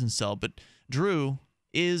in a prison cell, but Drew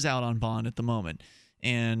is out on bond at the moment,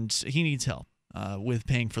 and he needs help with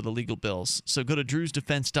paying for the legal bills. So go to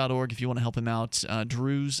drewsdefense.org if you want to help him out,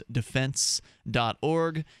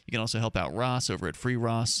 drewsdefense.org. You can also help out Ross over at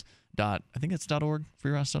freeross. I think it's .org,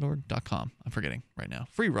 freeross.org.com. I'm forgetting right now.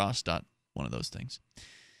 Freeross. One of those things.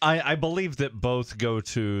 I believe that both go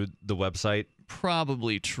to the website.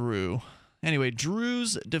 Probably true. Anyway,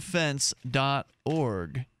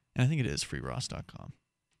 drewsdefense.org. And I think it is freeross.com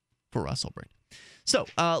for Ross Ulbricht. So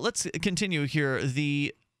let's continue here.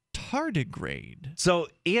 The tardigrade. So,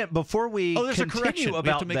 Ian, before we continue about we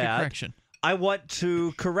have to make that, a correction. I want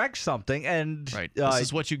to correct something. And right. This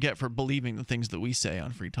is what you get for believing the things that we say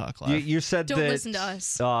on Free Talk Live. You said Don't that listen to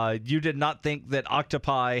us. You did not think that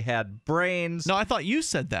octopi had brains. No, I thought you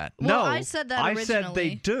said that. Well, no, I said that originally. I said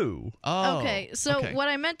they do. Oh. Okay, so what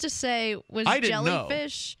I meant to say was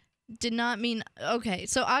jellyfish did not mean... Okay,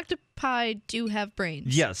 so octopi do have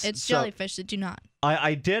brains. Yes. It's jellyfish that do not.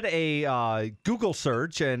 I did a Google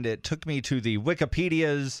search, and it took me to the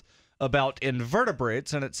Wikipedia's about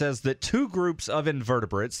invertebrates, and it says that 2 groups of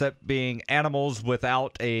invertebrates, that being animals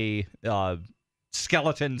without a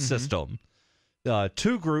skeleton system, 2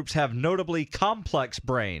 groups have notably complex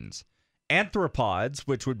brains. Anthropods,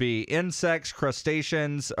 which would be insects,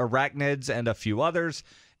 crustaceans, arachnids, and a few others,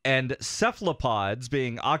 and cephalopods,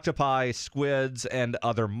 being octopi, squids, and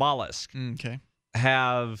other mollusks,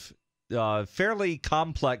 have fairly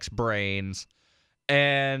complex brains.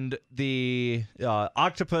 And the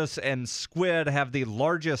octopus and squid have the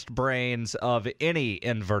largest brains of any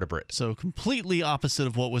invertebrate. So completely opposite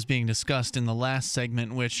of what was being discussed in the last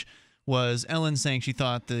segment, which was Ellen saying she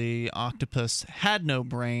thought the octopus had no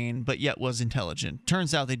brain, but yet was intelligent.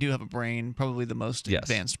 Turns out they do have a brain, probably the most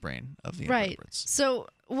advanced brain of the invertebrates. So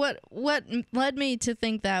what led me to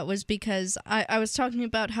think that was because I was talking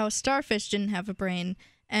about how starfish didn't have a brain.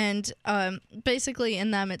 And basically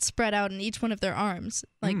in them, it's spread out in each one of their arms.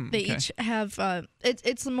 Like they each have,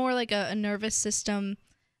 it's more like a nervous system.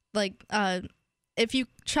 Like if you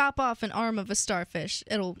chop off an arm of a starfish,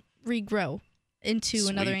 it'll regrow into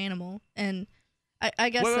another animal. And I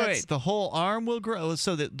guess wait, the whole arm will grow.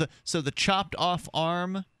 So that the chopped off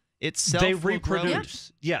arm itself they will reproduce.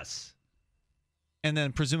 Grow? Yes. And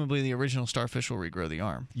then presumably the original starfish will regrow the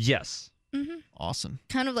arm. Yes. Mm-hmm. Awesome.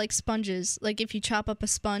 Kind of like sponges. Like if you chop up a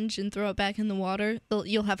sponge and throw it back in the water,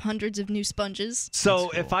 you'll have hundreds of new sponges.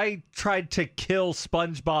 So if I tried to kill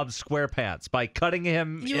SpongeBob SquarePants by cutting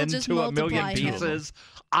him into a million pieces,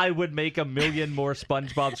 I would make a million more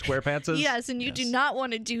SpongeBob SquarePantses? Yes, and you do not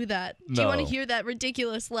want to do that. No. Do you want to hear that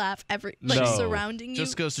ridiculous laugh surrounding you?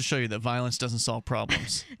 Just goes to show you that violence doesn't solve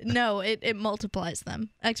problems. No, it multiplies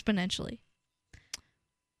them exponentially.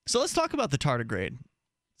 So let's talk about the tardigrade,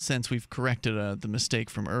 since we've corrected the mistake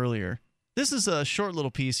from earlier. This is a short little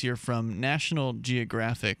piece here from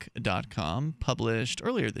nationalgeographic.com, published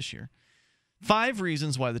earlier this year. 5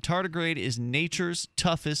 reasons why the tardigrade is nature's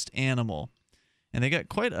toughest animal. And they got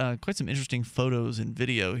quite some interesting photos and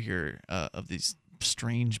video here of these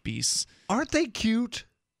strange beasts. Aren't they cute?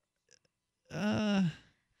 I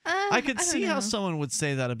could see how someone would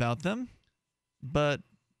say that about them, but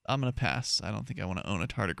I'm going to pass. I don't think I want to own a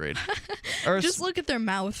tardigrade. Just look at their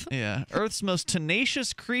mouth. Yeah. Earth's most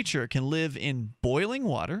tenacious creature can live in boiling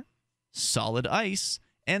water, solid ice,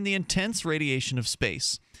 and the intense radiation of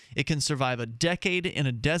space. It can survive a decade in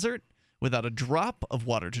a desert without a drop of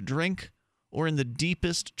water to drink, or in the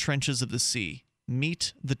deepest trenches of the sea.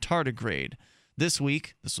 Meet the tardigrade. This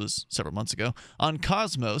week, this was several months ago, on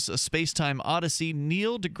Cosmos, a space-time odyssey,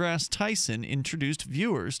 Neil deGrasse Tyson introduced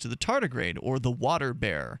viewers to the tardigrade, or the water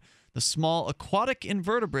bear. The small aquatic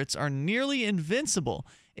invertebrates are nearly invincible,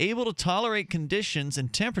 able to tolerate conditions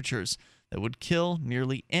and temperatures that would kill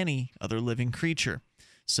nearly any other living creature.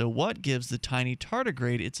 So what gives the tiny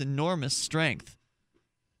tardigrade its enormous strength?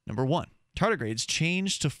 Number 1, Tardigrades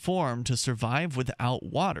change form to survive without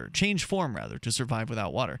water.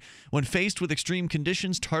 When faced with extreme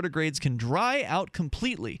conditions, tardigrades can dry out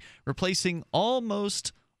completely, replacing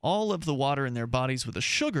almost all of the water in their bodies with a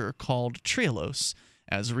sugar called trehalose.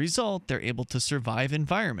 As a result, they're able to survive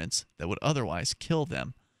environments that would otherwise kill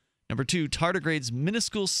them. Number 2, tardigrades'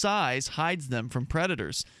 minuscule size hides them from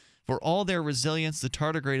predators. For all their resilience, the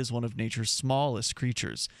tardigrade is one of nature's smallest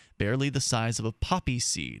creatures, barely the size of a poppy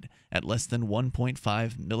seed, at less than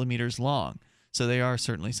 1.5 millimeters long. So they are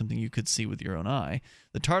certainly something you could see with your own eye.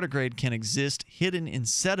 The tardigrade can exist hidden in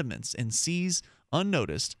sediments and seas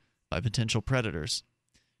unnoticed by potential predators.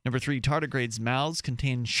 Number 3, tardigrades' mouths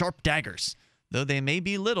contain sharp daggers. Though they may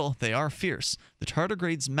be little, they are fierce. The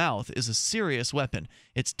tardigrade's mouth is a serious weapon.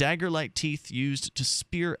 Its dagger-like teeth used to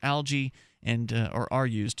spear algae are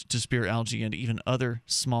used to spear algae and even other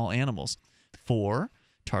small animals. 4,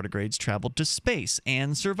 tardigrades traveled to space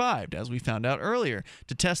and survived, as we found out earlier.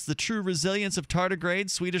 To test the true resilience of tardigrades,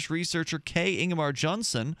 Swedish researcher K. Ingemar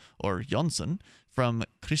Jonsson from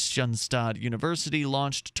Kristianstad University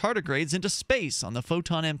launched tardigrades into space on the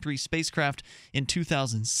Photon M3 spacecraft in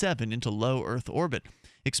 2007 into low Earth orbit.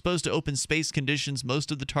 Exposed to open space conditions,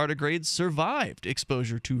 most of the tardigrades survived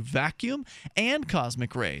exposure to vacuum and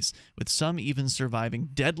cosmic rays, with some even surviving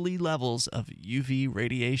deadly levels of UV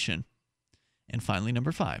radiation. And finally,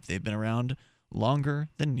 number 5, they've been around longer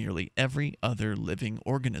than nearly every other living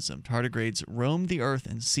organism. Tardigrades roamed the Earth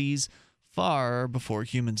and seas far before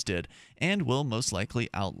humans did, and will most likely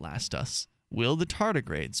outlast us. Will the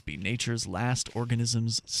tardigrades be nature's last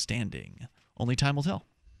organisms standing? Only time will tell.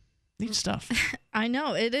 Neat stuff. I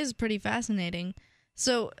know. It is pretty fascinating.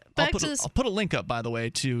 So I'll put a link up, by the way,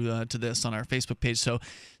 to this on our Facebook page, so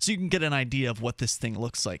you can get an idea of what this thing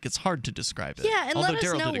looks like. It's hard to describe it. Yeah, and although let us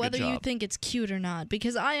Daryl know did a whether good you job. think it's cute or not,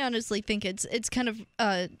 because I honestly think it's kind of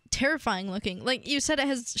terrifying looking. Like you said, it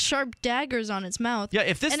has sharp daggers on its mouth. Yeah,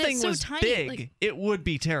 if this thing was tiny, big, it would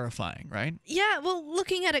be terrifying, right? Yeah, well,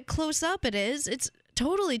 looking at it close up, it's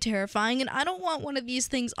totally terrifying, and I don't want one of these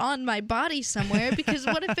things on my body somewhere, because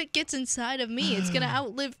what if it gets inside of me? It's going to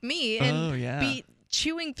outlive me and be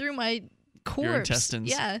chewing through my corpse. Your intestines.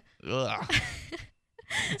 Yeah. Ugh.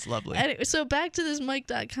 It's lovely. Anyway, so back to this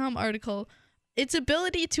Mike.com article. Its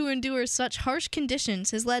ability to endure such harsh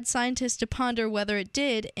conditions has led scientists to ponder whether it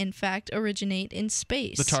did, in fact, originate in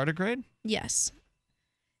space. The tardigrade? Yes.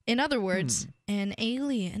 In other words, an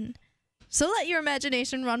alien. So let your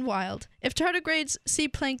imagination run wild. If tardigrades, sea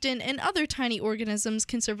plankton, and other tiny organisms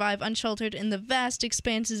can survive unsheltered in the vast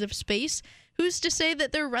expanses of space, who's to say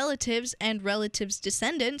that their relatives and relatives'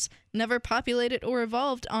 descendants never populated or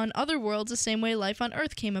evolved on other worlds the same way life on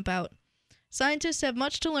Earth came about? Scientists have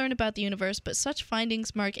much to learn about the universe, but such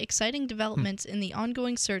findings mark exciting developments in the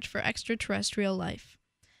ongoing search for extraterrestrial life.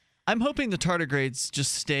 I'm hoping the tardigrades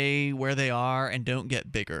just stay where they are and don't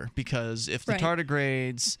get bigger, because if the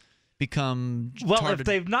tardigrades become if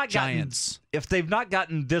they've not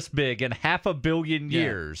gotten this big in 500 million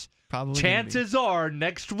years, probably chances are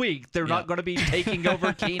next week they're not going to be taking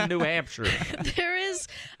over Keene, New Hampshire. There is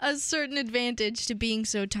a certain advantage to being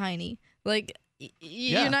so tiny. Like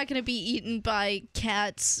you're not going to be eaten by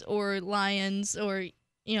cats or lions or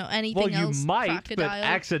anything else. Well, you might, crocodile. but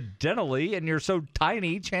accidentally, and you're so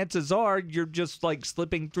tiny, chances are you're just like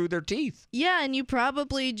slipping through their teeth. Yeah, and you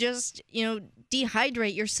probably just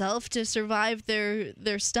dehydrate yourself to survive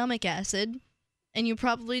their stomach acid, and you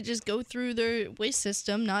probably just go through their waste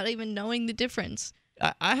system not even knowing the difference.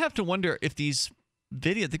 I have to wonder if these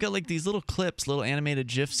videos, they got like these little clips, little animated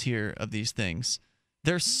GIFs here of these things.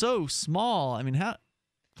 They're so small. I mean, how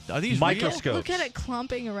are these microscopes? Real? Look at it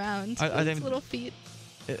clomping around its little feet.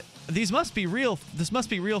 These must be real. This must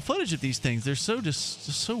be real footage of these things. They're so just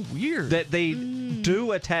so weird. That they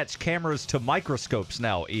do attach cameras to microscopes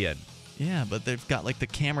now, Ian. Yeah, but they've got like the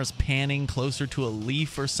cameras panning closer to a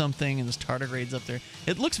leaf or something, and there's tardigrades up there.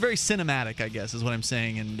 It looks very cinematic, I guess, is what I'm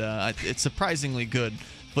saying, and it's surprisingly good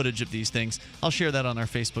footage of these things. I'll share that on our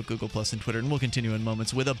Facebook, Google+, and Twitter, and we'll continue in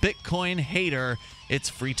moments with a Bitcoin hater. It's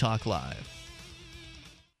Free Talk Live.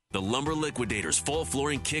 The Lumber Liquidators Fall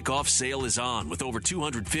Flooring Kickoff Sale is on, with over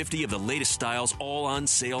 250 of the latest styles all on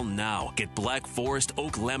sale now. Get Black Forest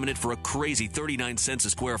Oak Laminate for a crazy 39 cents a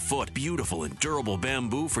square foot. Beautiful and durable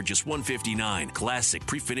bamboo for just $159. Classic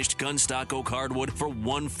pre-finished gunstock oak hardwood for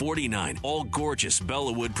 $149. All gorgeous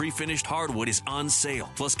Bellawood pre-finished hardwood is on sale.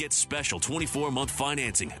 Plus, get special 24-month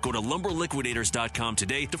financing. Go to lumberliquidators.com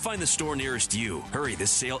today to find the store nearest you. Hurry,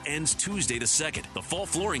 this sale ends Tuesday the 2nd. The fall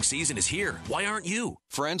flooring season is here. Why aren't you?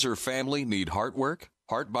 Friends or family need heart work?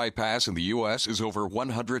 Heart bypass in the U.S. is over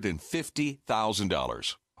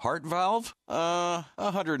 $150,000. Heart valve?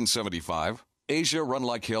 175.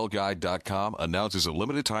 AsiaRunLikeHellGuide.com announces a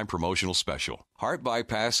limited-time promotional special. Heart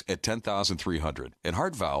bypass at $10,300 and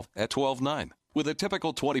heart valve at $12,900. With a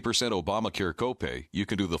typical 20% Obamacare copay, you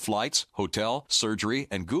can do the flights, hotel, surgery,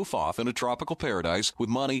 and goof off in a tropical paradise with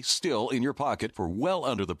money still in your pocket for well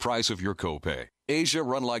under the price of your copay.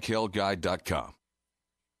 AsiaRunLikeHellGuide.com.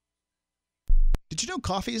 Did you know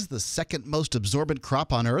coffee is the second most absorbent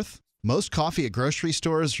crop on Earth? Most coffee at grocery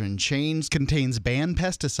stores or in chains contains banned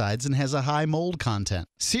pesticides and has a high mold content.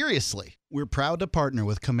 Seriously, we're proud to partner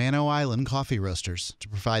with Camano Island Coffee Roasters to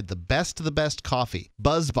provide the best coffee,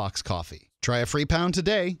 BuzzBox Coffee. Try a free pound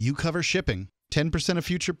today. You cover shipping. 10% of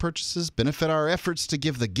future purchases benefit our efforts to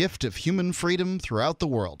give the gift of human freedom throughout the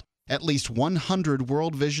world. At least 100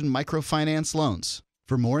 World Vision microfinance loans.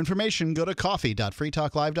 For more information, go to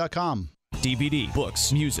coffee.freetalklive.com. DVD,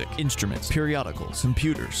 books, music, instruments, periodicals,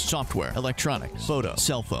 computers, software, electronics, photo,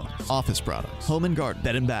 cell phones, office products, home and garden,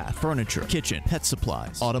 bed and bath, furniture, kitchen, pet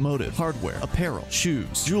supplies, automotive, hardware, apparel,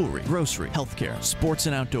 shoes, jewelry, grocery, healthcare, sports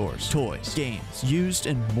and outdoors, toys, games, used,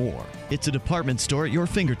 and more. It's a department store at your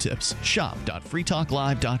fingertips.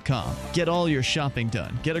 Shop.freetalklive.com. Get all your shopping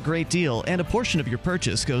done, get a great deal, and a portion of your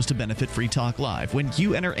purchase goes to benefit Free Talk Live when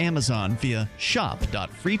you enter Amazon via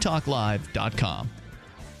shop.freetalklive.com.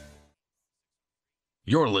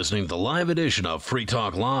 You're listening to the live edition of Free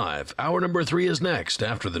Talk Live. Hour number 3 is next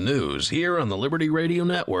after the news here on the Liberty Radio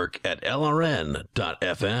Network at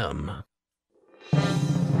LRN.FM.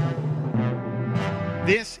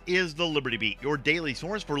 This is the Liberty Beat, your daily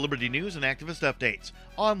source for Liberty news and activist updates,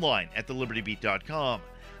 online at thelibertybeat.com.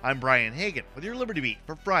 I'm Brian Hagan with your Liberty Beat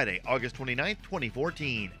for Friday, August 29th,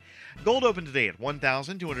 2014. Gold opened today at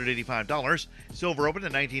 $1,285. Silver opened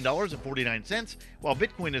at $19.49, while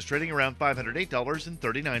Bitcoin is trading around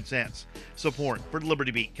 $508.39. Support for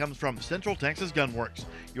Liberty Beat comes from Central Texas Gunworks,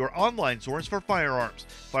 your online source for firearms,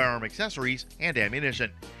 firearm accessories, and ammunition.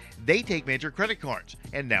 They take major credit cards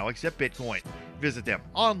and now accept Bitcoin. Visit them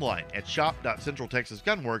online at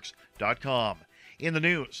shop.centraltexasgunworks.com. In the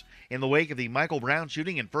news, in the wake of the Michael Brown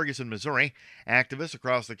shooting in Ferguson, Missouri, activists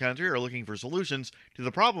across the country are looking for solutions to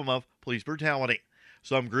the problem of police brutality.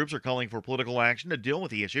 Some groups are calling for political action to deal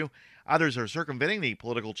with the issue. Others are circumventing the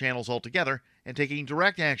political channels altogether and taking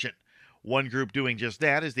direct action. One group doing just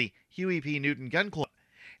that is the Huey P. Newton Gun Club.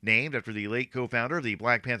 Named after the late co-founder of the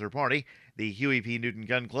Black Panther Party, the Huey P. Newton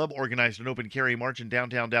Gun Club organized an open carry march in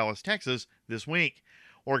downtown Dallas, Texas this week.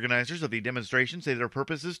 Organizers of the demonstration say their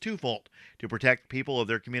purpose is twofold: to protect people of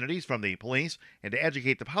their communities from the police and to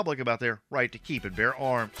educate the public about their right to keep and bear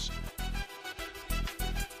arms.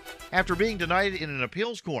 After being denied in an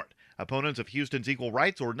appeals court, opponents of Houston's equal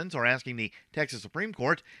rights ordinance are asking the Texas Supreme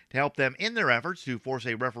Court to help them in their efforts to force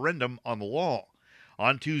a referendum on the law.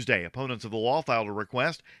 On Tuesday, opponents of the law filed a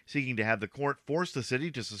request seeking to have the court force the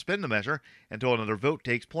city to suspend the measure until another vote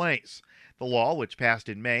takes place. The law, which passed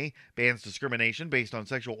in May, bans discrimination based on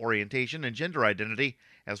sexual orientation and gender identity,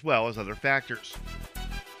 as well as other factors.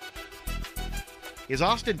 Is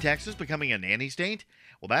Austin, Texas becoming a nanny state?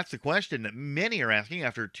 Well, that's the question that many are asking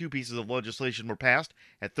after two pieces of legislation were passed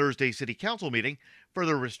at Thursday's City Council meeting,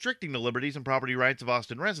 further restricting the liberties and property rights of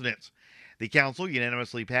Austin residents. The council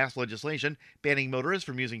unanimously passed legislation banning motorists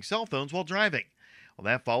from using cell phones while driving. Well,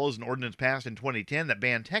 that follows an ordinance passed in 2010 that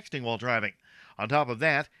banned texting while driving. On top of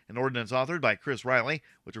that, an ordinance authored by Chris Riley,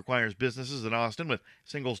 which requires businesses in Austin with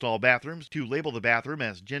single-stall bathrooms to label the bathroom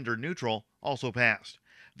as gender-neutral, also passed.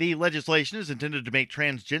 The legislation is intended to make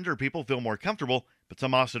transgender people feel more comfortable, but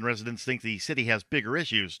some Austin residents think the city has bigger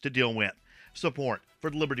issues to deal with. Support for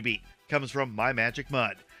the Liberty Beat comes from My Magic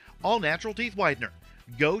Mud, all-natural teeth whitener.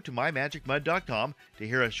 Go to mymagicmud.com to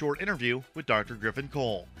hear a short interview with Dr. Griffin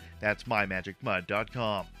Cole. That's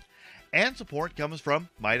mymagicmud.com. And support comes from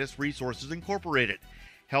Midas Resources Incorporated,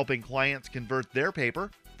 helping clients convert their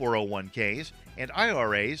paper, 401ks, and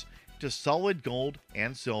IRAs to solid gold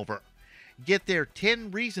and silver. Get their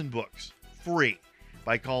 10 Reason books free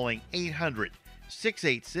by calling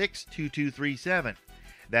 800-686-2237.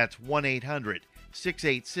 That's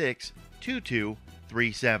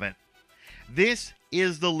 1-800-686-2237. This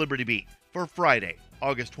is the Liberty Beat for Friday,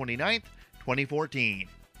 August 29th, 2014.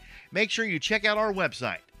 Make sure you check out our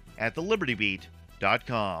website at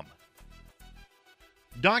thelibertybeat.com.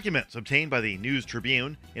 Documents obtained by the News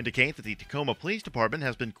Tribune indicate that the Tacoma Police Department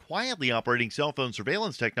has been quietly operating cell phone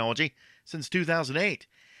surveillance technology since 2008.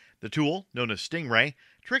 The tool, known as Stingray,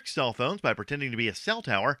 tricks cell phones by pretending to be a cell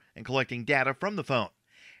tower and collecting data from the phone.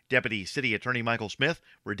 Deputy City Attorney Michael Smith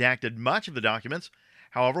redacted much of the documents.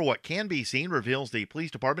 However, what can be seen reveals the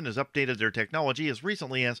police department has updated their technology as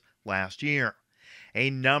recently as last year. A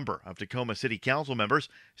number of Tacoma City Council members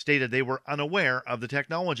stated they were unaware of the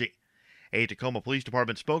technology. A Tacoma Police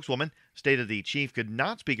Department spokeswoman stated the chief could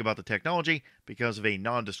not speak about the technology because of a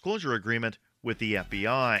non-disclosure agreement with the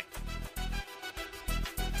FBI.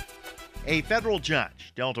 A federal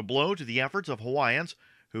judge dealt a blow to the efforts of Hawaiians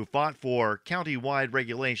who fought for county-wide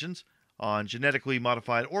regulations on genetically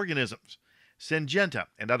modified organisms. Syngenta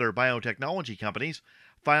and other biotechnology companies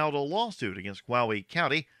filed a lawsuit against Kauai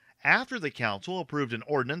County after the council approved an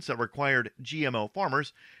ordinance that required GMO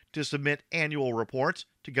farmers to submit annual reports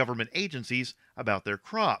to government agencies about their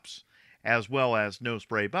crops, as well as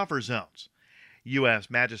no-spray buffer zones.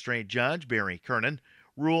 U.S. Magistrate Judge Barry Kernan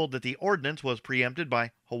ruled that the ordinance was preempted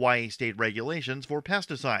by Hawaii state regulations for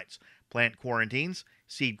pesticides, plant quarantines,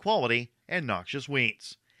 seed quality, and noxious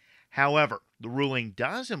weeds. However, the ruling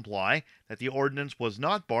does imply that the ordinance was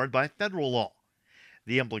not barred by federal law.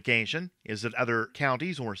 The implication is that other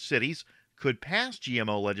counties or cities could pass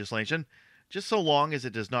GMO legislation just so long as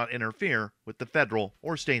it does not interfere with the federal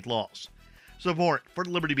or state laws. Support for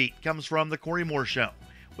Liberty Beat comes from The Corey Moore Show.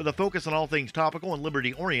 With a focus on all things topical and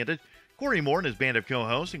liberty-oriented, Corey Moore and his band of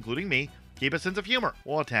co-hosts, including me, keep a sense of humor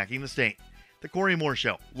while attacking the state. The Corey Moore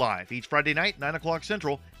Show, live each Friday night, 9 o'clock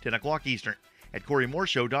Central, 10 o'clock Eastern, at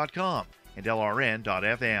CoreyMooreShow.com and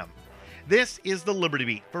LRN.FM. This is the Liberty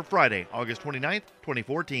Beat for Friday, August 29th,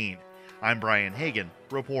 2014. I'm Brian Hagan,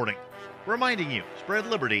 reporting. Reminding you, spread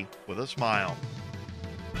liberty with a smile.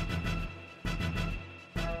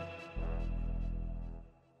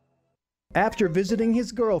 After visiting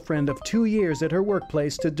his girlfriend of 2 years at her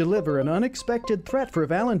workplace to deliver an unexpected threat for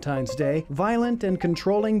Valentine's Day, violent and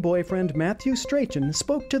controlling boyfriend Matthew Strachan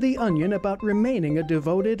spoke to The Onion about remaining a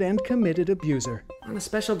devoted and committed abuser. On a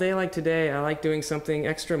special day like today, I like doing something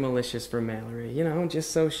extra malicious for Mallory,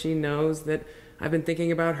 just so she knows that I've been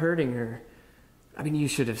thinking about hurting her. I mean, you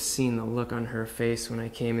should have seen the look on her face when I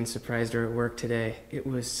came and surprised her at work today. It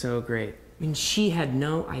was so great. I mean, she had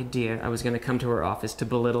no idea I was going to come to her office to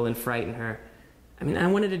belittle and frighten her. I mean, I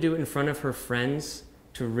wanted to do it in front of her friends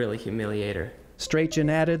to really humiliate her. Strachan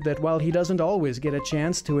added that while he doesn't always get a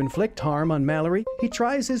chance to inflict harm on Mallory, he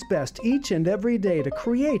tries his best each and every day to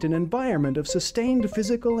create an environment of sustained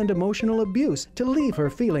physical and emotional abuse to leave her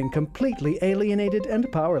feeling completely alienated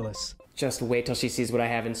and powerless. Just wait till she sees what I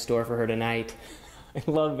have in store for her tonight. I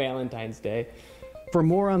love Valentine's Day. For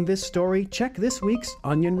more on this story, check this week's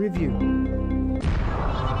Onion Review.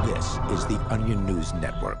 This is the Onion News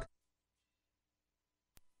Network.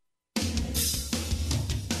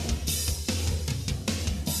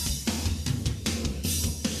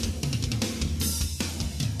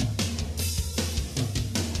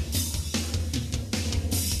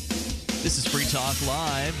 This is Free Talk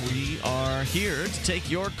Live. We are here to take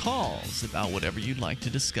your calls about whatever you'd like to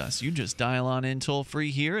discuss. You just dial on in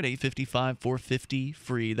toll-free here at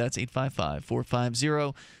 855-450-FREE. That's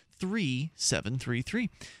 855-450-3733.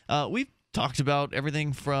 We've talked about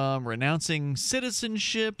everything from renouncing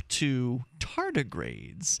citizenship to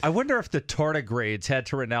tardigrades. I wonder if the tardigrades had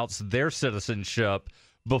to renounce their citizenship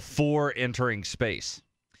before entering space.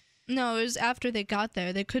 No, it was after they got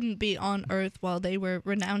there. They couldn't be on Earth while they were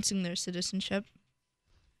renouncing their citizenship.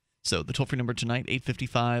 So the toll-free number tonight,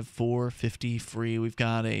 855-450-FREE. We've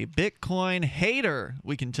got a Bitcoin hater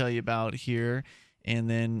we can tell you about here. And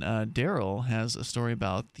then Daryl has a story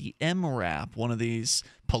about the MRAP, one of these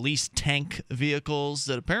police tank vehicles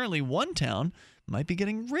that apparently one town might be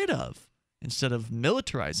getting rid of. Instead of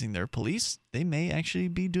militarizing their police, they may actually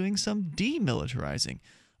be doing some demilitarizing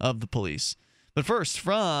of the police. But first,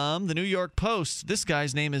 from the New York Post, this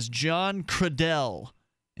guy's name is John Crudele,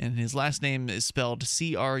 and his last name is spelled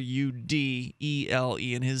Crudele,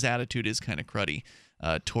 and his attitude is kind of cruddy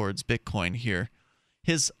towards Bitcoin here.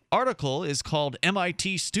 His article is called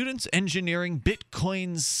MIT Students Engineering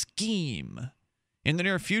Bitcoin Scheme. In the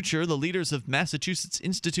near future, the leaders of Massachusetts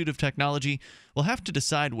Institute of Technology will have to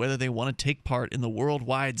decide whether they want to take part in the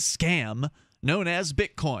worldwide scam known as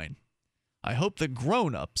Bitcoin. I hope the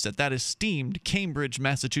grown-ups at that esteemed Cambridge,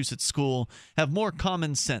 Massachusetts school have more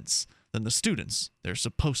common sense than the students they're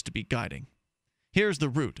supposed to be guiding. Here's the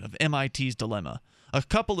root of MIT's dilemma. A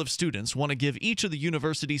couple of students want to give each of the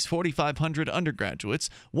university's 4,500 undergraduates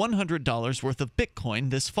 $100 worth of Bitcoin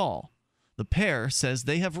this fall. The pair says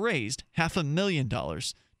they have raised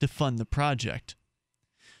 $500,000 to fund the project.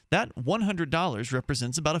 That $100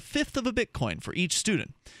 represents about a fifth of a Bitcoin for each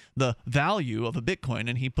student. The value of a Bitcoin,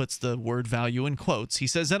 and he puts the word value in quotes, he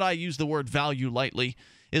says, and I use the word value lightly,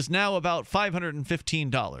 is now about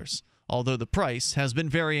 $515, although the price has been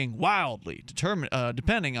varying wildly,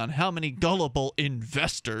 depending on how many gullible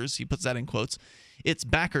investors, he puts that in quotes, its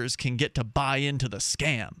backers can get to buy into the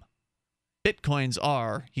scam. Bitcoins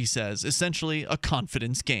are, he says, essentially a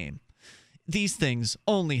confidence game. These things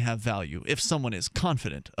only have value if someone is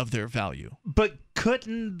confident of their value. But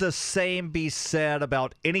couldn't the same be said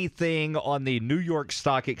about anything on the New York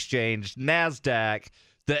Stock Exchange, NASDAQ,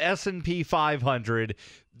 the S&P 500,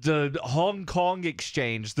 the Hong Kong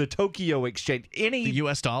Exchange, the Tokyo Exchange, the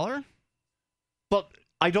U.S. dollar? But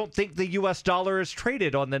I don't think the U.S. dollar is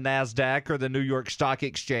traded on the NASDAQ or the New York Stock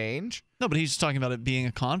Exchange. No, but he's just talking about it being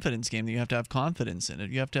a confidence game. That you have to have confidence in it.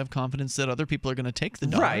 You have to have confidence that other people are going to take the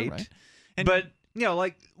dollar, right? But,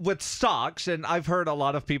 like with stocks, and I've heard a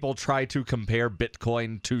lot of people try to compare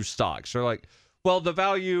Bitcoin to stocks. They're like, well, the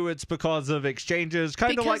value, it's because of exchanges,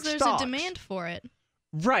 kind of like stocks. Because there's a demand for it.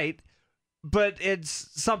 Right. But it's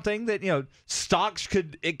something that, stocks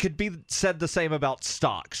could be said the same about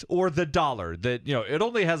stocks or the dollar, that, it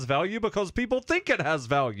only has value because people think it has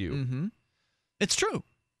value. Mm-hmm. It's true.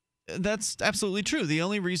 That's absolutely true. The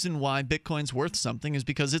only reason why Bitcoin's worth something is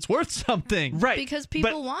because it's worth something. Right. Because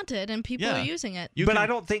people want it and people are using it. But I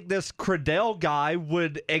don't think this Credell guy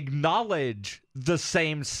would acknowledge the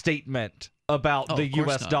same statement about the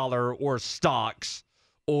U.S. dollar or stocks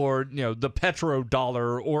or, the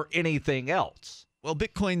petrodollar or anything else. Well,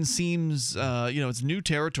 Bitcoin seems, it's new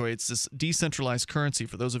territory. It's this decentralized currency.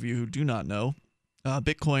 For those of you who do not know,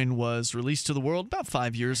 Bitcoin was released to the world about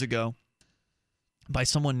 5 years ago by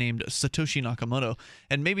someone named Satoshi Nakamoto.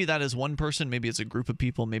 And maybe that is one person, maybe it's a group of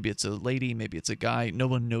people, maybe it's a lady, maybe it's a guy. No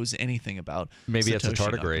one knows anything about maybe Satoshi it's a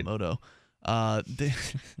tardigrade. Nakamoto.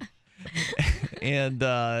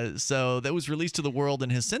 So that was released to the world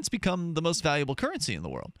and has since become the most valuable currency in the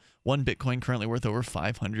world. One Bitcoin currently worth over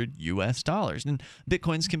 $500 US. And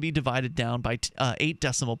Bitcoins can be divided down by 8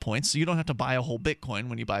 decimal points. So you don't have to buy a whole Bitcoin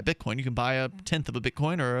when you buy Bitcoin. You can buy a 1/10 of a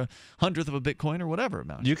Bitcoin or a 100th of a Bitcoin or whatever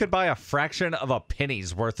amount. You could buy a fraction of a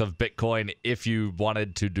penny's worth of Bitcoin if you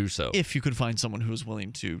wanted to do so. If you could find someone who's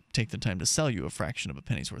willing to take the time to sell you a fraction of a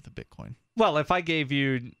penny's worth of Bitcoin. Well, if I gave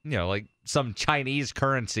you, like some Chinese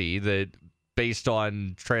currency that based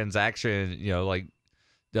on transaction,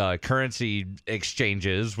 currency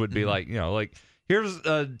exchanges would be like here's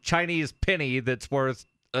a Chinese penny that's worth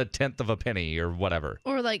 1/10 of a penny or whatever.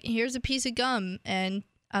 Or here's a piece of gum and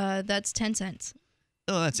that's 10 cents.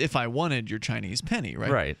 Oh, that's if I wanted your Chinese penny, right?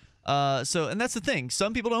 Right. And that's the thing.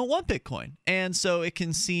 Some people don't want Bitcoin. And so it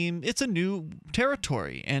can seem it's a new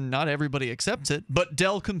territory and not everybody accepts it. But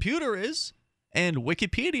Dell Computer is. And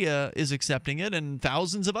Wikipedia is accepting it, and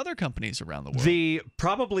thousands of other companies around the world.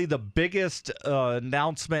 Probably the biggest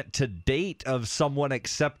announcement to date of someone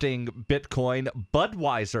accepting Bitcoin,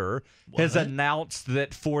 Budweiser has announced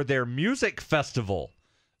that for their music festival,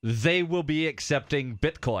 they will be accepting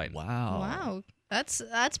Bitcoin. Wow. That's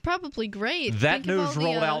probably great. That news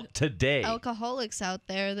rolled out today. Alcoholics out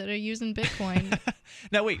there that are using Bitcoin.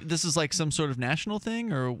 Now, wait, this is like some sort of national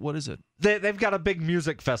thing, or what is it? They've got a big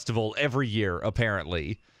music festival every year,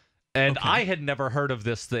 apparently. And I had never heard of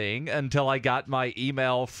this thing until I got my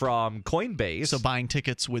email from Coinbase. So buying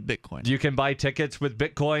tickets with Bitcoin. You can buy tickets with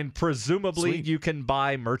Bitcoin. Presumably, you can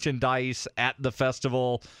buy merchandise at the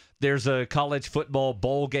festival. There's a college football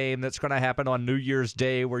bowl game that's going to happen on New Year's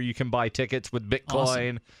Day where you can buy tickets with Bitcoin.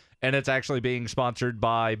 Awesome. And it's actually being sponsored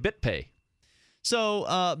by BitPay. So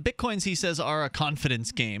Bitcoins, he says, are a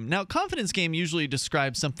confidence game. Now, confidence game usually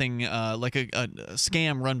describes something like a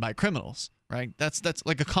scam run by criminals, right? That's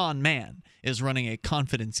like a con man is running a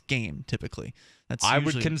confidence game, typically. I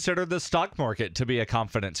would consider the stock market to be a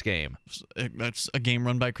confidence game. That's a game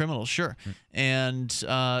run by criminals, sure. And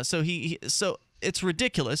so it's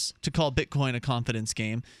ridiculous to call Bitcoin a confidence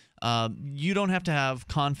game. You don't have to have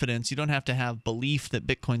confidence. You don't have to have belief that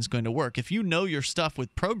Bitcoin's going to work. If you know your stuff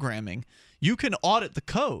with programming, you can audit the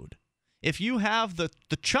code. If you have the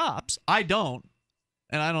chops, I don't,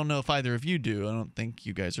 and I don't know if either of you do. I don't think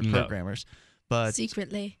you guys are programmers. But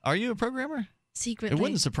secretly. Are you a programmer? Secretly. It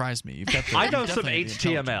wouldn't surprise me. You've got I know some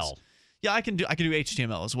HTML. Yeah, I can do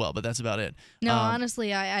HTML as well, but that's about it. No,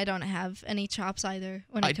 honestly, I don't have any chops either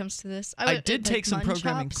when it comes to this. I did take some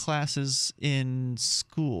programming classes in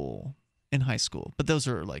high school, but those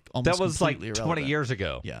are like almost that was like completely 20 irrelevant. years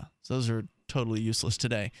ago. Yeah, so those are totally useless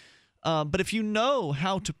today. But if you know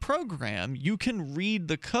how to program, you can read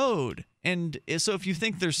the code. And so if you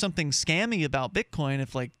think there's something scammy about Bitcoin,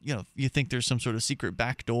 if you think there's some sort of secret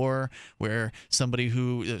backdoor where somebody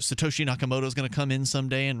Satoshi Nakamoto is going to come in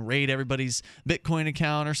someday and raid everybody's Bitcoin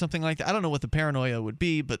account or something like that. I don't know what the paranoia would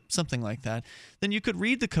be, but something like that. Then you could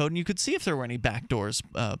read the code and you could see if there were any backdoors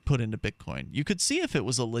put into Bitcoin. You could see if it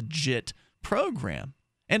was a legit program.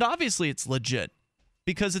 And obviously it's legit,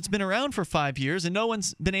 because it's been around for 5 years and no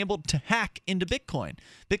one's been able to hack into Bitcoin.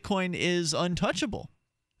 Bitcoin is untouchable.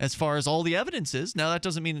 as far as all the evidence is. Now, that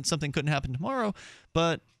doesn't mean that something couldn't happen tomorrow,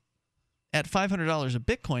 but at $500 of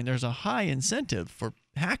Bitcoin, there's a high incentive for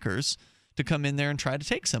hackers to come in there and try to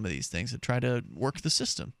take some of these things and try to work the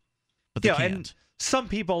system. But they can't. And some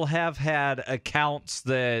people have had accounts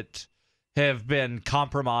that have been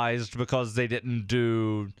compromised because they didn't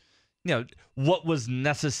do, what was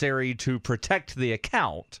necessary to protect the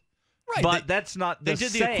account. Right, but that's not the same.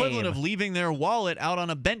 They did the equivalent of leaving their wallet out on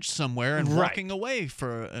a bench somewhere and walking away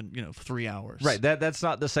for 3 hours. Right. That's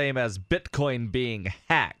not the same as Bitcoin being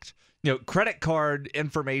hacked. Credit card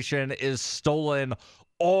information is stolen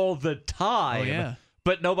all the time. Oh, yeah.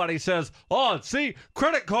 But nobody says, "Oh, see,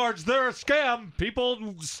 credit cards, they're a scam.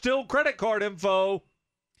 People steal credit card info."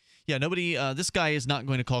 Yeah, nobody. This guy is not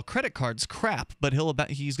going to call credit cards crap, but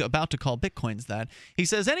he's about to call Bitcoins that. He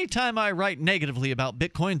says, anytime I write negatively about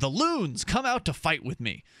Bitcoin, the loons come out to fight with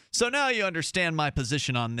me. So now you understand my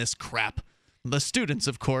position on this crap. The students,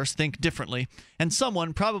 of course, think differently, and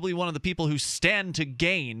someone, probably one of the people who stand to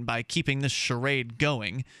gain by keeping this charade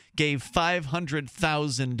going, gave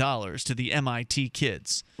 $500,000 to the MIT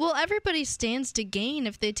kids. Well, everybody stands to gain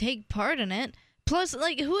if they take part in it. Plus,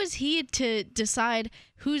 who is he to decide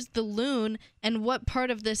who's the loon and what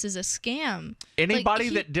part of this is a scam? Anybody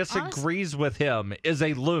that disagrees with him is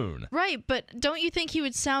a loon. Right, but don't you think he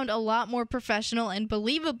would sound a lot more professional and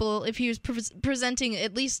believable if he was presenting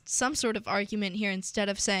at least some sort of argument here instead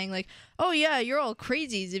of saying, oh, yeah, you're all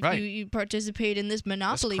crazies if you participate in this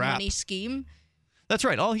monopoly money scheme? That's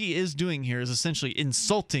right. All he is doing here is essentially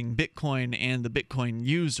insulting Bitcoin and the Bitcoin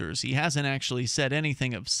users. He hasn't actually said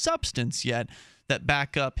anything of substance yet that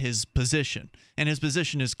back up his position. And his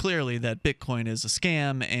position is clearly that Bitcoin is a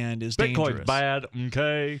scam and is dangerous. Bitcoin's bad,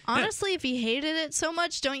 okay? Honestly, if he hated it so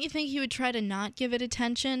much, don't you think he would try to not give it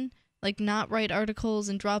attention? Not write articles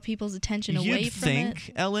and draw people's attention away from it? You'd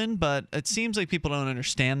think, Ellen, but it seems like people don't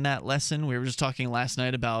understand that lesson. We were just talking last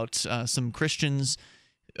night about some Christians,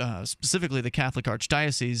 specifically the Catholic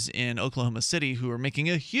Archdiocese in Oklahoma City, who are making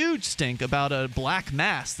a huge stink about a black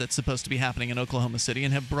mass that's supposed to be happening in Oklahoma City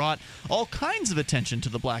and have brought all kinds of attention to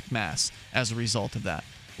the black mass as a result of that.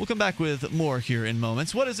 We'll come back with more here in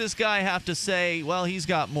moments. What does this guy have to say? Well, he's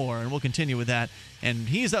got more, and we'll continue with that. And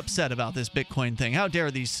he's upset about this Bitcoin thing. How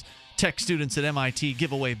dare these tech students at MIT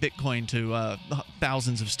give away Bitcoin to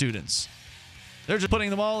thousands of students? They're just putting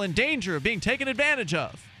them all in danger of being taken advantage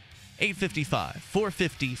of.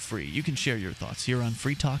 855-450-FREE. You can share your thoughts here on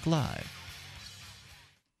Free Talk Live.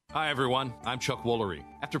 Hi, everyone. I'm Chuck Woolery.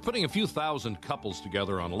 After putting a few thousand couples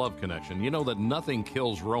together on Love Connection, you know that nothing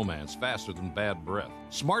kills romance faster than bad breath.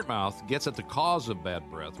 Smart Mouth gets at the cause of bad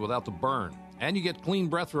breath without the burn, and you get clean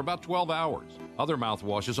breath for about 12 hours. Other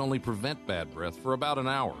mouthwashes only prevent bad breath for about an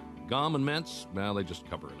hour. Gum and mints, well, they just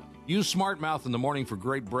cover it up. Use Smart Mouth in the morning for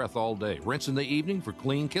great breath all day. Rinse in the evening for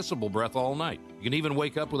clean, kissable breath all night. You can even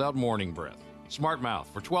wake up without morning breath. Smart Mouth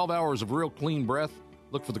for 12 hours of real clean breath.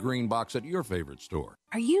 Look for the green box at your favorite store.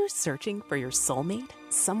 Are you searching for your soulmate?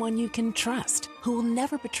 Someone you can trust, who will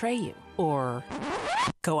never betray you? Or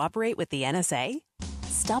cooperate with the NSA?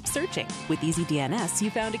 Stop searching. With EasyDNS, you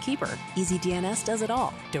found a keeper. EasyDNS does it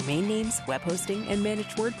all. Domain names, web hosting, and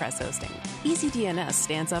managed WordPress hosting. EasyDNS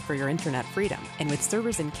stands up for your internet freedom. And with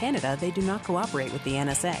servers in Canada, they do not cooperate with the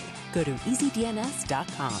NSA. Go to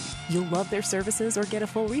EasyDNS.com. You'll love their services or get a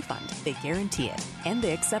full refund. They guarantee it. And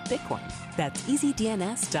they accept Bitcoin. That's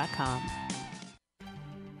EasyDNS.com.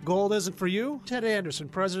 Gold isn't for you? Ted Anderson,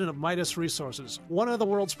 president of Midas Resources, one of the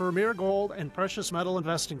world's premier gold and precious metal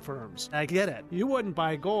investing firms. I get it. You wouldn't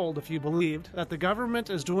buy gold if you believed that the government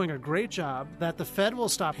is doing a great job, that the Fed will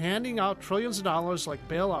stop handing out trillions of dollars like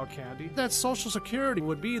bailout candy, that Social Security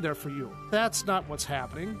would be there for you. That's not what's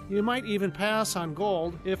happening. You might even pass on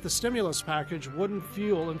gold if the stimulus package wouldn't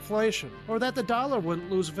fuel inflation, or that the dollar wouldn't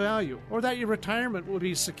lose value, or that your retirement would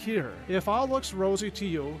be secure. If all looks rosy to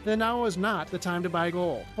you, then now is not the time to buy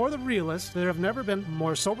gold. For the realists, there have never been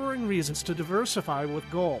more sobering reasons to diversify with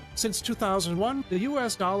gold. Since 2001, the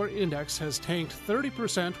U.S. dollar index has tanked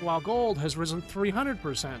 30% while gold has risen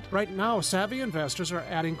 300%. Right now, savvy investors are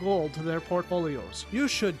adding gold to their portfolios. You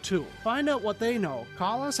should too. Find out what they know.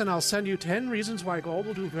 Call us and I'll send you 10 reasons why gold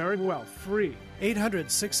will do very well, free.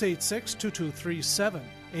 800-686-2237.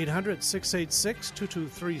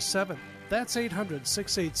 800-686-2237. That's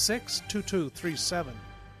 800-686-2237.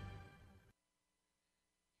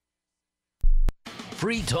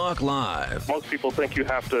 Free Talk Live. Most people think you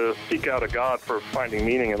have to seek out a God for finding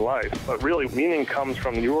meaning in life, but really meaning comes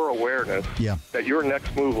from your awareness that your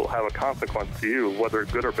next move will have a consequence to you, whether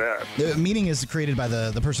good or bad. The meaning is created by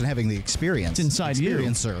the person having the experience. It's inside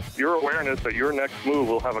experiencer. Your awareness that your next move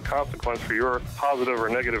will have a consequence for your positive or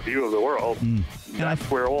negative view of the world That's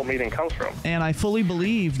where all meaning comes from. And I fully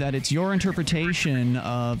believe that it's your interpretation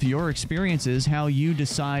of your experiences, how you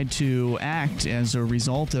decide to act as a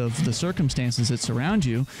result of the circumstances that surround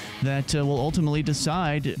you, that will ultimately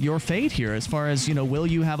decide your fate here. As far as, will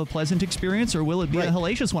you have a pleasant experience or will it be a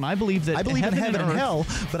hellacious one? I believe that I believe in heaven and earth, hell,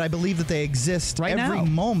 but I believe that they exist every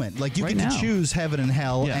moment. Like you get to choose heaven and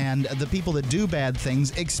hell, and the people that do bad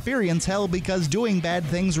things experience hell because doing bad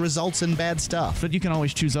things results in bad stuff. But you can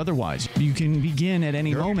always choose otherwise. You can begin at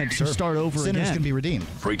any moment to start over again. Sinners can be redeemed.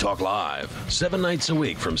 Free Talk Live, 7 nights a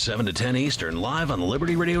week from 7 to 10 Eastern, live on the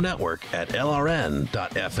Liberty Radio Network at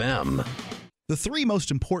LRN.FM. The 3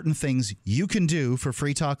 most important things you can do for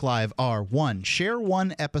Free Talk Live are: 1, share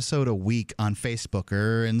 1 episode a week on Facebook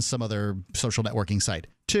or in some other social networking site.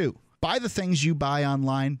 2, buy the things you buy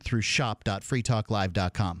online through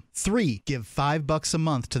shop.freetalklive.com. 3, give $5 a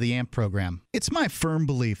month to the AMP program. It's my firm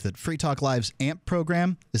belief that Free Talk Live's AMP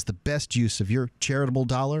program is the best use of your charitable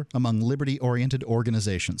dollar among liberty-oriented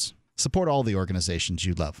organizations. Support all the organizations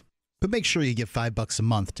you love, but make sure you give $5 a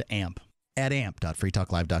month to AMP at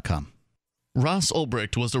amp.freetalklive.com. Ross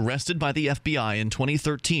Ulbricht was arrested by the FBI in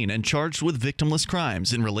 2013 and charged with victimless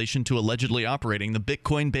crimes in relation to allegedly operating the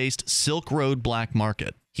Bitcoin-based Silk Road black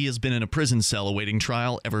market. He has been in a prison cell awaiting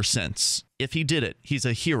trial ever since. If he did it, he's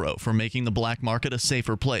a hero for making the black market a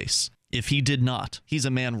safer place. If he did not, he's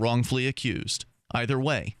a man wrongfully accused. Either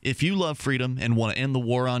way, if you love freedom and want to end the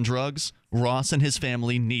war on drugs, Ross and his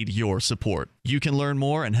family need your support. You can learn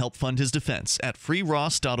more and help fund his defense at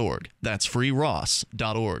freeross.org. That's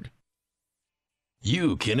freeross.org.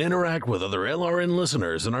 You can interact with other LRN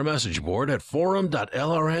listeners in our message board at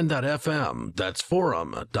forum.lrn.fm. That's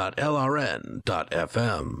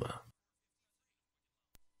forum.lrn.fm.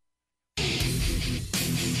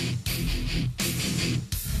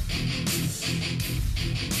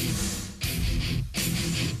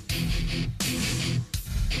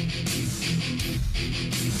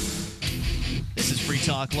 This is Free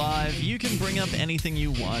Talk Live. You can bring up anything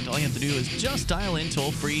you want. All you have to do is just dial in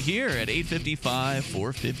toll-free here at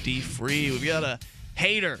 855-450-FREE. We've got a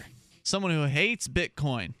hater, someone who hates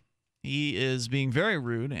Bitcoin. He is being very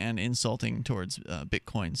rude and insulting towards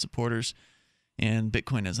Bitcoin supporters and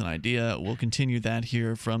Bitcoin as an idea. We'll continue that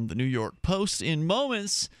here from the New York Post in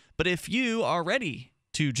moments. But if you are ready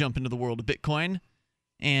to jump into the world of Bitcoin,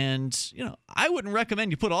 and, I wouldn't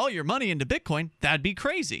recommend you put all your money into Bitcoin. That'd be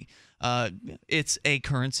crazy. It's a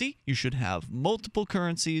currency. You should have multiple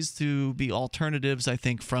currencies to be alternatives, I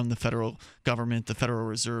think, from the federal government, the Federal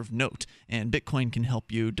Reserve note. And Bitcoin can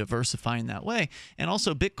help you diversify in that way. And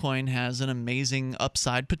also, Bitcoin has an amazing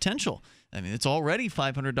upside potential. I mean, it's already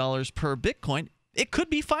 $500 per Bitcoin. It could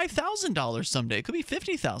be $5,000 someday. It could be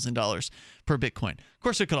 $50,000 per Bitcoin. Of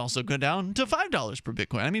course, it could also go down to $5 per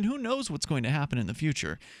Bitcoin. I mean, who knows what's going to happen in the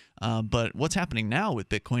future? But what's happening now with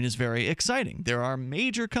Bitcoin is very exciting. There are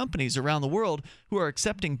major companies around the world who are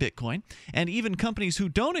accepting Bitcoin, and even companies who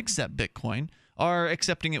don't accept Bitcoin are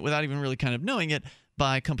accepting it without even really kind of knowing it,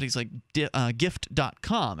 by companies like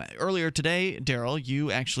Gift.com. Earlier today, Daryl, you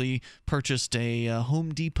actually purchased a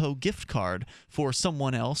Home Depot gift card for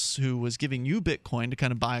someone else who was giving you Bitcoin to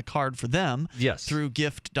kind of buy a card for them through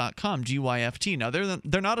Gift.com, GYFT. Now,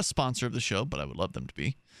 they're not a sponsor of the show, but I would love them to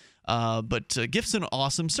be. But Gift's an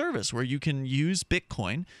awesome service where you can use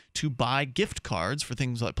Bitcoin to buy gift cards for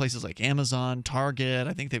things like places like Amazon, Target.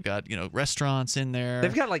 I think they've got, restaurants in there.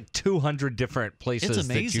 They've got like 200 different places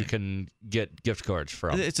that you can get gift cards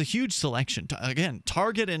from. It's a huge selection. Again,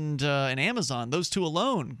 Target and Amazon, those two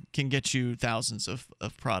alone can get you thousands of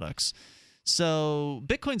products. So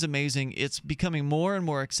Bitcoin's amazing. It's becoming more and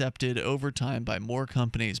more accepted over time by more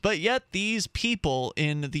companies. But yet these people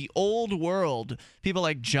in the old world, people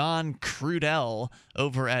like John Crudell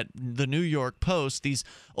over at the New York Post, these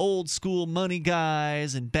old school money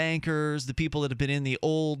guys and bankers, the people that have been in the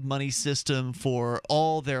old money system for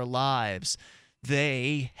all their lives,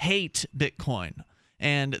 they hate Bitcoin.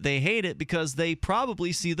 And they hate it because they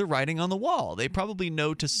probably see the writing on the wall. They probably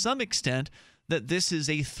know to some extent that this is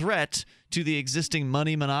a threat to the existing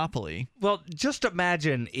money monopoly. Well, just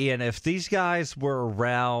imagine, Ian, if these guys were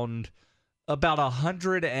around about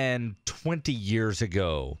 120 years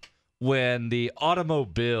ago when the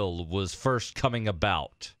automobile was first coming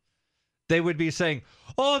about. They would be saying,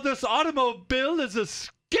 oh, this automobile is a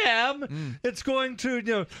scam. It's going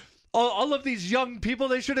to, all of these young people,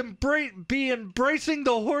 they should be embracing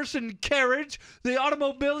the horse and carriage. The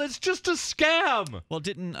automobile is just a scam. Well,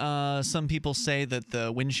 didn't some people say that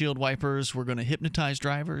the windshield wipers were going to hypnotize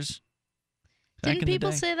drivers? Didn't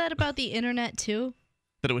people say that about the internet too?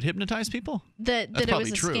 That it would hypnise people? That it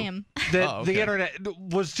was a scam. The internet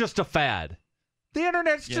was just a fad. The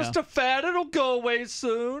internet's just a fad. It'll go away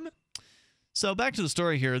soon. So back to the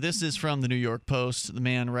story here. This is from the New York Post. The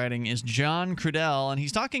man writing is John Crudell, and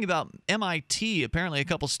he's talking about MIT. Apparently, a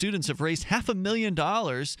couple students have raised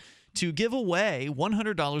 $500,000 to give away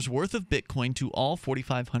 $100 worth of Bitcoin to all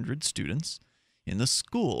 4,500 students in the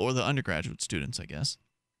school, or the undergraduate students, I guess.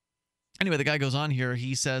 Anyway, the guy goes on here.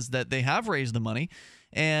 He says that they have raised the money,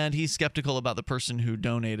 and he's skeptical about the person who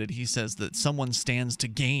donated. He says that someone stands to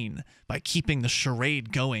gain by keeping the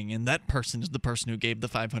charade going, and that person is the person who gave the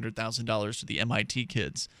 $500,000 to the MIT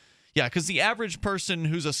kids. Yeah, because the average person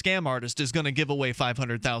who's a scam artist is going to give away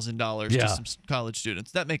 $500,000 to some college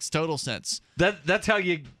students. That makes total sense. That's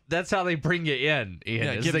how they bring you in, Ian.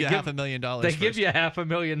 Yeah, give you $500,000. They give you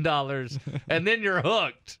 $500,000, and then you're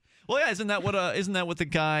hooked. Well, yeah, isn't that what the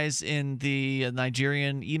guys in the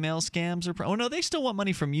Nigerian email scams are? Oh no, they still want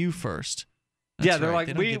money from you first. That's they're right.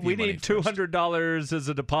 Like, we need $200 as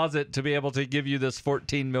a deposit to be able to give you this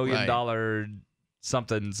 $14 million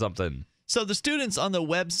something. So the students on the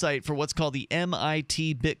website for what's called the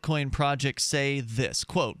MIT Bitcoin Project say this,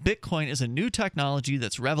 quote, Bitcoin is a new technology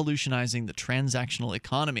that's revolutionizing the transactional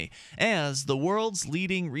economy. As the world's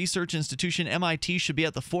leading research institution, MIT should be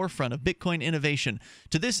at the forefront of Bitcoin innovation.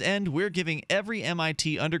 To this end, we're giving every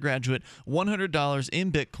MIT undergraduate $100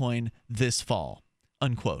 in Bitcoin this fall,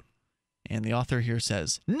 unquote. And the author here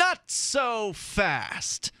says, not so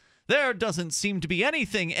fast. There doesn't seem to be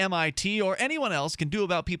anything MIT or anyone else can do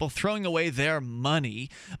about people throwing away their money,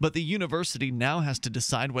 but the university now has to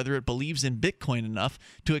decide whether it believes in Bitcoin enough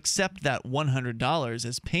to accept that $100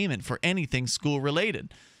 as payment for anything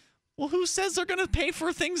school-related. Well, who says they're going to pay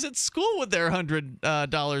for things at school with their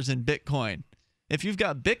 $100 in Bitcoin? If you've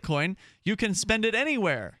got Bitcoin, you can spend it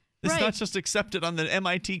anywhere. It's not just accepted on the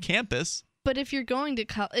MIT campus. But if you're going to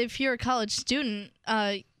if you're a college student,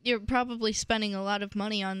 you're probably spending a lot of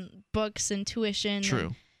money on books and tuition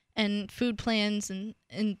and food plans and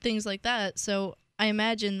things like that. So I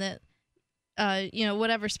imagine that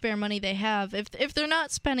whatever spare money they have, if they're not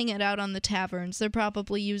spending it out on the taverns, they're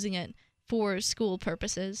probably using it for school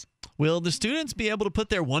purposes. Will the students be able to put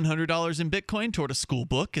their $100 in Bitcoin toward a school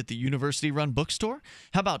book at the university-run bookstore?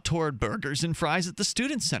 How about toward burgers and fries at the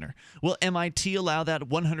student center? Will MIT allow that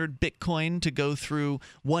 100 Bitcoin to go through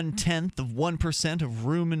 0.1% of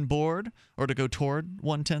room and board, or to go toward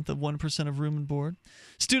 0.1% of room and board?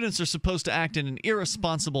 Students are supposed to act in an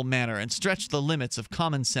irresponsible manner and stretch the limits of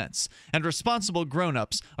common sense, and responsible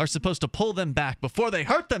grown-ups are supposed to pull them back before they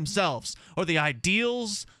hurt themselves or the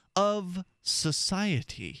ideals of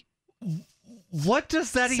society. What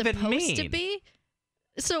does that even mean? Supposed to be?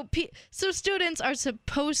 So students are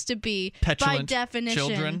supposed to be, petulant by definition,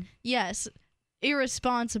 children? Yes,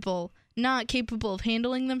 irresponsible, not capable of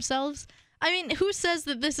handling themselves. I mean, who says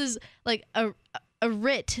that this is like a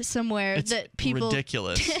writ somewhere that people...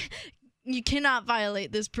 ridiculous. You cannot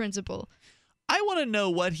violate this principle. I want to know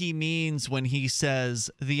what he means when he says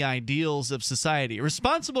the ideals of society.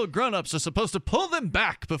 Responsible grown-ups are supposed to pull them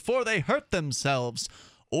back before they hurt themselves,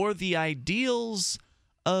 or the ideals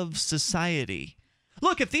of society.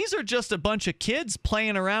 Look, if these are just a bunch of kids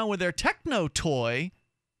playing around with their techno toy,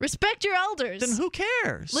 respect your elders. Then who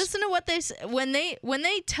cares? Listen to what they say. When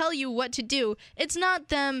they tell you what to do, it's not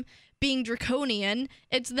them being draconian.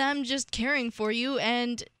 It's them just caring for you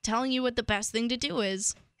and telling you what the best thing to do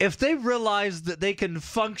is. If they realize that they can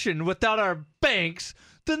function without our banks,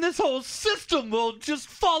 then this whole system will just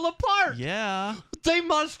fall apart. Yeah. They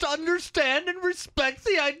must understand and respect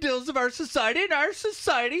the ideals of our society, and our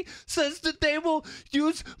society says that they will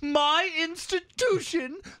use my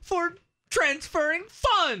institution for transferring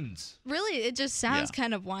funds. Really, it just sounds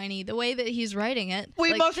kind of whiny, the way that he's writing it.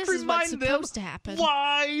 We must this remind is what's them supposed to happen.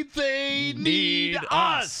 Why they need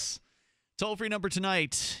us. Toll-free number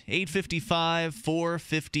tonight,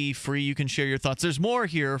 855-450-FREE. You can share your thoughts. There's more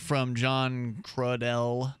here from John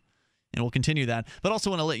Crudell, and we'll continue that. But also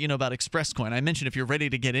want to let you know about ExpressCoin. I mentioned if you're ready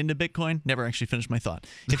to get into Bitcoin, never actually finished my thought.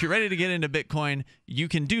 If you're ready to get into Bitcoin, you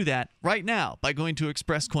can do that right now by going to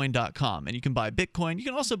expresscoin.com. And you can buy Bitcoin. You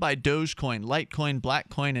can also buy Dogecoin, Litecoin,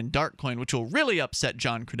 Blackcoin, and Darkcoin, which will really upset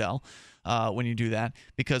John Crudell when you do that,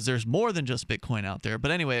 because there's more than just Bitcoin out there.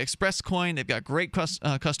 But anyway, ExpressCoin, they've got great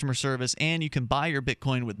customer service, and you can buy your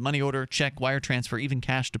Bitcoin with money order, check, wire transfer, even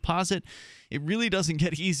cash deposit. It really doesn't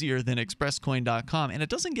get easier than expresscoin.com, and it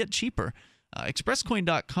doesn't get cheaper.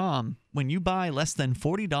 Expresscoin.com, when you buy less than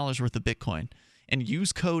 $40 worth of Bitcoin and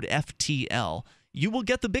use code FTL, you will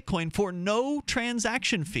get the Bitcoin for no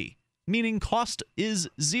transaction fee, meaning cost is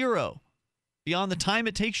zero. Beyond the time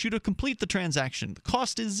it takes you to complete the transaction, the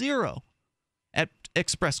cost is zero at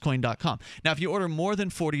expresscoin.com. Now, if you order more than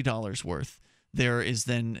 $40 worth, there is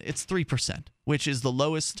then it's 3%, which is the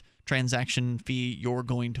lowest transaction fee you're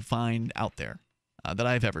going to find out there that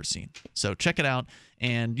I've ever seen. So check it out,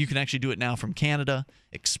 and you can actually do it now from Canada,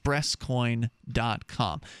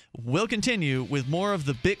 expresscoin.com. We'll continue with more of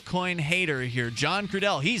the Bitcoin hater here, John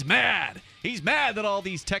Crudell. He's mad. He's mad that all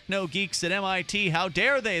these techno geeks at MIT, how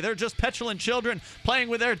dare they? They're just petulant children playing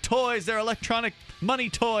with their toys, their electronic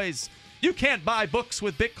money toys. You can't buy books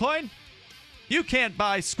with Bitcoin. You can't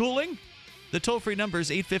buy schooling. The toll-free number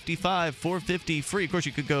is 855-450-FREE. Of course,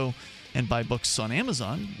 you could go and buy books on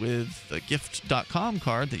Amazon with the gift.com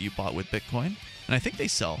card that you bought with Bitcoin. And I think they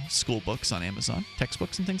sell school books on Amazon,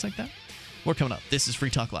 textbooks and things like that. More coming up. This is Free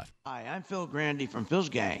Talk Live. Hi, I'm Phil Grandy from Phil's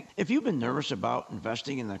Gang. If you've been nervous about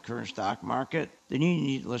investing in the current stock market, then you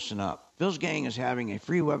need to listen up. Phil's Gang is having a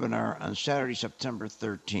free webinar on Saturday, September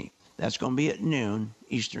 13th. That's going to be at noon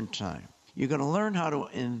Eastern Time. You're going to learn how to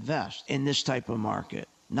invest in this type of market.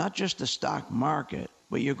 Not just the stock market,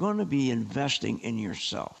 but you're going to be investing in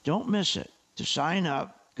yourself. Don't miss it. To sign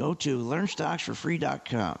up, go to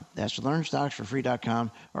LearnStocksForFree.com. That's LearnStocksForFree.com,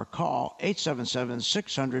 or call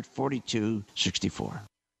 877-600-4264.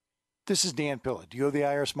 This is Dan Pilla. Do you owe the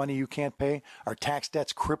IRS money you can't pay? Are tax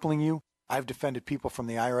debts crippling you? I've defended people from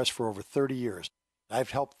the IRS for over 30 years.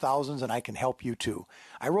 I've helped thousands, and I can help you too.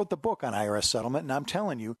 I wrote the book on IRS settlement, and I'm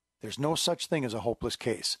telling you, there's no such thing as a hopeless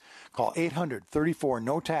case. Call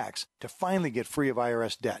 800-34-NO-TAX to finally get free of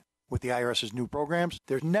IRS debt. With the IRS's new programs,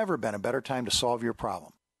 there's never been a better time to solve your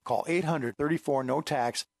problem. Call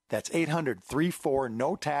 800-34-NO-TAX. That's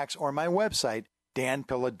 800-34-NO-TAX, or my website,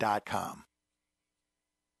 danpilla.com.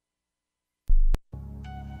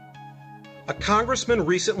 A congressman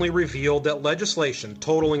recently revealed that legislation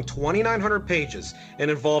totaling 2,900 pages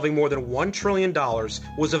and involving more than $1 trillion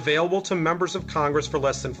was available to members of Congress for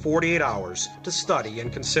less than 48 hours to study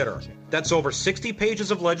and consider. That's over 60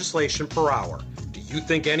 pages of legislation per hour. Do you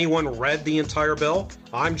think anyone read the entire bill?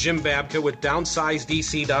 I'm Jim Babka with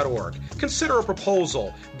DownsizeDC.org. Consider a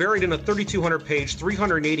proposal buried in a 3,200-page,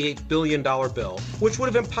 $388 billion bill, which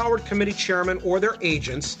would have empowered committee chairmen or their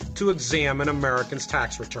agents to examine Americans'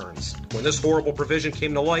 tax returns. When this horrible provision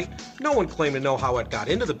came to light, no one claimed to know how it got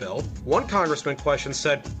into the bill. One congressman questioned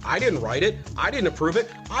said, "I didn't write it, I didn't approve it,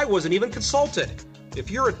 I wasn't even consulted." If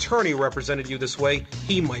your attorney represented you this way,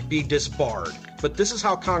 he might be disbarred. But this is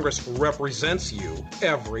how Congress represents you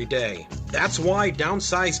every day. That's why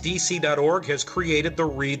DownsizeDC.org has created the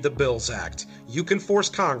Read the Bills Act. You can force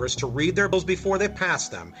Congress to read their bills before they pass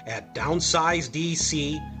them at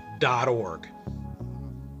DownsizeDC.org.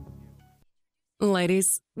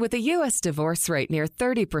 Ladies, with a U.S. divorce rate near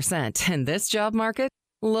 30% and this job market,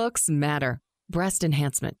 looks matter. Breast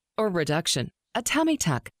enhancement or reduction, a tummy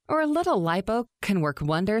tuck, or a little lipo can work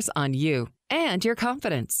wonders on you and your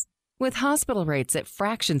confidence. With hospital rates at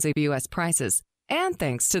fractions of U.S. prices, and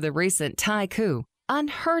thanks to the recent Thai coup,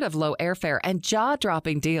 unheard of low airfare and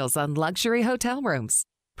jaw-dropping deals on luxury hotel rooms.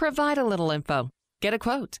 Provide a little info. Get a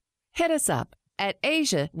quote. Hit us up at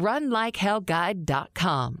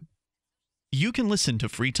AsiaRunLikeHellGuide.com. You can listen to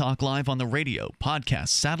Free Talk Live on the radio, podcast,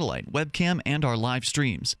 satellite, webcam, and our live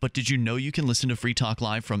streams. But did you know you can listen to Free Talk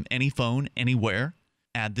Live from any phone, anywhere?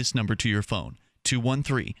 Add this number to your phone,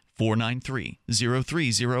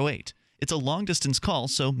 213-493-0308. It's a long-distance call,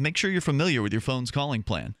 so make sure you're familiar with your phone's calling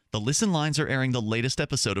plan. The Listen Lines are airing the latest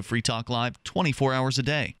episode of Free Talk Live 24 hours a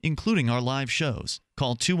day, including our live shows.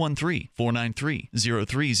 Call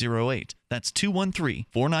 213-493-0308. That's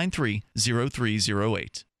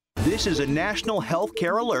 213-493-0308. This is a national health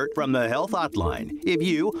care alert from the Health Hotline. If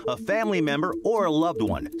you, a family member, or a loved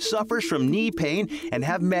one suffers from knee pain and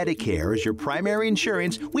have Medicare as your primary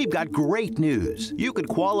insurance, we've got great news. You could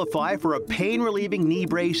qualify for a pain-relieving knee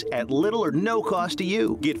brace at little or no cost to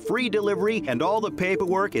you. Get free delivery, and all the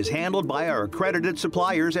paperwork is handled by our accredited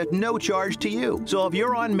suppliers at no charge to you. So if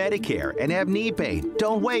you're on Medicare and have knee pain,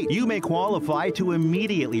 don't wait. You may qualify to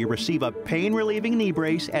immediately receive a pain-relieving knee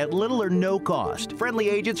brace at little or no cost. Friendly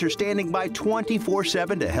agents are standing by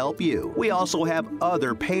 24/7 to help you. We also have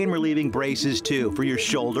other pain-relieving braces, too, for your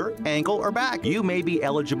shoulder, ankle, or back. You may be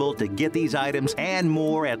eligible to get these items and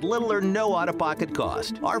more at little or no out-of-pocket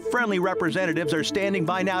cost. Our friendly representatives are standing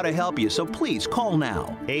by now to help you, so please call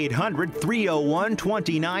now.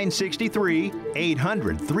 800-301-2963,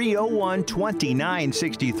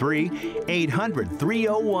 800-301-2963,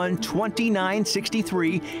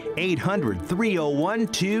 800-301-2963,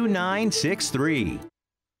 800-301-2963.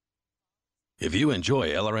 If you enjoy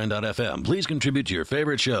LRN.FM, please contribute to your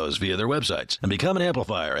favorite shows via their websites and become an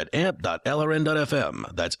amplifier at amp.lrn.fm.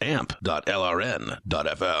 That's amp.lrn.fm.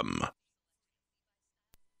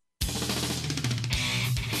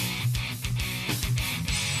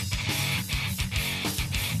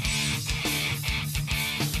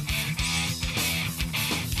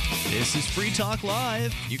 This is Free Talk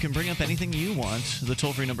Live. You can bring up anything you want. The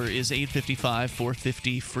toll-free number is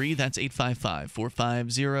 855-450-FREE. That's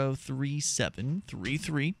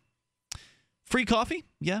 855-450-3733. Free coffee?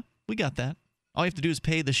 Yeah, we got that. All you have to do is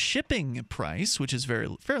pay the shipping price, which is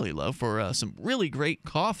fairly low, for some really great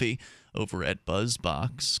coffee over at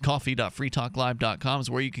BuzzBox. Coffee.freetalklive.com is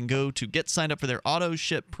where you can go to get signed up for their auto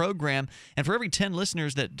ship program. And for every 10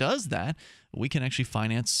 listeners that does that, we can actually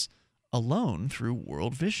finance a loan through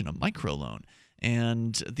World Vision, a microloan.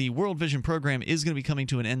 And the World Vision program is going to be coming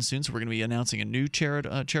to an end soon, so we're going to be announcing a new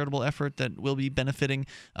charitable effort that will be benefiting,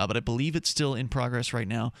 but I believe it's still in progress right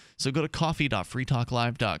now. So go to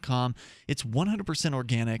coffee.freetalklive.com. It's 100%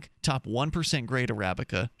 organic, top 1% grade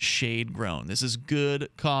Arabica, shade grown. This is good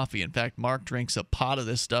coffee. In fact, Mark drinks a pot of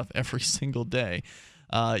this stuff every single day.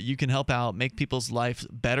 You can help out, make people's life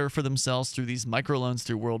better for themselves through these microloans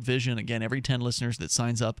through World Vision. Again, every 10 listeners that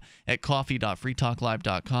signs up at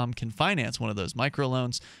coffee.freetalklive.com can finance one of those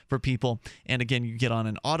microloans for people. And again, you get on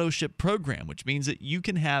an auto ship program, which means that you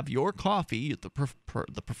can have your coffee, the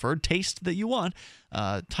preferred taste that you want,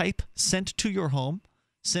 type sent to your home,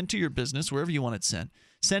 sent to your business, wherever you want it sent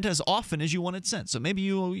as often as you want it sent. So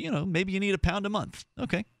maybe maybe you need a pound a month.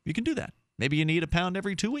 Okay, you can do that. Maybe you need a pound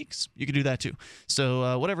every 2 weeks. You can do that too.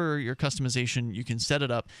 So whatever your customization, you can set it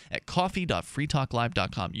up at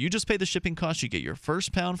coffee.freetalklive.com. You just pay the shipping cost. You get your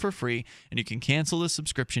first pound for free, and you can cancel the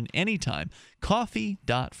subscription anytime.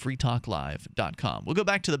 Coffee.freetalklive.com. We'll go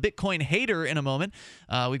back to the Bitcoin hater in a moment.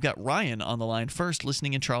 We've got Ryan on the line first,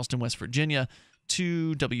 listening in Charleston, West Virginia,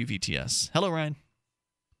 to WVTS. Hello, Ryan.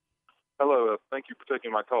 Hello. Thank you for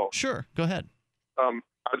taking my call. Sure. Go ahead. I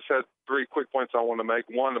just had 3 quick points I want to make.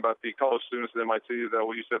 One, about the college students at MIT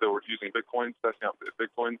that you said they were using Bitcoins, testing out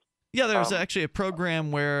Bitcoins. Yeah, there's actually a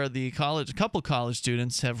program where a couple college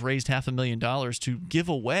students have raised $500,000 to give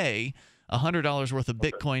away $100 worth of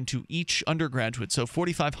Bitcoin to each undergraduate. So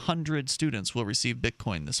 4,500 students will receive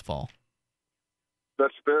Bitcoin this fall.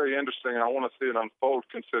 That's very interesting. I want to see it unfold,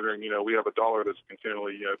 considering we have a dollar that's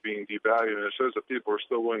continually being devalued, and it shows that people are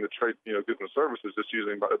still willing to trade goods and services just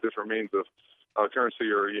using a different means of currency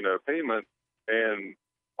or payment. And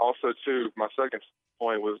also, too, my second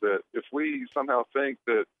point was that if we somehow think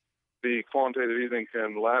that the quantitative easing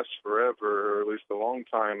can last forever, or at least a long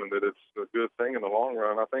time, and that it's a good thing in the long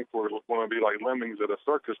run, I think we're going to be like lemmings at a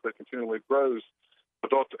circus that continually grows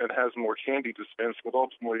and has more candy to spend. So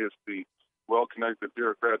ultimately, it's the well-connected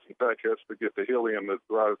bureaucrats and fat cats that get the helium that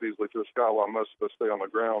rise easily to the sky while most of us stay on the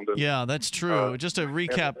ground. And, yeah, that's true. Just to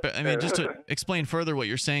recap, just to explain further what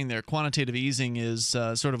you're saying there, quantitative easing is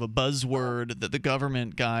sort of a buzzword that the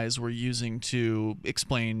government guys were using to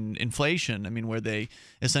explain inflation. Where they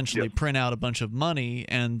essentially print out a bunch of money,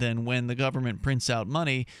 and then when the government prints out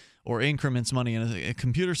money or increments money in a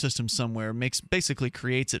computer system somewhere, basically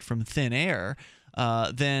creates it from thin air.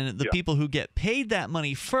 Then the people who get paid that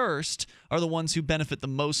money first are the ones who benefit the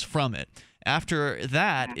most from it. After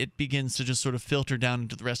that, it begins to just sort of filter down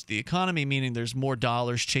into the rest of the economy, meaning there's more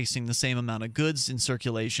dollars chasing the same amount of goods in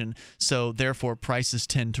circulation, so therefore prices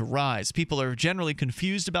tend to rise. People are generally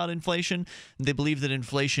confused about inflation. They believe that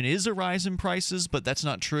inflation is a rise in prices, but that's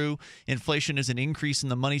not true. Inflation is an increase in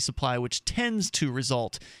the money supply, which tends to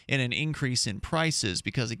result in an increase in prices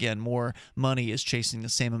because, again, more money is chasing the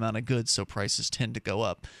same amount of goods, so prices tend to go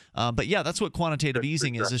up. But yeah, that's what quantitative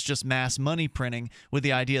easing is. It's just mass money printing with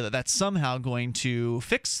the idea that that's somehow going to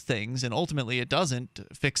fix things, and ultimately it doesn't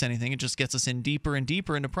fix anything. It just gets us in deeper and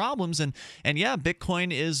deeper into problems. And yeah,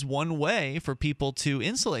 Bitcoin is one way for people to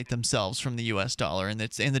insulate themselves from the U.S. dollar and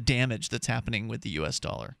the damage that's happening with the U.S.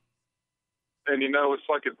 dollar. And it's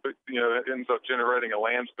like it ends up generating a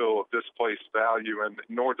landfill of displaced value, and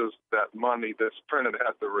nor does that money that's printed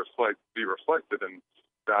have to be reflected in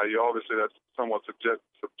value. Obviously, that's somewhat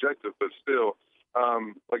subjective, but still,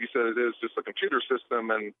 like you said, it is just a computer system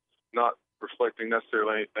and not reflecting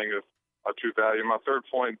necessarily anything of true value. My third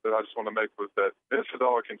point that I just want to make was that if the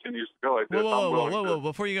dollar continues to go like this, Whoa.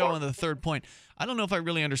 Before you go on to the third point, I don't know if I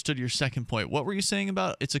really understood your second point. What were you saying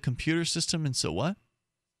about it's a computer system, and so what?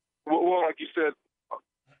 Well, like you said,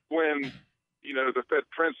 when the Fed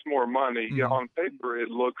prints more money, on paper it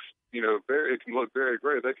looks it can look very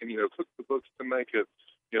great. They can cook the books to make it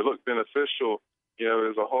look beneficial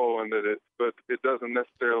as a whole, but it doesn't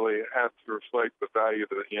necessarily have to reflect the value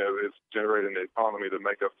that is generated in the economy to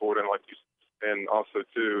make up for it. And also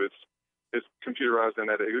too, it's computerized in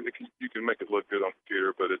that you can make it look good on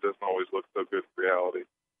computer, but it doesn't always look so good in reality.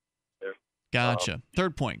 Yeah. Gotcha.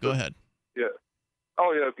 Third point. Go ahead. Yeah.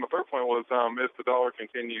 Oh yeah. My third point was if the dollar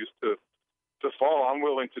continues to to fall, I'm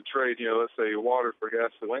willing to trade, let's say water for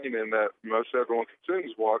gasoline, in that most everyone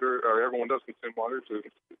consumes water, or everyone does consume water to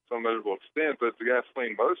some measurable extent, but the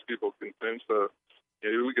gasoline most people consume, so,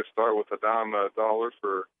 we could start with $0.10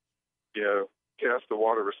 for, gas to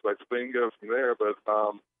water respectively and go from there. But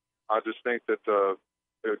I just think that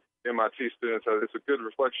MIT students, it's a good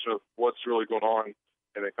reflection of what's really going on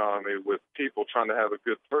in the economy, with people trying to have a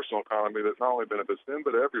good personal economy that not only benefits them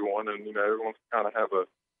but everyone, and everyone can kind of have a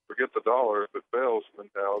forget the dollar if it fails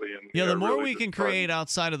mentality. And the more really we can create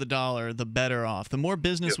outside of the dollar, the better off. The more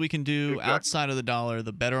business we can do outside of the dollar,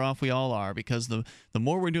 the better off we all are, because the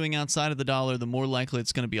more we're doing outside of the dollar, the more likely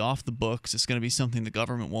it's going to be off the books. It's going to be something the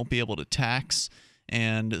government won't be able to tax.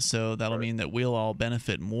 And so that'll mean that we'll all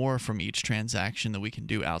benefit more from each transaction that we can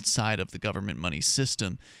do outside of the government money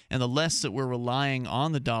system. And the less that we're relying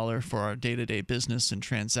on the dollar for our day-to-day business and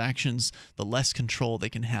transactions, the less control they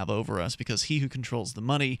can have over us, because he who controls the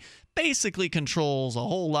money basically controls a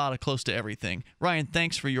whole lot of close to everything. Ryan,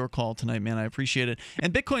 thanks for your call tonight, man. I appreciate it.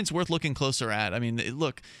 And Bitcoin's worth looking closer at. I mean,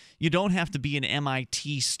 look, you don't have to be an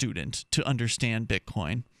MIT student to understand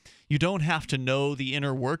Bitcoin. You don't have to know the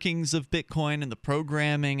inner workings of Bitcoin and the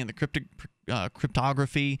programming and the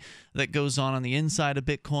cryptography that goes on the inside of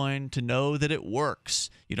Bitcoin to know that it works.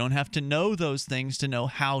 You don't have to know those things to know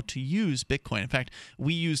how to use Bitcoin. In fact,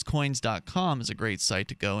 weusecoins.com is a great site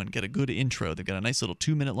to go and get a good intro. They've got a nice little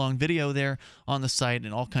 2-minute long video there on the site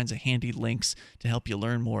and all kinds of handy links to help you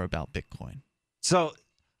learn more about Bitcoin. So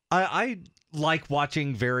I like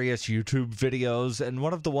watching various YouTube videos, and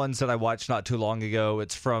one of the ones that I watched not too long ago,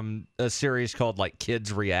 it's from a series called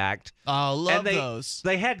Kids React. Oh, love those.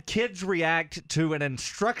 They had kids react to an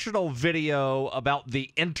instructional video about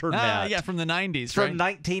the internet. Yeah, from the 90s, from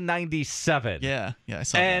 1997. Yeah, I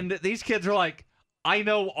saw and these kids are like, I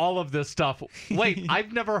know all of this stuff. Wait,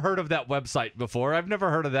 I've never heard of that website before. I've never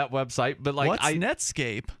heard of that website. But what's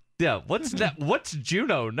Netscape? Yeah, what's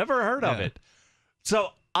Juno? Never heard of it. So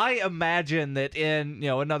I imagine that in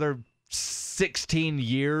another 16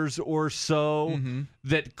 years or so,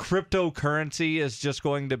 that cryptocurrency is just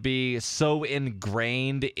going to be so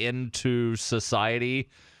ingrained into society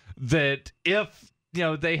that if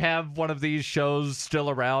they have one of these shows still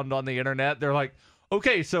around on the internet, they're like,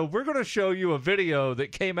 okay, so we're going to show you a video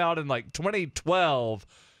that came out in 2012,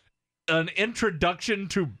 an introduction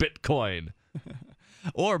to Bitcoin.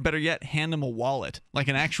 Or better yet, hand them a wallet, like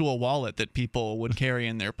an actual wallet that people would carry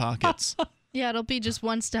in their pockets. Yeah, it'll be just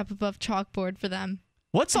one step above chalkboard for them.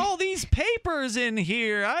 What's all these papers in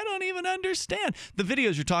here? I don't even understand. The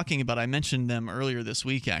videos you're talking about, I mentioned them earlier this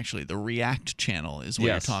week, actually. The React channel is what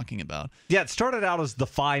you're talking about. Yeah, it started out as the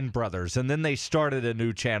Fine Brothers, and then they started a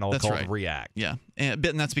new channel called React. Yeah, and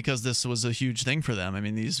that's because this was a huge thing for them. I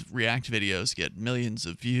mean, these React videos get millions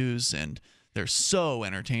of views, and they're so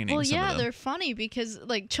entertaining. Well, yeah, they're funny because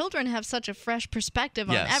children have such a fresh perspective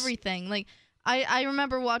on everything. I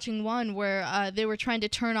remember watching one where they were trying to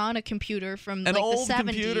turn on a computer from an old the 70s.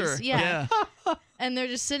 Computer. Yeah. And they're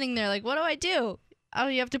just sitting there like, what do I do? Oh,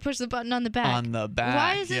 you have to push the button on the back. On the back.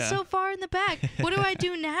 Why is it so far in the back? What do I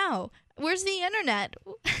do now? Where's the internet?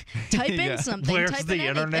 Type in something. Where's Type the in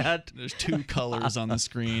internet? There's 2 colors on the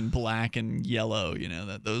screen, black and yellow,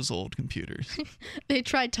 those old computers. They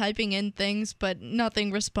tried typing in things, but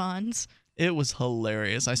nothing responds. It was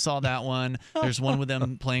hilarious. I saw that one. There's one with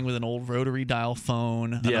them playing with an old rotary dial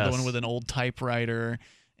phone, another one with an old typewriter,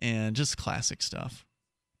 and just classic stuff.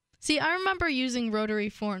 See, I remember using rotary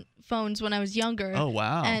phones when I was younger. Oh,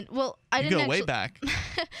 wow. And I didn't go way back.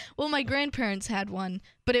 Well, my grandparents had one,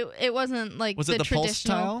 but it wasn't like was the it the traditional pulse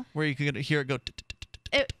style where you could hear it go?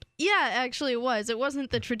 Yeah, actually it was. It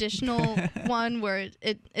wasn't the traditional one where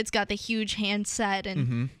it's got the huge handset,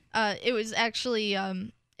 and it was actually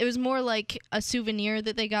it was more like a souvenir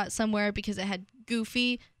that they got somewhere because it had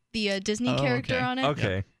Goofy, the Disney character on it.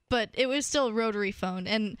 Okay. But it was still a rotary phone,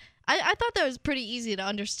 and I thought that was pretty easy to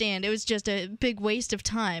understand. It was just a big waste of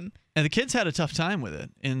time. And the kids had a tough time with it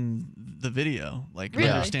in the video,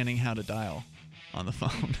 understanding how to dial on the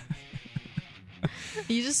phone.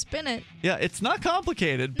 You just spin it. Yeah, it's not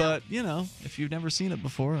complicated, but, if you've never seen it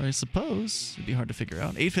before, I suppose it'd be hard to figure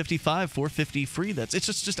out. 855-450-FREE,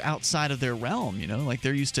 it's just outside of their realm,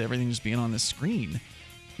 they're used to everything just being on the screen,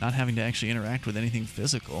 not having to actually interact with anything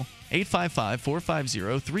physical.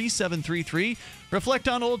 855-450-3733. Reflect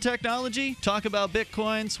on old technology, talk about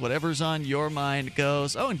Bitcoins, whatever's on your mind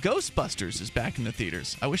goes. Oh, and Ghostbusters is back in the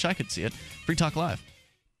theaters. I wish I could see it. Free Talk Live.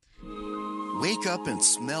 Wake up and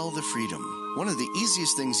smell the freedom. One of the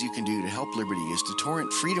easiest things you can do to help Liberty is to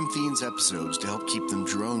torrent Freedom Fiends episodes to help keep them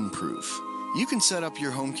drone-proof. You can set up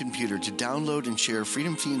your home computer to download and share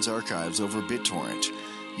Freedom Fiends archives over BitTorrent.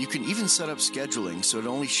 You can even set up scheduling so it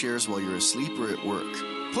only shares while you're asleep or at work.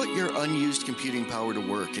 Put your unused computing power to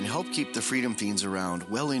work and help keep the Freedom Fiends around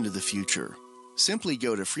well into the future. Simply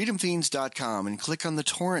go to freedomfiends.com and click on the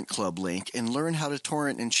Torrent Club link and learn how to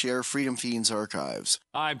torrent and share Freedom Fiends archives.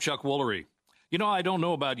 I'm Chuck Woolery. You know, I don't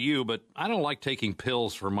know about you, but I don't like taking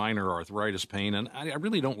pills for minor arthritis pain, and I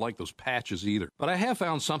really don't like those patches either. But I have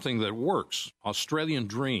found something that works, Australian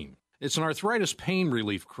Dream. It's an arthritis pain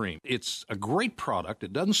relief cream. It's a great product.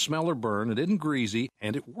 It doesn't smell or burn. It isn't greasy,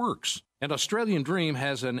 and it works. And Australian Dream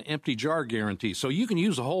has an empty jar guarantee, so you can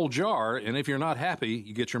use a whole jar, and if you're not happy,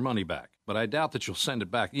 you get your money back. But I doubt that you'll send it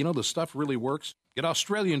back. You know, the stuff really works. Get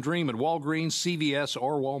Australian Dream at Walgreens, CVS,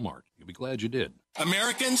 or Walmart. You'll be glad you did.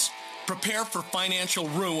 Americans, prepare for financial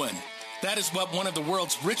ruin. That is what one of the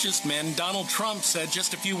world's richest men, Donald Trump, said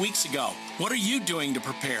just a few weeks ago. What are you doing to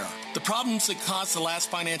prepare? The problems that caused the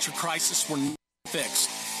last financial crisis were not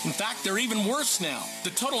fixed. In fact, they're even worse now. The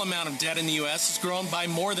total amount of debt in the U.S. has grown by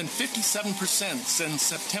more than 57% since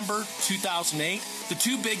September 2008. The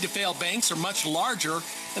too big to fail banks are much larger,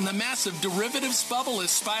 and the massive derivatives bubble is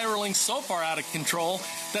spiraling so far out of control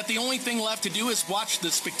that the only thing left to do is watch the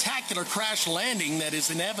spectacular crash landing that is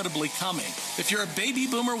inevitably coming. If you're a baby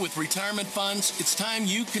boomer with retirement funds, it's time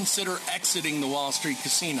you consider exiting the Wall Street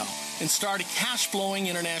casino and start a cash-flowing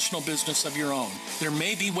international business of your own. There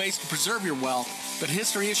may be ways to preserve your wealth, but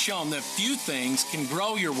history has shown that few things can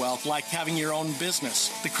grow your wealth like having your own business.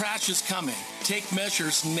 The crash is coming. Take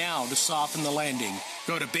measures now to soften the landing.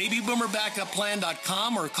 Go to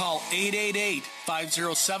babyboomerBackupPlan.com or call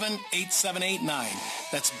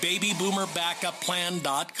 888-507-8789. That's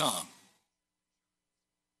babyboomerBackupPlan.com.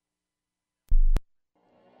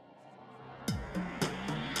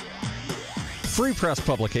 Free Press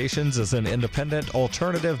Publications is an independent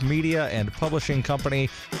alternative media and publishing company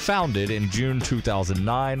founded in June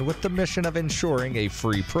 2009 with the mission of ensuring a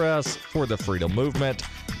free press for the freedom movement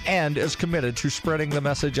and is committed to spreading the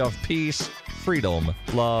message of peace, freedom,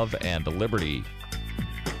 love, and liberty.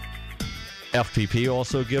 FPP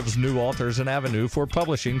also gives new authors an avenue for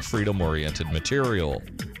publishing freedom-oriented material.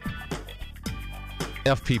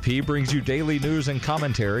 FPP brings you daily news and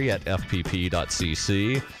commentary at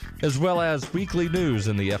fpp.cc, as well as weekly news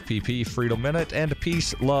in the FPP Freedom Minute and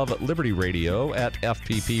Peace, Love, Liberty Radio at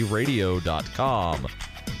fppradio.com.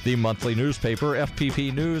 The monthly newspaper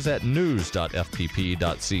FPP News at news.fpp.cc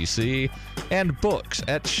and books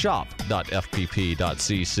at shop.fpp.cc.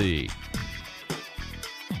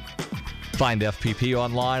 Find FPP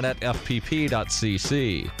online at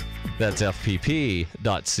fpp.cc. That's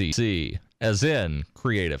fpp.cc, as in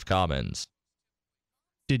Creative Commons.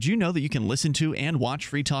 Did you know that you can listen to and watch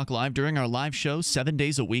Free Talk Live during our live show 7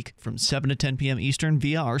 days a week from 7 to 10 p.m. Eastern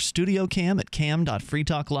via our studio cam at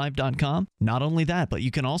cam.freetalklive.com? Not only that, but you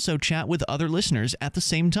can also chat with other listeners at the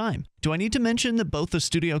same time. Do I need to mention that both the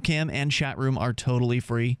studio cam and chat room are totally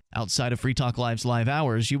free? Outside of Free Talk Live's live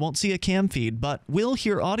hours, you won't see a cam feed, but will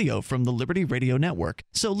hear audio from the Liberty Radio Network.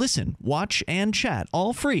 So listen, watch, and chat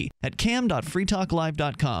all free at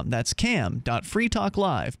cam.freetalklive.com. That's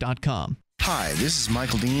cam.freetalklive.com. Hi, this is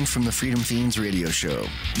Michael Dean from the Freedom Fiends radio show.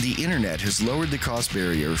 The internet has lowered the cost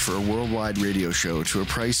barrier for a worldwide radio show to a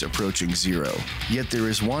price approaching zero. Yet there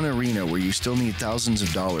is one arena where you still need thousands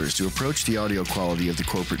of dollars to approach the audio quality of the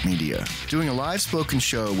corporate media. Doing a live spoken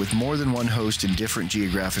show with more than one host in different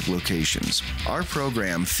geographic locations. Our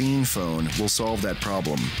program, Fiend Phone, will solve that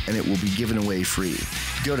problem, and it will be given away free.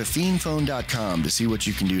 Go to fiendphone.com to see what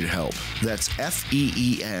you can do to help. That's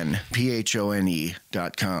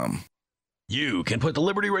FEENPHONE.com. You can put the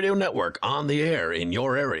Liberty Radio Network on the air in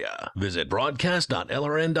your area. Visit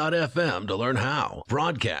broadcast.lrn.fm to learn how.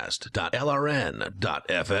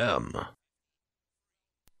 Broadcast.lrn.fm.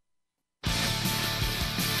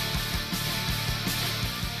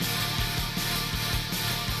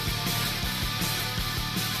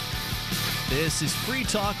 This is Free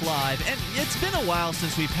Talk Live, and it's been a while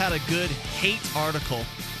since we've had a good hate article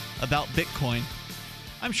about Bitcoin.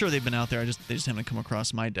 I'm sure they've been out there. They just haven't come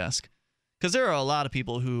across my desk. Because there are a lot of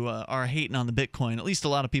people who are hating on the Bitcoin, at least a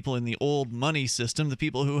lot of people in the old money system, the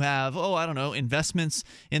people who have, investments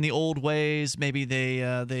in the old ways. Maybe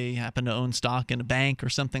they happen to own stock in a bank or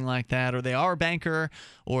something like that, or they are a banker,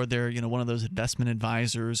 or they're one of those investment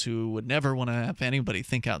advisors who would never want to have anybody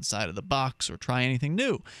think outside of the box or try anything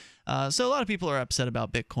new. So a lot of people are upset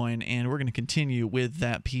about Bitcoin, and we're going to continue with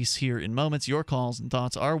that piece here in moments. Your calls and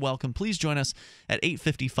thoughts are welcome. Please join us at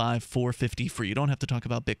 855-450-FREE. You don't have to talk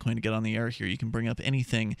about Bitcoin to get on the air here. You can bring up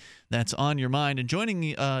anything that's on your mind. And joining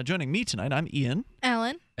me tonight, I'm Ian.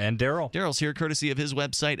 Alan. And Daryl. Daryl's here courtesy of his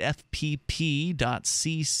website, fpp.cc.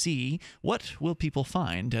 What will people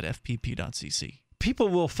find at fpp.cc? people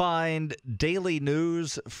will find daily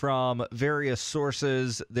news from various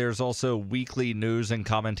sources. There's also weekly news and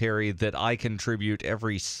commentary that I contribute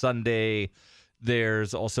every Sunday.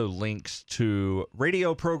 There's also links to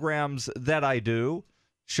radio programs that I do.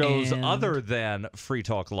 Shows other than Free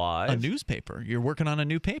Talk Live. A newspaper. You're working on a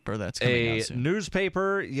new paper that's coming out soon. A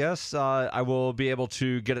newspaper, yes. I will be able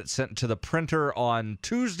to get it sent to the printer on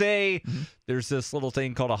Tuesday. Mm-hmm. There's this little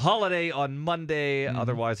thing called a holiday on Monday. Mm-hmm.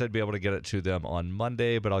 Otherwise, I'd be able to get it to them on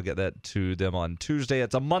Monday, but I'll get that to them on Tuesday.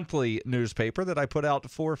 It's a monthly newspaper that I put out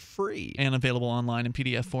for free. And available online in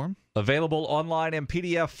PDF form? Available online in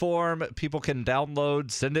PDF form. People can download,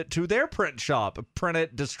 send it to their print shop, print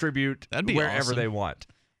it, distribute wherever awesome. They want.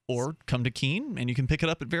 Or come to Keene, and you can pick it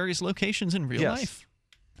up at various locations in real life.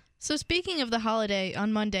 So speaking of the holiday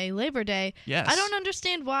on Monday, Labor Day, yes. I don't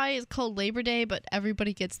understand why it's called Labor Day, but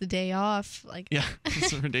everybody gets the day off. Yeah,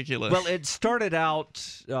 it's ridiculous. Well, it started out...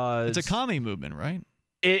 it's a commie movement, right?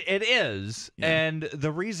 It is, and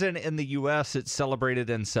the reason in the U.S. it's celebrated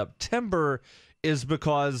in September is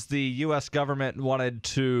because the U.S. government wanted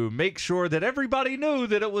to make sure that everybody knew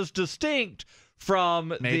that it was distinct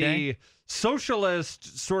from the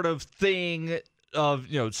socialist sort of thing of,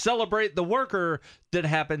 celebrate the worker that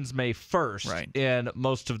happens May 1st in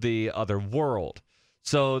most of the other world.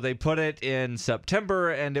 So they put it in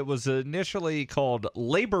September, and it was initially called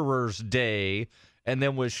Laborers' Day and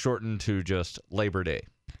then was shortened to just Labor Day.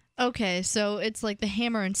 Okay, so it's like the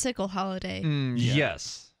hammer and sickle holiday.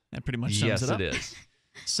 Yes. That pretty much sums it up. Yes, it is.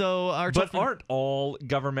 So aren't all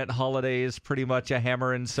government holidays pretty much a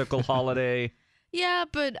hammer and sickle holiday? Yeah,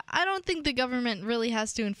 but I don't think the government really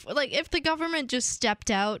has to if the government just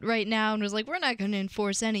stepped out right now and was like, we're not going to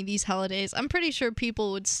enforce any of these holidays, I'm pretty sure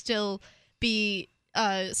people would still be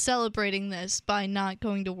celebrating this by not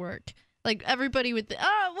going to work. Like, everybody would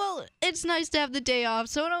well, it's nice to have the day off,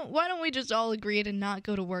 so why don't we just all agree to not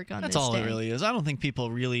go to work on this day? That's all it really is. I don't think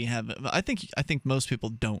people really have... I think most people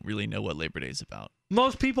don't really know what Labor Day is about.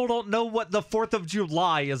 Most people don't know what the 4th of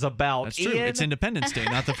July is about. That's true. It's Independence Day,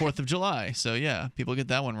 not the 4th of July. So, yeah, people get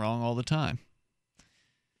that one wrong all the time.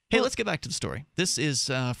 Hey, let's get back to the story. This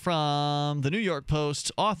is from the New York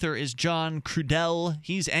Post. Author is John Crudell.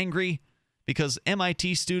 He's angry because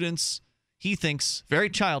MIT students... he thinks, very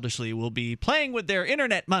childishly, will be playing with their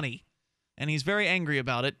internet money. And he's very angry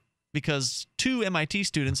about it because 2 MIT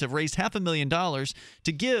students have raised $500,000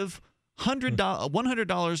 to give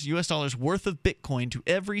 $100 US dollars worth of Bitcoin to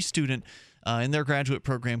every student in their graduate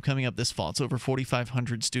program coming up this fall. It's over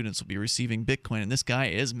 4,500 students will be receiving Bitcoin, and this guy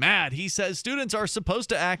is mad. He says students are supposed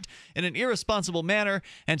to act in an irresponsible manner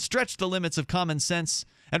and stretch the limits of common sense,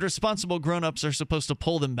 and responsible grown-ups are supposed to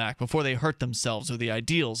pull them back before they hurt themselves or the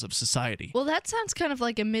ideals of society. Well, that sounds kind of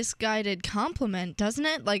like a misguided compliment, doesn't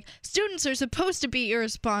it? Like, students are supposed to be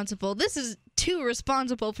irresponsible. This is too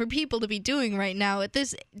irresponsible for people to be doing right now at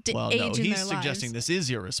this age in their lives. Well, no, he's suggesting this is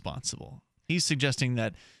irresponsible. He's suggesting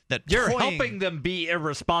that you're helping them be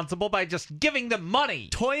irresponsible by just giving them money.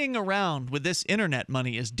 Toying around with this internet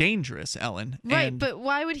money is dangerous, Ellen. Right, but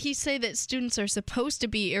why would he say that students are supposed to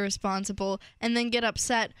be irresponsible and then get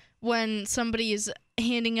upset when somebody is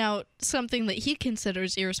handing out something that he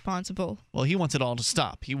considers irresponsible? Well, he wants it all to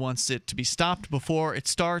stop. He wants it to be stopped before it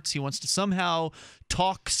starts. He wants to somehow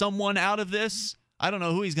talk someone out of this. I don't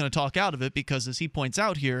know who he's going to talk out of it because, as he points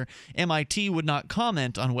out here, MIT would not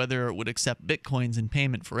comment on whether it would accept Bitcoins in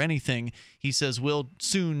payment for anything. He says we'll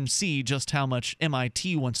soon see just how much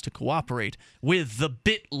MIT wants to cooperate with the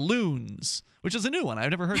Bitloons, which is a new one.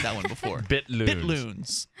 I've never heard that one before.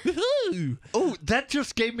 Bitloons. Oh, that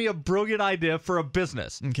just gave me a brilliant idea for a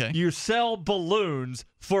business. Okay. You sell balloons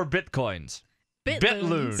for Bitcoins.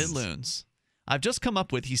 Bitloons. I've just come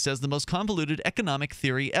up with, he says, the most convoluted economic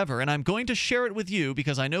theory ever, and I'm going to share it with you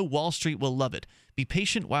because I know Wall Street will love it. Be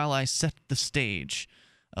patient while I set the stage.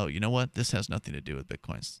 Oh, you know what? This has nothing to do with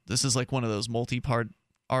Bitcoins. This is like one of those multi-part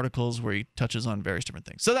articles where he touches on various different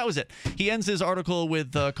things. So that was it. He ends his article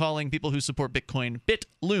with calling people who support Bitcoin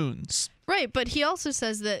Bitloons. Right, but he also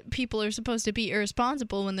says that people are supposed to be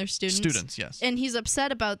irresponsible when they're students. Students, yes. And he's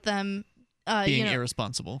upset about them being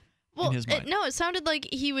irresponsible. Well, no, it sounded like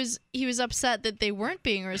he was upset that they weren't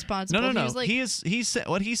being irresponsible. No. He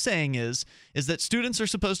what he's saying is that students are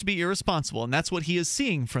supposed to be irresponsible, and that's what he is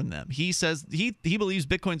seeing from them. He says he believes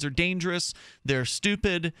Bitcoins are dangerous, they're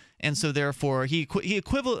stupid, and so therefore he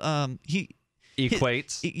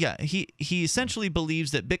essentially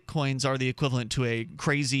believes that Bitcoins are the equivalent to a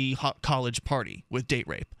crazy college party with date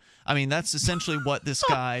rape. I mean, that's essentially what this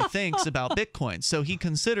guy thinks about Bitcoin. So he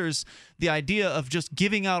considers the idea of just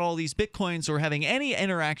giving out all these Bitcoins or having any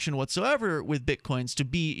interaction whatsoever with Bitcoins to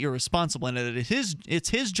be irresponsible, and that it's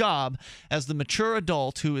his job as the mature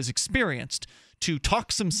adult who is experienced to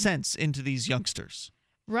talk some sense into these youngsters.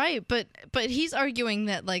 Right, but he's arguing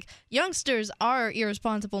that like youngsters are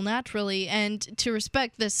irresponsible naturally, and to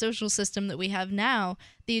respect this social system that we have now,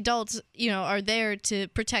 the adults, are there to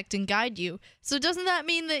protect and guide you. So doesn't that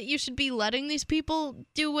mean that you should be letting these people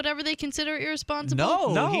do whatever they consider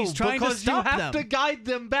irresponsible? No, he's trying to stop them. You have to guide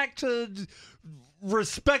them back to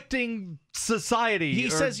respecting society. He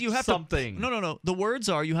says you have something. No. The words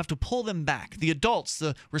are you have to pull them back. The adults,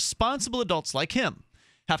 the responsible adults like him,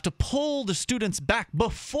 have to pull the students back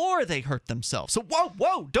before they hurt themselves. So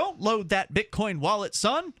whoa, don't load that Bitcoin wallet,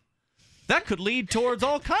 son. That could lead towards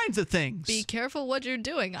all kinds of things. Be careful what you're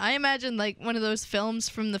doing. I imagine like one of those films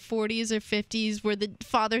from the 40s or 50s where the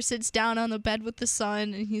father sits down on the bed with the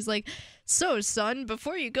son and he's like, "So, son,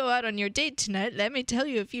 before you go out on your date tonight, let me tell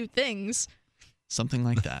you a few things." Something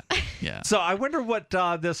like that. Yeah. So I wonder what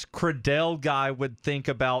this Credell guy would think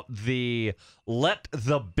about the Let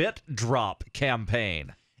the Bit Drop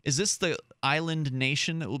campaign. Is this the island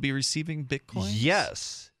nation that will be receiving Bitcoin?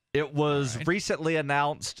 Yes. It was recently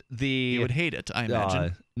announced You would hate it, I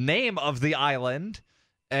imagine. Name of the island,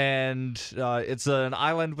 and it's an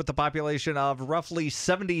island with a population of roughly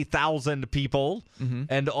 70,000 people. Mm-hmm.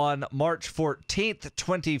 And on March 14th,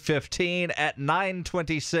 2015 at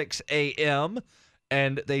 9:26 a.m.,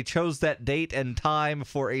 and they chose that date and time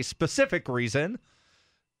for a specific reason.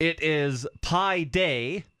 It is Pi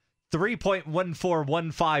Day,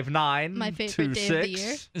 3.14159. My favorite day of the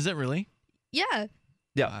year. Is it really? Yeah.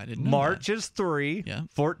 Yeah. I didn't know March that. is 3, Yeah.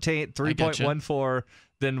 14th, 3.14,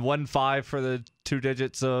 then 15 for the 2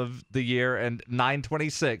 digits of the year, and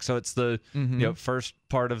 926. So it's the first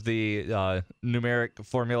part of the numeric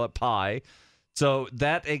formula pi. So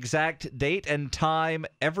that exact date and time,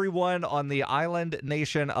 everyone on the island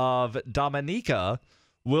nation of Dominica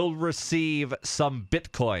will receive some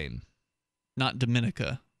Bitcoin. Not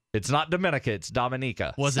Dominica. It's not Dominica, it's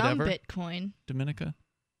Dominica. Was it ever? Some Bitcoin. Dominica?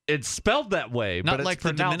 It's spelled that way, not but like it's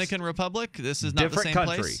the Dominican Republic? This is not different the same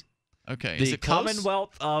country. place? Okay. The Is it close?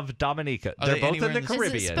 Commonwealth of Dominica. Are They're they both anywhere in the in the-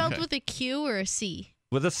 Caribbean. Is it spelled with a Q or a C?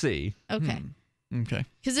 With a C. Okay. Okay.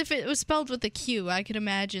 Because if it was spelled with a Q, I could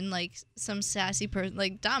imagine like some sassy person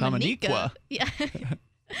like Dominica. Dominiqua. Yeah.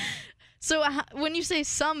 So when you say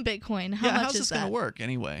some Bitcoin, how much how's is this that? going to work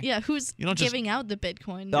anyway? Yeah, who's You don't just- giving out the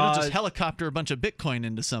Bitcoin? You don't just helicopter a bunch of Bitcoin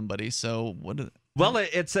into somebody. So what? Well,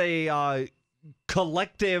 it's a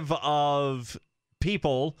collective of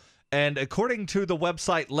people, and according to the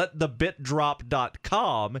website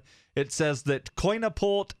letthebitdrop.com, it says that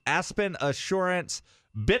Coinapult, Aspen Assurance,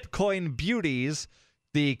 Bitcoin Beauties,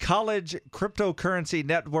 the College Cryptocurrency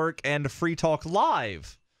Network, and Free Talk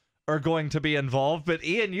Live are going to be involved. But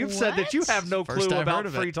Ian, you've said that you have no First clue I've about heard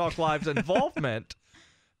of Free it. Talk Live's involvement.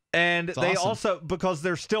 And It's they awesome. also, because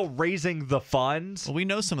they're still raising the funds. Well, we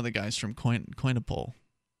know some of the guys from Coinapult.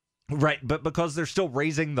 Right, but because they're still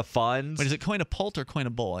raising the funds. Wait, is it Coinapult or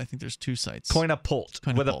Coinable? I think there's two sites. Coinapult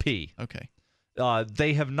with a P. Okay.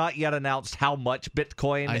 They have not yet announced how much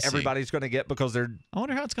Bitcoin I see. everybody's going to get because they're. I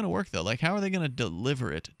wonder how it's going to work, though. Like, how are they going to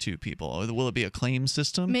deliver it to people? Will it be a claim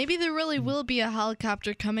system? Maybe there really will be a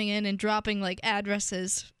helicopter coming in and dropping like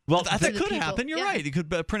addresses. Well, that to the could people. happen. You're Yeah. right. You could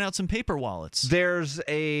print out some paper wallets. There's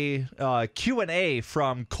a Q&A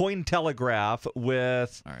from Cointelegraph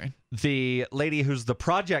with the lady who's the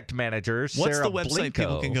project manager, What's Sarah the website Blinko.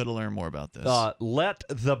 people can go to learn more about this?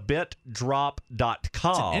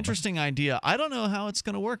 Letthebitdrop.com. It's an interesting idea. I don't know how it's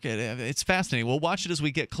going to work. It's fascinating. We'll watch it as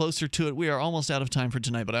we get closer to it. We are almost out of time for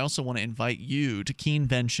tonight, but I also want to invite you to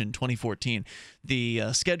Keenvention 2014. The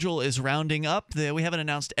schedule is rounding up. We haven't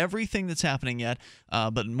announced everything that's happening yet,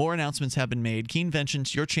 but more announcements have been made.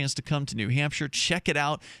 Keenvention's your chance to come to New Hampshire. Check it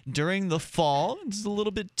out during the fall. It's a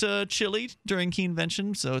little bit chilly during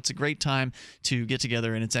Keenvention, so it's a great time to get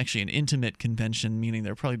together, and it's actually an intimate convention, meaning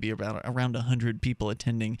there'll probably be around 100 people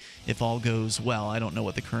attending if all goes well. I don't know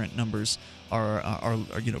what the current numbers are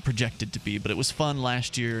projected to be, but it was fun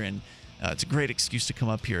last year, and it's a great excuse to come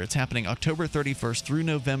up here. It's happening October 31st through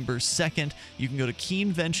November 2nd. You can go to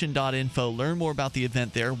keenvention.info, learn more about the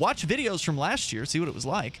event there, watch videos from last year, see what it was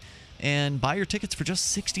like, and buy your tickets for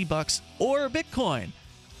just $60 or Bitcoin.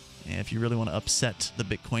 And if you really want to upset the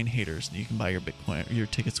Bitcoin haters, you can buy your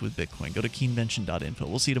tickets with Bitcoin. Go to keenvention.info.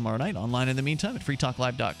 We'll see you tomorrow night online in the meantime at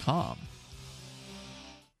freetalklive.com.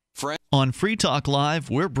 On Free Talk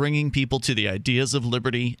Live, we're bringing people to the ideas of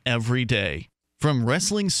liberty every day. From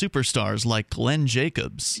wrestling superstars like Glenn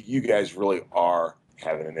Jacobs. You guys really are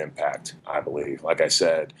having an impact, I believe. Like I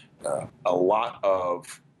said, a lot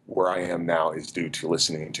of where I am now is due to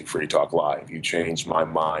listening to Free Talk Live. You changed my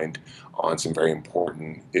mind on some very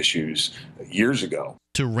important issues years ago.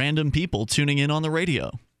 To random people tuning in on the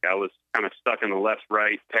radio. I was kind of stuck in the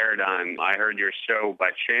left-right paradigm. I heard your show by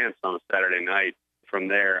chance on a Saturday night. From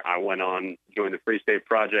there, I went on, joined the Free State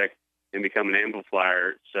Project, and become an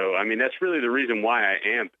amplifier. So, I mean, that's really the reason why I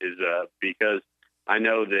amp is because I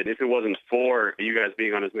know that if it wasn't for you guys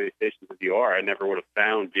being on as many stations as you are, I never would have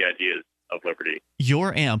found the ideas of liberty.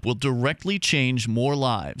 Your amp will directly change more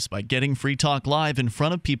lives by getting Free Talk Live in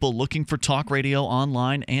front of people looking for talk radio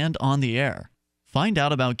online and on the air. Find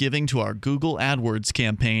out about giving to our Google AdWords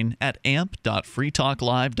campaign at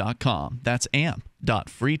amp.freetalklive.com. That's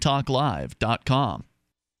amp.freetalklive.com.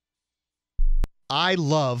 I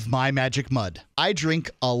love My Magic Mud. I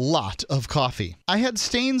drink a lot of coffee. I had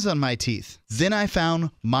stains on my teeth. Then I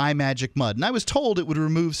found My Magic Mud, and I was told it would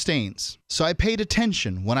remove stains. So I paid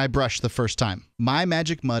attention when I brushed the first time. My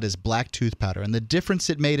Magic Mud is black tooth powder, and the difference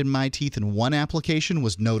it made in my teeth in one application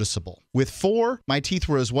was noticeable. With 4, my teeth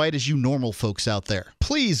were as white as you normal folks out there.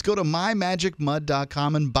 Please go to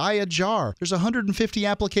mymagicmud.com and buy a jar. There's 150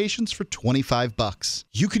 applications for $25.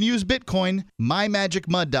 You can use Bitcoin,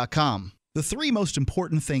 mymagicmud.com. The 3 most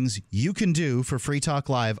important things you can do for Free Talk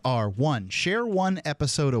Live are 1. Share 1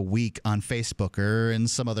 episode a week on Facebook or in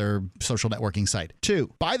some other social networking site.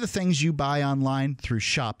 2. Buy the things you buy online through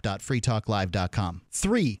shop.freetalklive.com.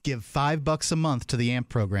 3. Give $5 a month to the AMP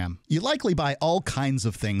program. You likely buy all kinds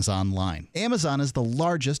of things online. Amazon is the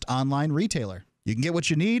largest online retailer. You can get what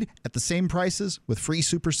you need at the same prices with free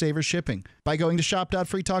Super Saver shipping by going to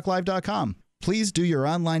shop.freetalklive.com. Please do your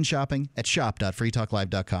online shopping at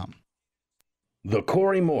shop.freetalklive.com. The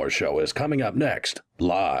Corey Moore Show is coming up next,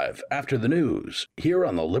 live after the news, here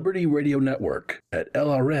on the Liberty Radio Network at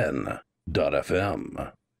LRN.FM.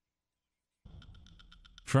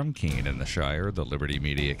 From Keene in the Shire, the Liberty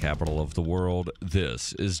Media capital of the world,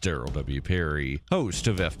 this is Daryl W. Perry, host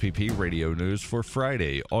of FPP Radio News for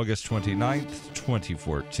Friday, August 29th,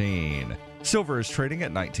 2014. Silver is trading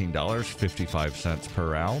at $19.55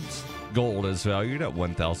 per ounce. Gold is valued at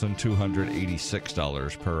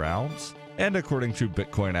 $1,286 per ounce. And according to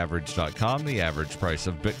BitcoinAverage.com, the average price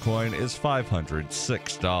of Bitcoin is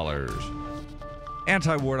 $506.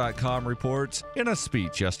 Antiwar.com reports, in a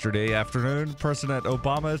speech yesterday afternoon, President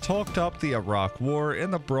Obama talked up the Iraq War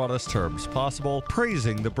in the broadest terms possible,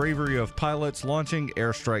 praising the bravery of pilots launching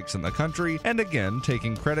airstrikes in the country, and again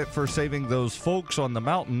taking credit for saving those folks on the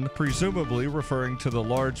mountain, presumably referring to the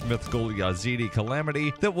large mythical Yazidi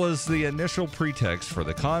calamity that was the initial pretext for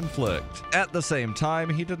the conflict. At the same time,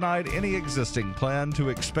 he denied any existing plan to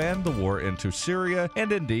expand the war into Syria,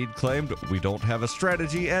 and indeed claimed, "We don't have a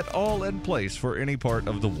strategy at all in place for any part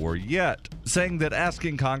of the war yet," saying that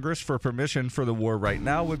asking Congress for permission for the war right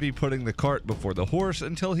now would be putting the cart before the horse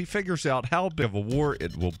until he figures out how big of a war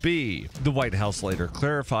it will be. The White House later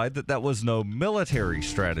clarified that that was no military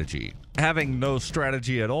strategy. Having no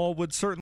strategy at all would certainly